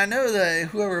 And I know that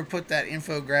whoever put that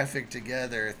infographic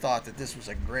together thought that this was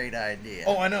a great idea.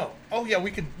 Oh, I know. Oh, yeah,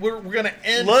 we're going to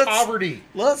end poverty.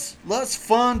 Let's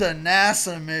fund a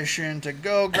NASA mission to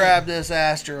go grab this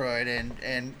asteroid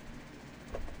and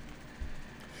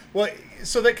well,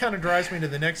 so that kind of drives me to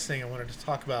the next thing I wanted to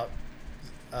talk about.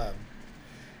 And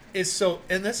this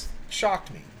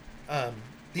shocked me.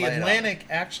 The Atlantic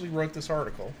actually wrote this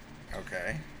article.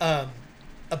 Okay.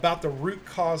 About the root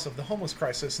cause of the homeless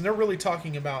crisis. And they're really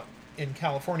talking about in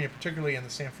California, particularly in the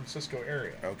San Francisco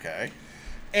area. Okay.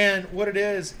 And what it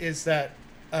is that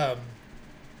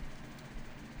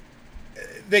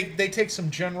they take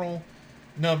some general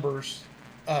numbers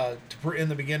in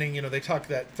the beginning. You know, they talk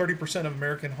that 30% of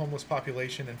American homeless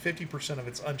population and 50% of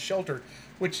it's unsheltered,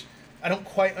 which I don't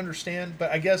quite understand.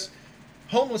 But I guess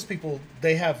homeless people,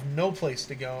 they have no place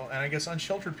to go. And I guess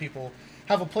unsheltered people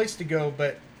have a place to go,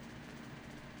 but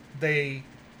they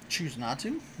choose not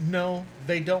to? No,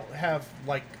 they don't have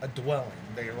like a dwelling.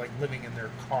 They're like living in their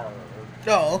car.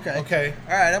 Oh, okay. Okay.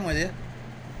 All right, I'm with you.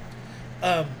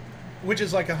 Which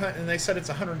is like and they said it's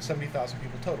 170,000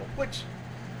 people total. Which,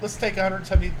 let's take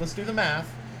 170. Let's do the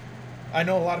math. I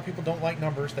know a lot of people don't like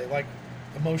numbers. They like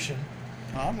emotion.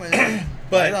 Oh, I'm with you.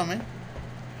 But right on me.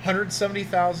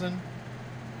 170,000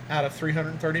 out of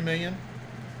 330 million.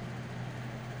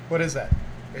 What is that?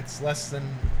 It's less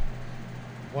than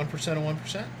 1% of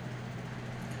 1%.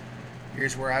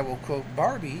 Here's where I will quote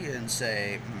Barbie and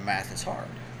say, math is hard.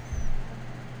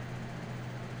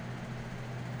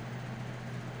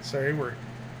 Sorry,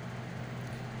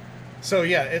 so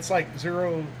yeah, it's like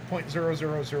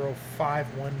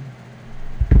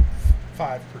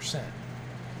 0.00051.5%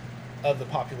 of the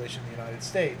population of the United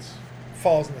States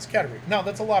falls in this category. Now,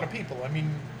 that's a lot of people. I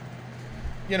mean,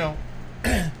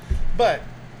 but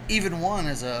even one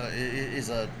is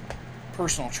a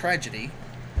personal tragedy.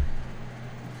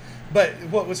 But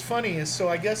what was funny is, so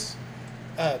I guess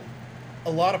a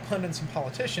lot of pundits and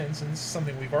politicians, and this is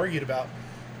something we've argued about,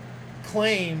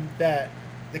 claim that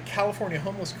the California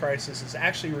homeless crisis is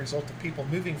actually a result of people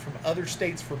moving from other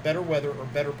states for better weather or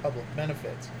better public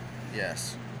benefits.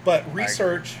 Yes. But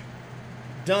research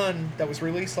done that was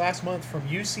released last month from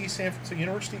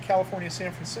University of California,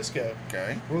 San Francisco,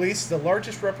 released the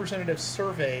largest representative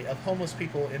survey of homeless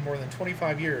people in more than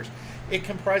 25 years. It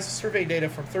comprises survey data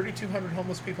from 3,200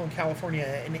 homeless people in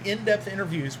California and in-depth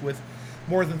interviews with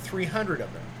more than 300 of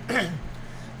them.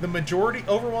 The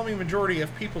overwhelming majority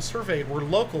of people surveyed were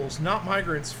locals, not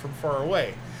migrants from far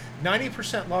away.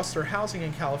 90% lost their housing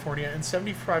in California, and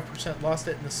 75% lost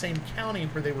it in the same county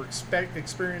where they were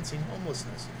experiencing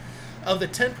homelessness. Of the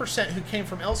 10% who came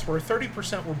from elsewhere,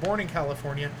 30% were born in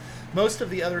California. Most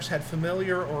of the others had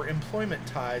familiar or employment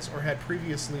ties or had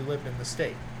previously lived in the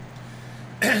state.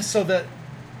 So that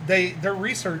their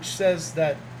research says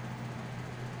that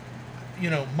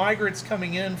migrants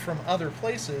coming in from other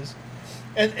places,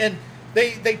 and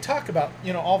they talk about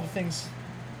all the things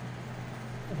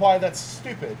why that's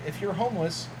stupid. If you're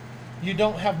homeless, you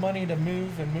don't have money to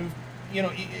move.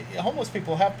 Homeless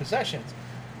people have possessions,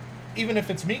 even if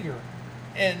it's meager,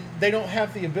 and they don't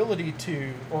have the ability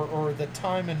to or the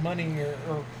time and money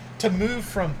or to move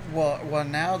from. Well,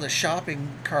 now the shopping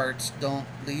carts don't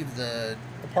leave the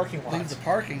parking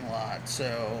lot.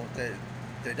 So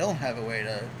they don't have a way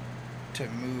to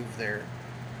move their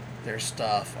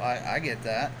stuff. I get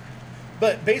that.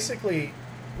 But basically,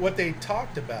 what they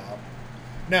talked about.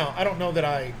 Now, I don't know that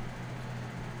I.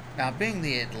 Now, being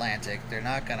the Atlantic, they're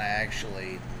not going to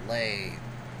actually lay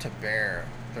to bear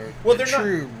the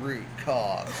true root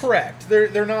cause. Correct.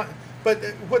 They're not. But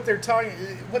what they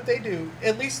do,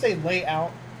 at least they lay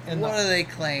out. What do they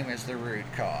claim is the root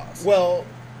cause? Well,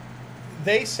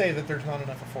 they say that there's not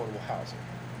enough affordable housing,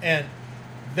 and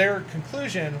their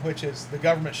conclusion, which is the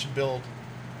government should build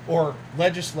or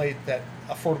legislate that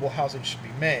affordable housing should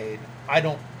be made, I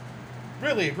don't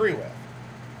really agree with.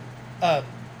 But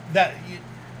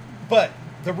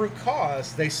the root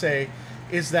cause, they say,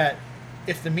 is that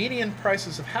if the median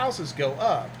prices of houses go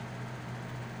up,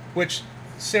 which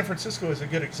San Francisco is a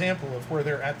good example of where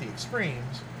they're at the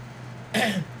extremes,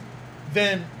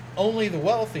 then only the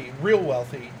wealthy, real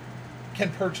wealthy, can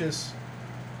purchase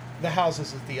the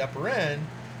houses at the upper end,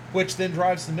 which then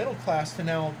drives the middle class to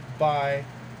now buy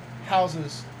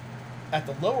houses at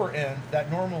the lower end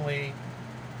that normally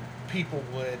people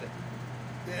would,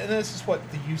 and this is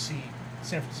what the UC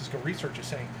San Francisco research is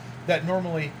saying, that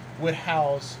normally would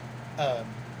house the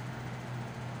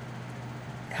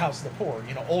poor,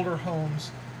 older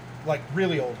homes, like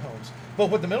really old homes. But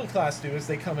what the middle class do is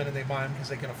they come in and they buy them because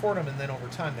they can afford them, and then over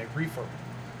time they refurb them.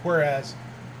 Whereas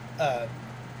the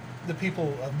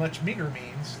people of much meager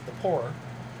means, the poor,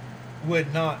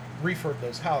 would not refurb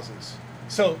those houses.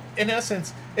 So in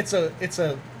essence,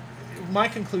 my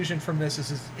conclusion from this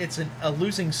is it's a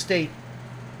losing state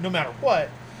no matter what,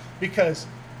 because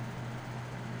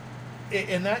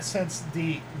in that sense,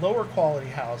 the lower quality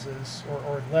houses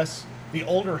or less, the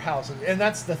older houses, and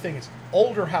that's the thing, is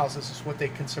older houses is what they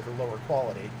consider lower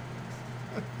quality.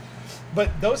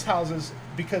 But those houses,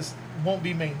 because won't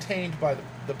be maintained by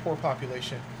the poor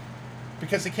population,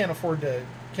 because they can't afford to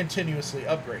continuously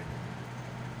upgrade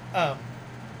them.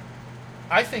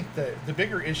 I think the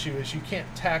bigger issue is you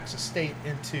can't tax a state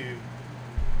into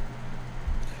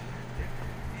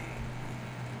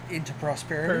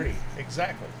prosperity.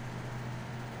 Exactly.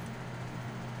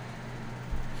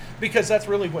 Because that's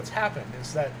really what's happened,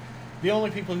 is that the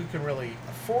only people who can really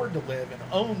afford to live and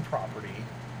own property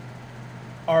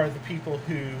are the people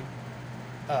who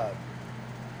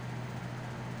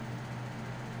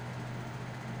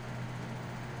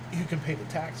can pay the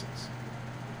taxes.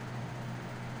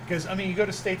 Because, you go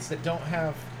to states that don't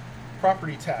have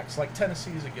property tax, like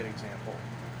Tennessee is a good example.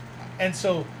 And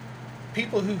so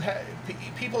people who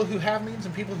have means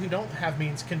and people who don't have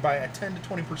means can buy a 10 to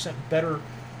 20% better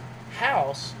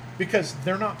house because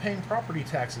they're not paying property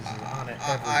taxes on it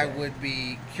every day. I would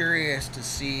be curious to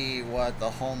see what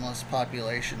the homeless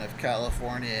population of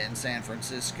California and San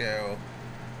Francisco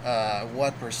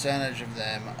what percentage of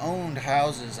them owned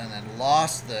houses and then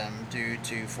lost them due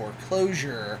to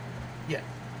foreclosure. Yeah.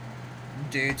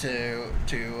 Due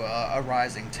to a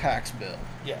rising tax bill.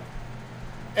 Yeah.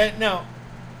 And now,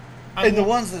 and the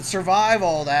ones that survive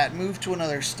all that move to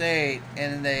another state,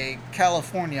 and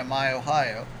California, my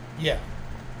Ohio. Yeah.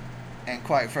 And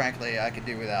quite frankly, I could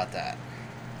do without that.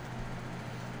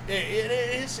 It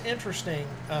is interesting.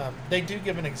 They do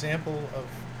give an example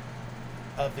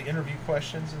of the interview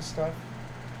questions and stuff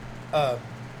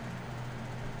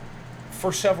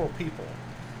for several people.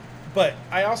 But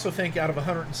I also think out of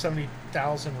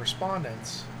 170,000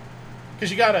 respondents,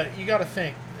 because you gotta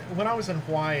think, when I was in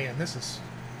Hawaii, and this is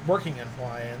working in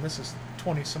Hawaii, and this is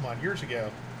 20 some odd years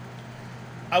ago,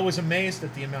 I was amazed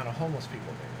at the amount of homeless people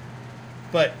there.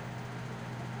 But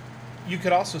you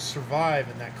could also survive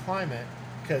in that climate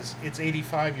because it's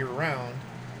 85 year round,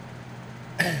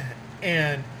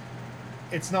 and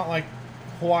it's not like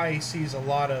Hawaii sees a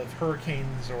lot of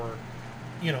hurricanes or,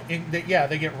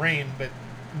 they get rain, but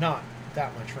not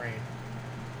that much rain.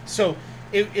 So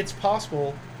it's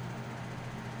possible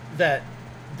that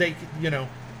they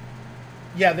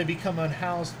become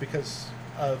unhoused because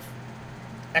of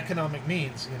economic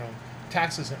means.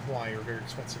 Taxes in Hawaii are very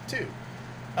expensive too.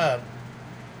 But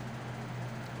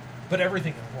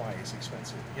everything in Hawaii is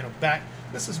expensive.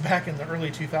 This is back in the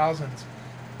early 2000s,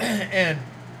 and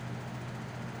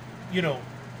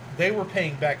they were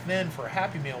paying back then for a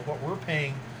Happy Meal what we're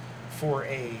paying for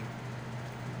a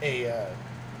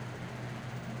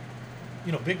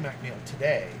Big Mac meal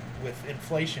today with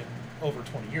inflation over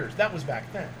 20 years. That was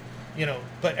back then.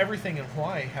 But everything in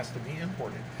Hawaii has to be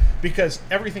imported because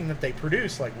everything that they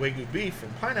produce, like Wagyu beef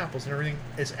and pineapples and everything,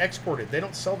 is exported. They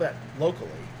don't sell that locally.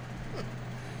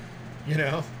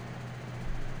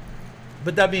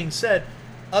 But that being said,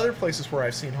 other places where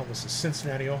I've seen homelessness,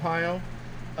 Cincinnati, Ohio,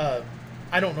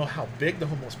 I don't know how big the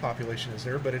homeless population is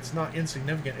there, but it's not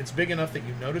insignificant. It's big enough that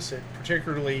you notice it,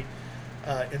 particularly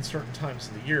in certain times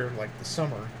of the year, like the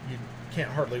summer. You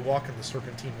can't hardly walk in the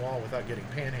Serpentine Wall without getting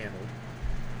panhandled.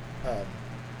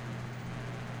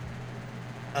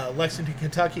 Lexington,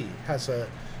 Kentucky has a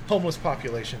homeless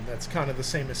population that's kind of the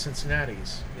same as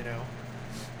Cincinnati's,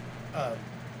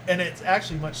 and it's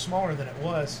actually much smaller than it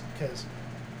was because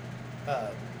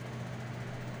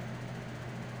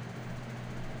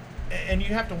and you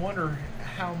have to wonder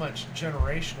how much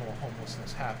generational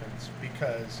homelessness happens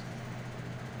because,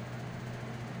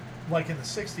 like in the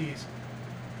 60s,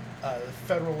 the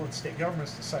federal and state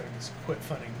governments decided to quit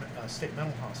funding state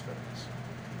mental hospitals.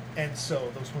 And so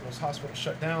when those hospitals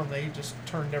shut down, they just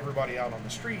turned everybody out on the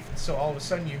street. And so all of a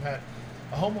sudden you had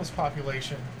a homeless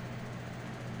population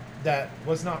that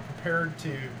was not prepared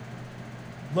to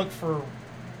look for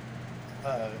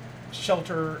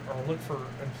shelter or look for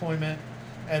employment.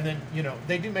 And then,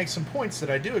 they do make some points that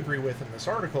I do agree with in this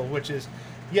article, which is,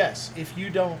 yes, if you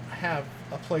don't have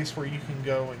a place where you can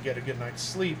go and get a good night's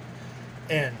sleep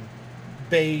and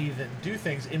bathe and do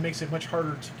things, it makes it much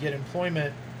harder to get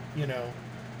employment,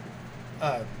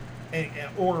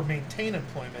 or maintain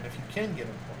employment if you can get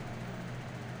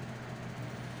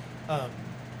employment.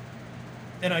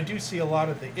 And I do see a lot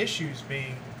of the issues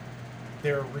being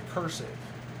they're recursive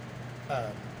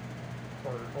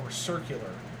or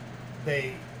circular.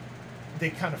 They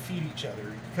kind of feed each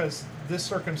other because this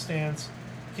circumstance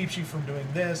keeps you from doing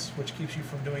this, which keeps you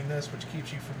from doing this, which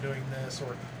keeps you from doing this,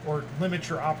 or limits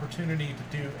your opportunity to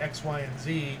do X, Y, and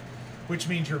Z, which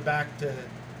means you're back to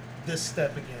this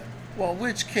step again. Well,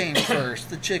 which came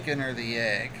first, the chicken or the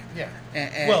egg? Yeah.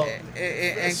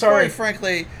 And quite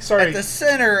frankly, at the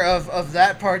center of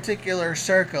that particular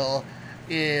circle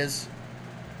is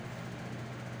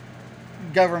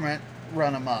government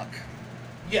run amok.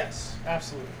 Yes,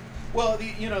 absolutely. Well,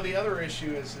 the other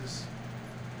issue is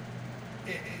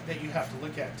that you have to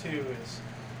look at too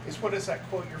is what is that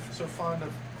quote you're so fond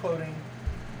of quoting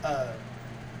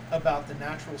about the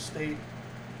natural state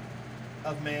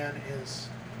of man is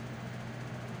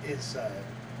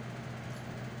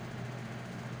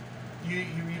you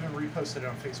even reposted it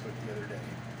on Facebook the other day.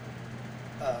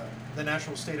 The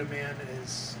natural state of man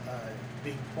is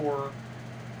being poor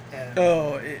and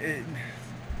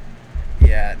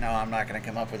yeah, no, I'm not going to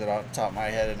come up with it off the top of my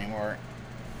head anymore.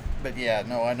 But yeah,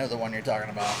 no, I know the one you're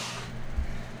talking about.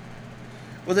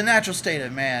 Well, the natural state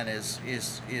of man is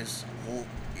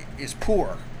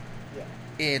poor. Yeah.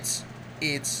 It's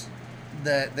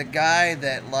the guy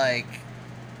that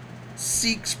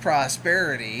seeks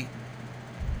prosperity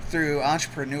through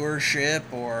entrepreneurship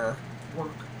or work.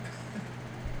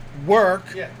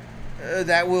 Work. Yeah.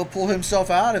 that will pull himself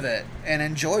out of it and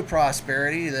enjoy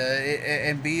prosperity,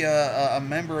 and be a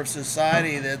member of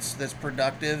society that's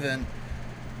productive, and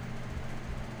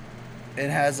it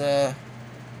has a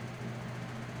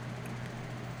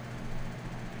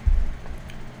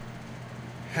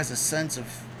sense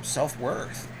of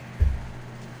self-worth.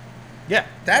 Yeah,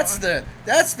 That's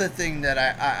the thing that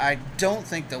I don't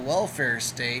think the welfare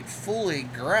state fully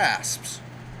grasps.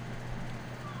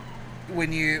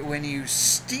 When you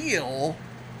steal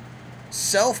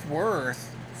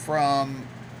self-worth from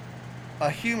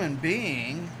a human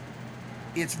being,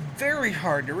 it's very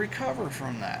hard to recover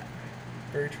from that.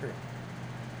 very true.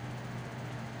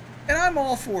 And I'm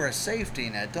all for a safety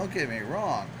net, don't get me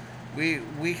wrong. We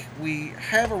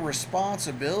have a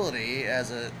responsibility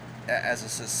as a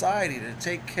society to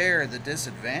take care of the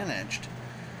disadvantaged.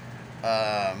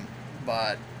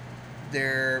 But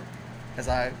there, as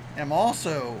I am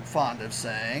also fond of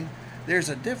saying, there's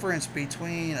a difference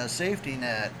between a safety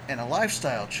net and a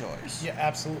lifestyle choice. Yeah,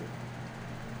 absolutely.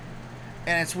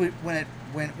 And it's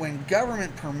when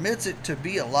government permits it to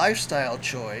be a lifestyle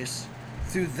choice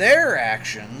through their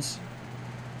actions,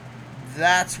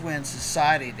 that's when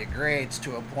society degrades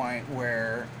to a point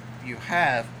where you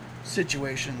have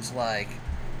situations like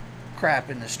crap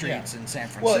in the streets in San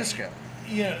Francisco.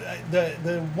 Well,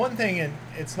 the one thing, and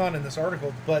it's not in this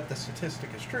article, but the statistic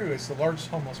is true, is the largest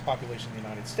homeless population in the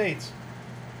United States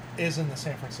is in the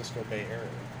San Francisco Bay Area.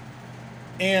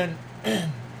 And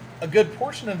a good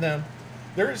portion of them,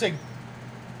 there is I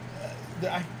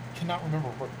cannot remember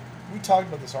what, we talked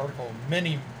about this article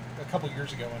a couple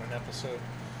years ago in an episode,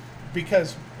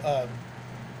 because a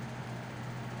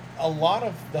lot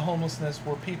of the homelessness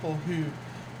were people who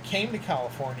came to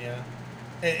California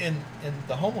in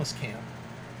the homeless camp.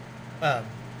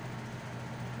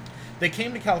 They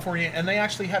came to California and they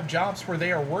actually have jobs where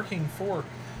they are working for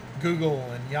Google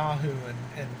and Yahoo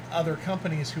and other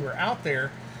companies who are out there,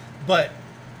 but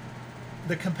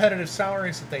the competitive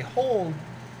salaries that they hold,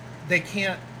 they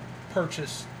can't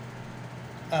purchase.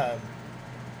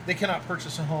 They cannot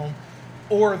purchase a home,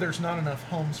 or there's not enough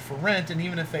homes for rent. And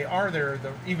even if they are there,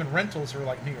 even rentals are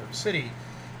like New York City,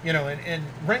 and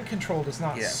rent control does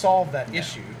not solve that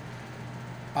issue.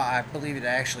 I believe it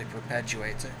actually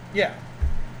perpetuates it. Yeah.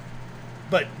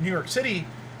 But New York City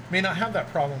may not have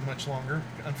that problem much longer,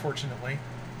 unfortunately,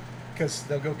 because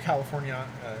they'll go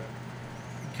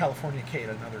California-cate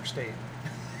another state.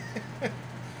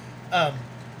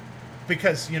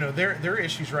 Because their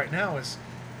issues right now is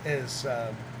and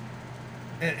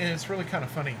it's really kind of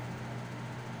funny.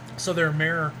 So their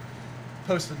mayor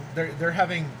posted they're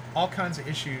having all kinds of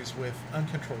issues with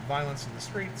uncontrolled violence in the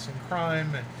streets and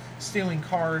crime and stealing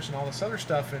cars and all this other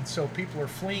stuff, and so people are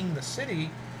fleeing the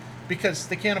city because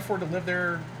they can't afford to live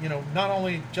there, not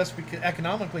only just because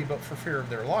economically, but for fear of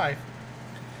their life.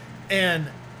 And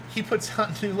he puts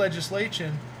out new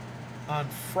legislation on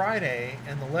Friday,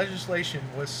 and the legislation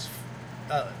was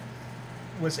a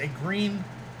green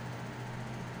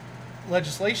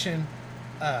legislation,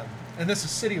 and this is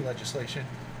city legislation,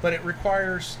 but it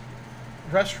requires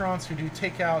restaurants who do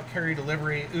takeout, carry,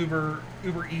 delivery, Uber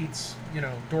Eats,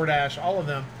 DoorDash, all of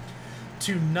them,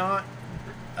 to not,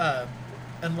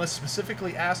 unless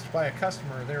specifically asked by a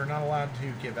customer, they are not allowed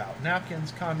to give out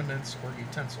napkins, condiments, or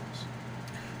utensils.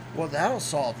 Well, that'll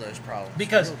solve those problems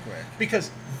real quick.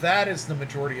 Because that is the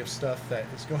majority of stuff that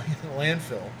is going in the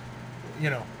landfill.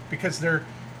 Because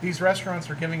these restaurants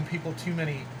are giving people too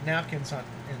many napkins in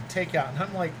takeout, and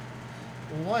I'm like,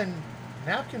 one,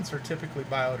 napkins are typically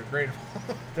biodegradable.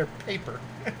 They're paper.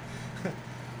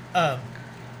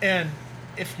 And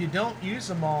if you don't use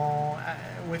them all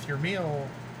with your meal,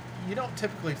 you don't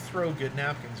typically throw good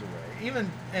napkins away.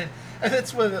 And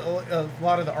that's what a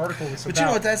lot of the article is about. But you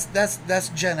know what? That's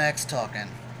Gen X talking,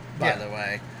 by the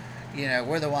way.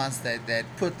 We're the ones that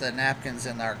put the napkins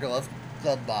in our glove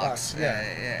box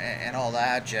and all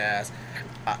that jazz.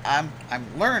 I'm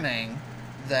learning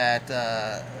that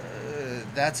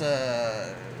that's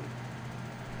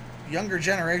younger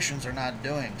generations are not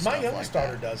doing stuff My youngest like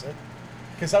daughter that. does it.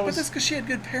 But that's because she had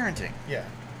good parenting. Yeah.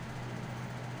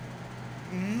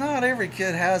 Not every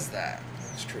kid has that.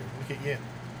 That's true. Look at you.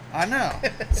 I know.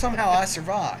 Somehow I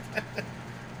survived.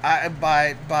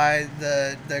 By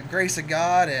the grace of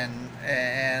God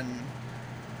and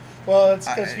well, it's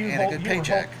because a good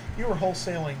paycheck. You were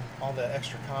wholesaling all the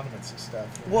extra condiments and stuff.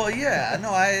 Well, yeah.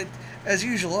 No, as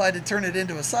usual, I had to turn it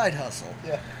into a side hustle.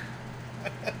 Yeah.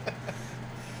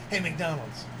 Hey,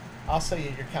 McDonald's, I'll sell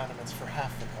you your condiments for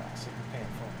half the cost that you're paying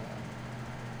for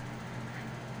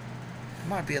them.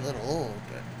 Might be a little old,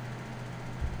 but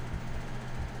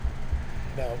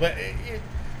no. But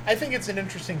I think it's an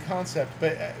interesting concept,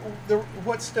 but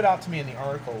what stood out to me in the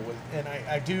article was, and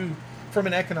I do, from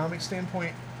an economic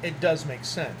standpoint, it does make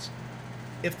sense.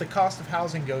 If the cost of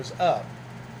housing goes up,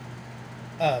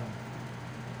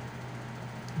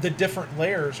 the different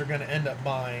layers are going to end up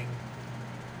buying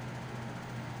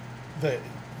the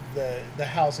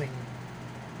housing.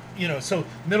 So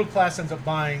middle class ends up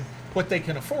buying what they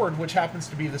can afford, which happens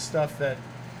to be the stuff that.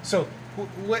 So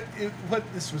what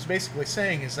this was basically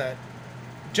saying is that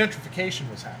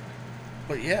gentrification was happening.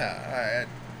 But yeah,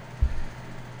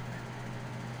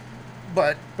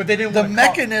 but they didn't.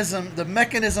 The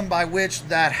mechanism by which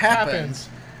that happens.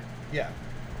 Yeah.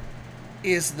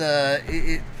 Is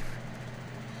they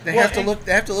have to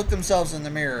look themselves in the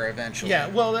mirror eventually. Yeah.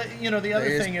 Well, the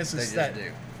other thing is that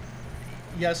do.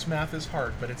 Yes, math is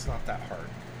hard, but it's not that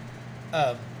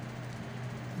hard.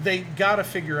 They got to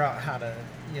figure out how to,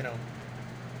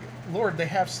 Lord, they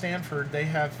have Stanford, they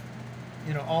have,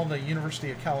 all the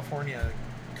University of California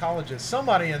colleges.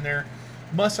 Somebody in there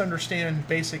must understand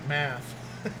basic math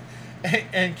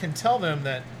and can tell them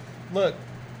that, look,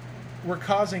 we're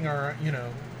causing our,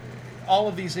 all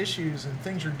of these issues and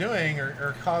things you're doing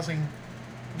are causing.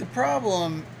 The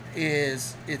problem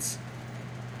is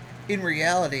in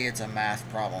reality, it's a math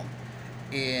problem.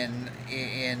 In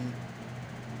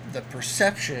the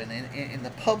perception, in the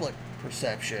public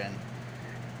perception,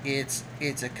 it's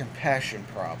a compassion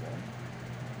problem.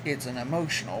 It's an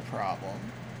emotional problem.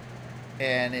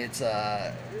 And it's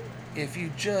if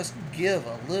you just give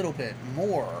a little bit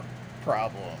more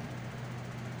problem.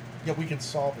 Yeah, we can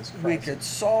solve this crisis. We could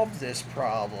solve this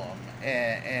problem.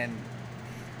 And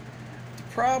the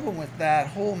problem with that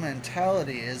whole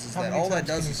mentality is that all that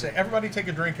does is say, everybody take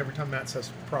a drink every time Matt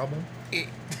says problem.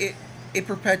 It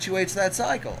perpetuates that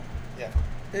cycle. Yeah.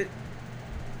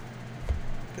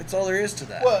 That's all there is to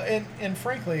that. Well, and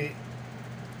frankly,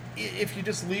 if you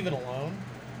just leave it alone,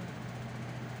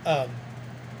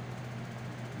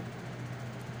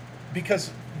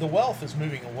 because the wealth is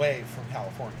moving away from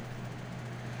California.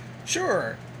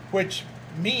 Sure. Which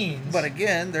means... But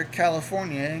again, they're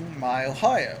Californiaing my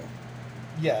Ohio.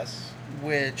 Yes.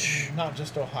 Which... Not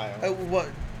just Ohio. What?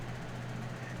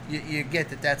 You get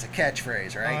that that's a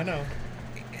catchphrase, right? Oh, I know.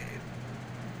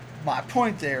 My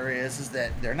point there is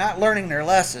that they're not learning their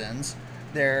lessons.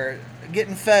 They're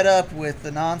getting fed up with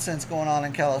the nonsense going on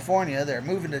in California. They're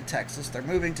moving to Texas. They're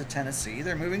moving to Tennessee.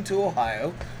 They're moving to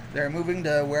Ohio. They're moving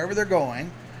to wherever they're going.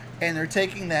 And they're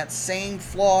taking that same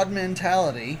flawed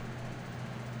mentality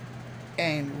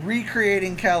and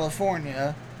recreating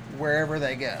California wherever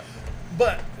they go.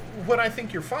 But what I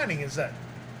think you're finding is that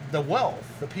the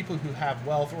wealth, the people who have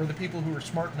wealth, or the people who are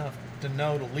smart enough to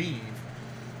know to leave,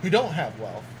 who don't have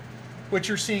wealth, which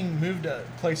you're seeing move to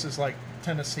places like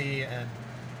Tennessee and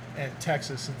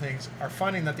Texas and things, are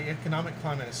finding that the economic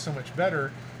climate is so much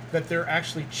better that they're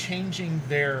actually changing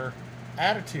their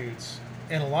attitudes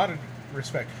in a lot of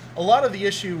respect. A lot of the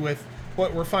issue with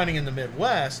what we're finding in the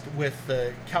Midwest with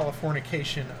the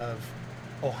Californication of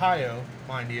Ohio,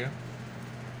 mind you,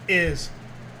 is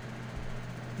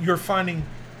you're finding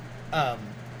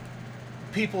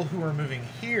people who are moving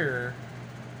here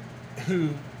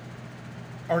who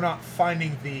are not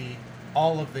finding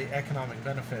all of the economic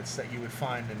benefits that you would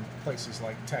find in places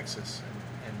like Texas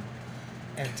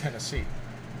and Tennessee.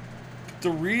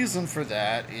 The reason for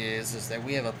that is that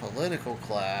we have a political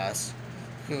class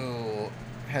who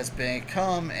has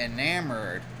become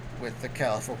enamored with the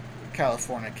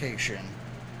Californication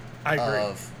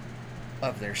of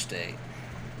their state.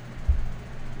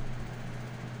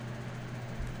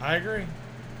 I agree.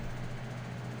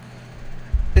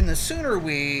 And the sooner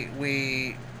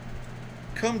we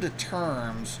come to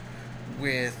terms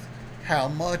with how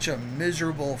much a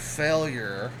miserable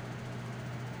failure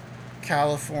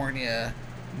California,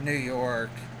 New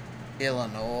York,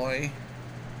 Illinois,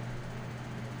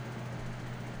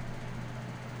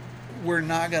 we're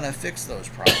not going to fix those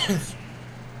problems.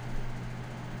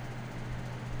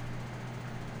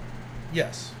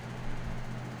 Yes.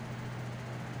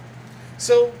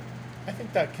 So, I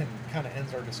think that kind of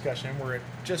ends our discussion. We're at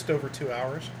just over 2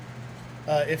 hours.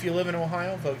 If you live in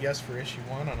Ohio, vote yes for issue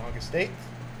 1 on August 8th.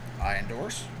 I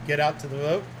endorse. Get out to the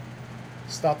vote.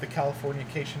 Stop the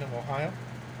Californication of Ohio.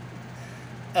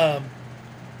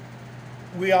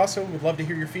 We also would love to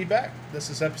hear your feedback. This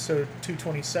is episode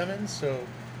 227, so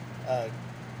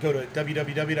go to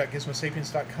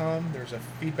www.gizmosapiens.com. There's a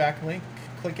feedback link.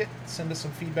 Click it. Send us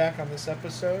some feedback on this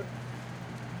episode.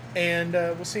 And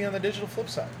we'll see you on the digital flip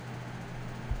side.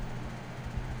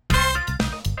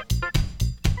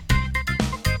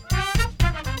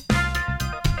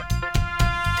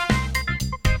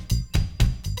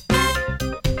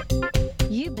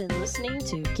 You've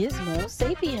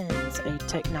Gizmosapiens, a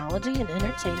technology and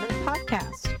entertainment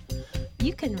podcast.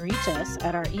 You can reach us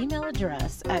at our email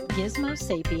address at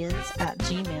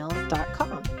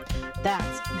gizmosapiens@gmail.com.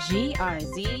 That's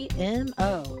GIZMOSAPIENS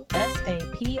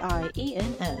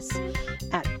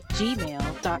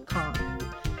 @gmail.com.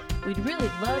 We'd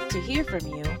really love to hear from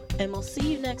you, and we'll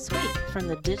see you next week from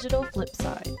the digital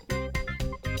Flipside.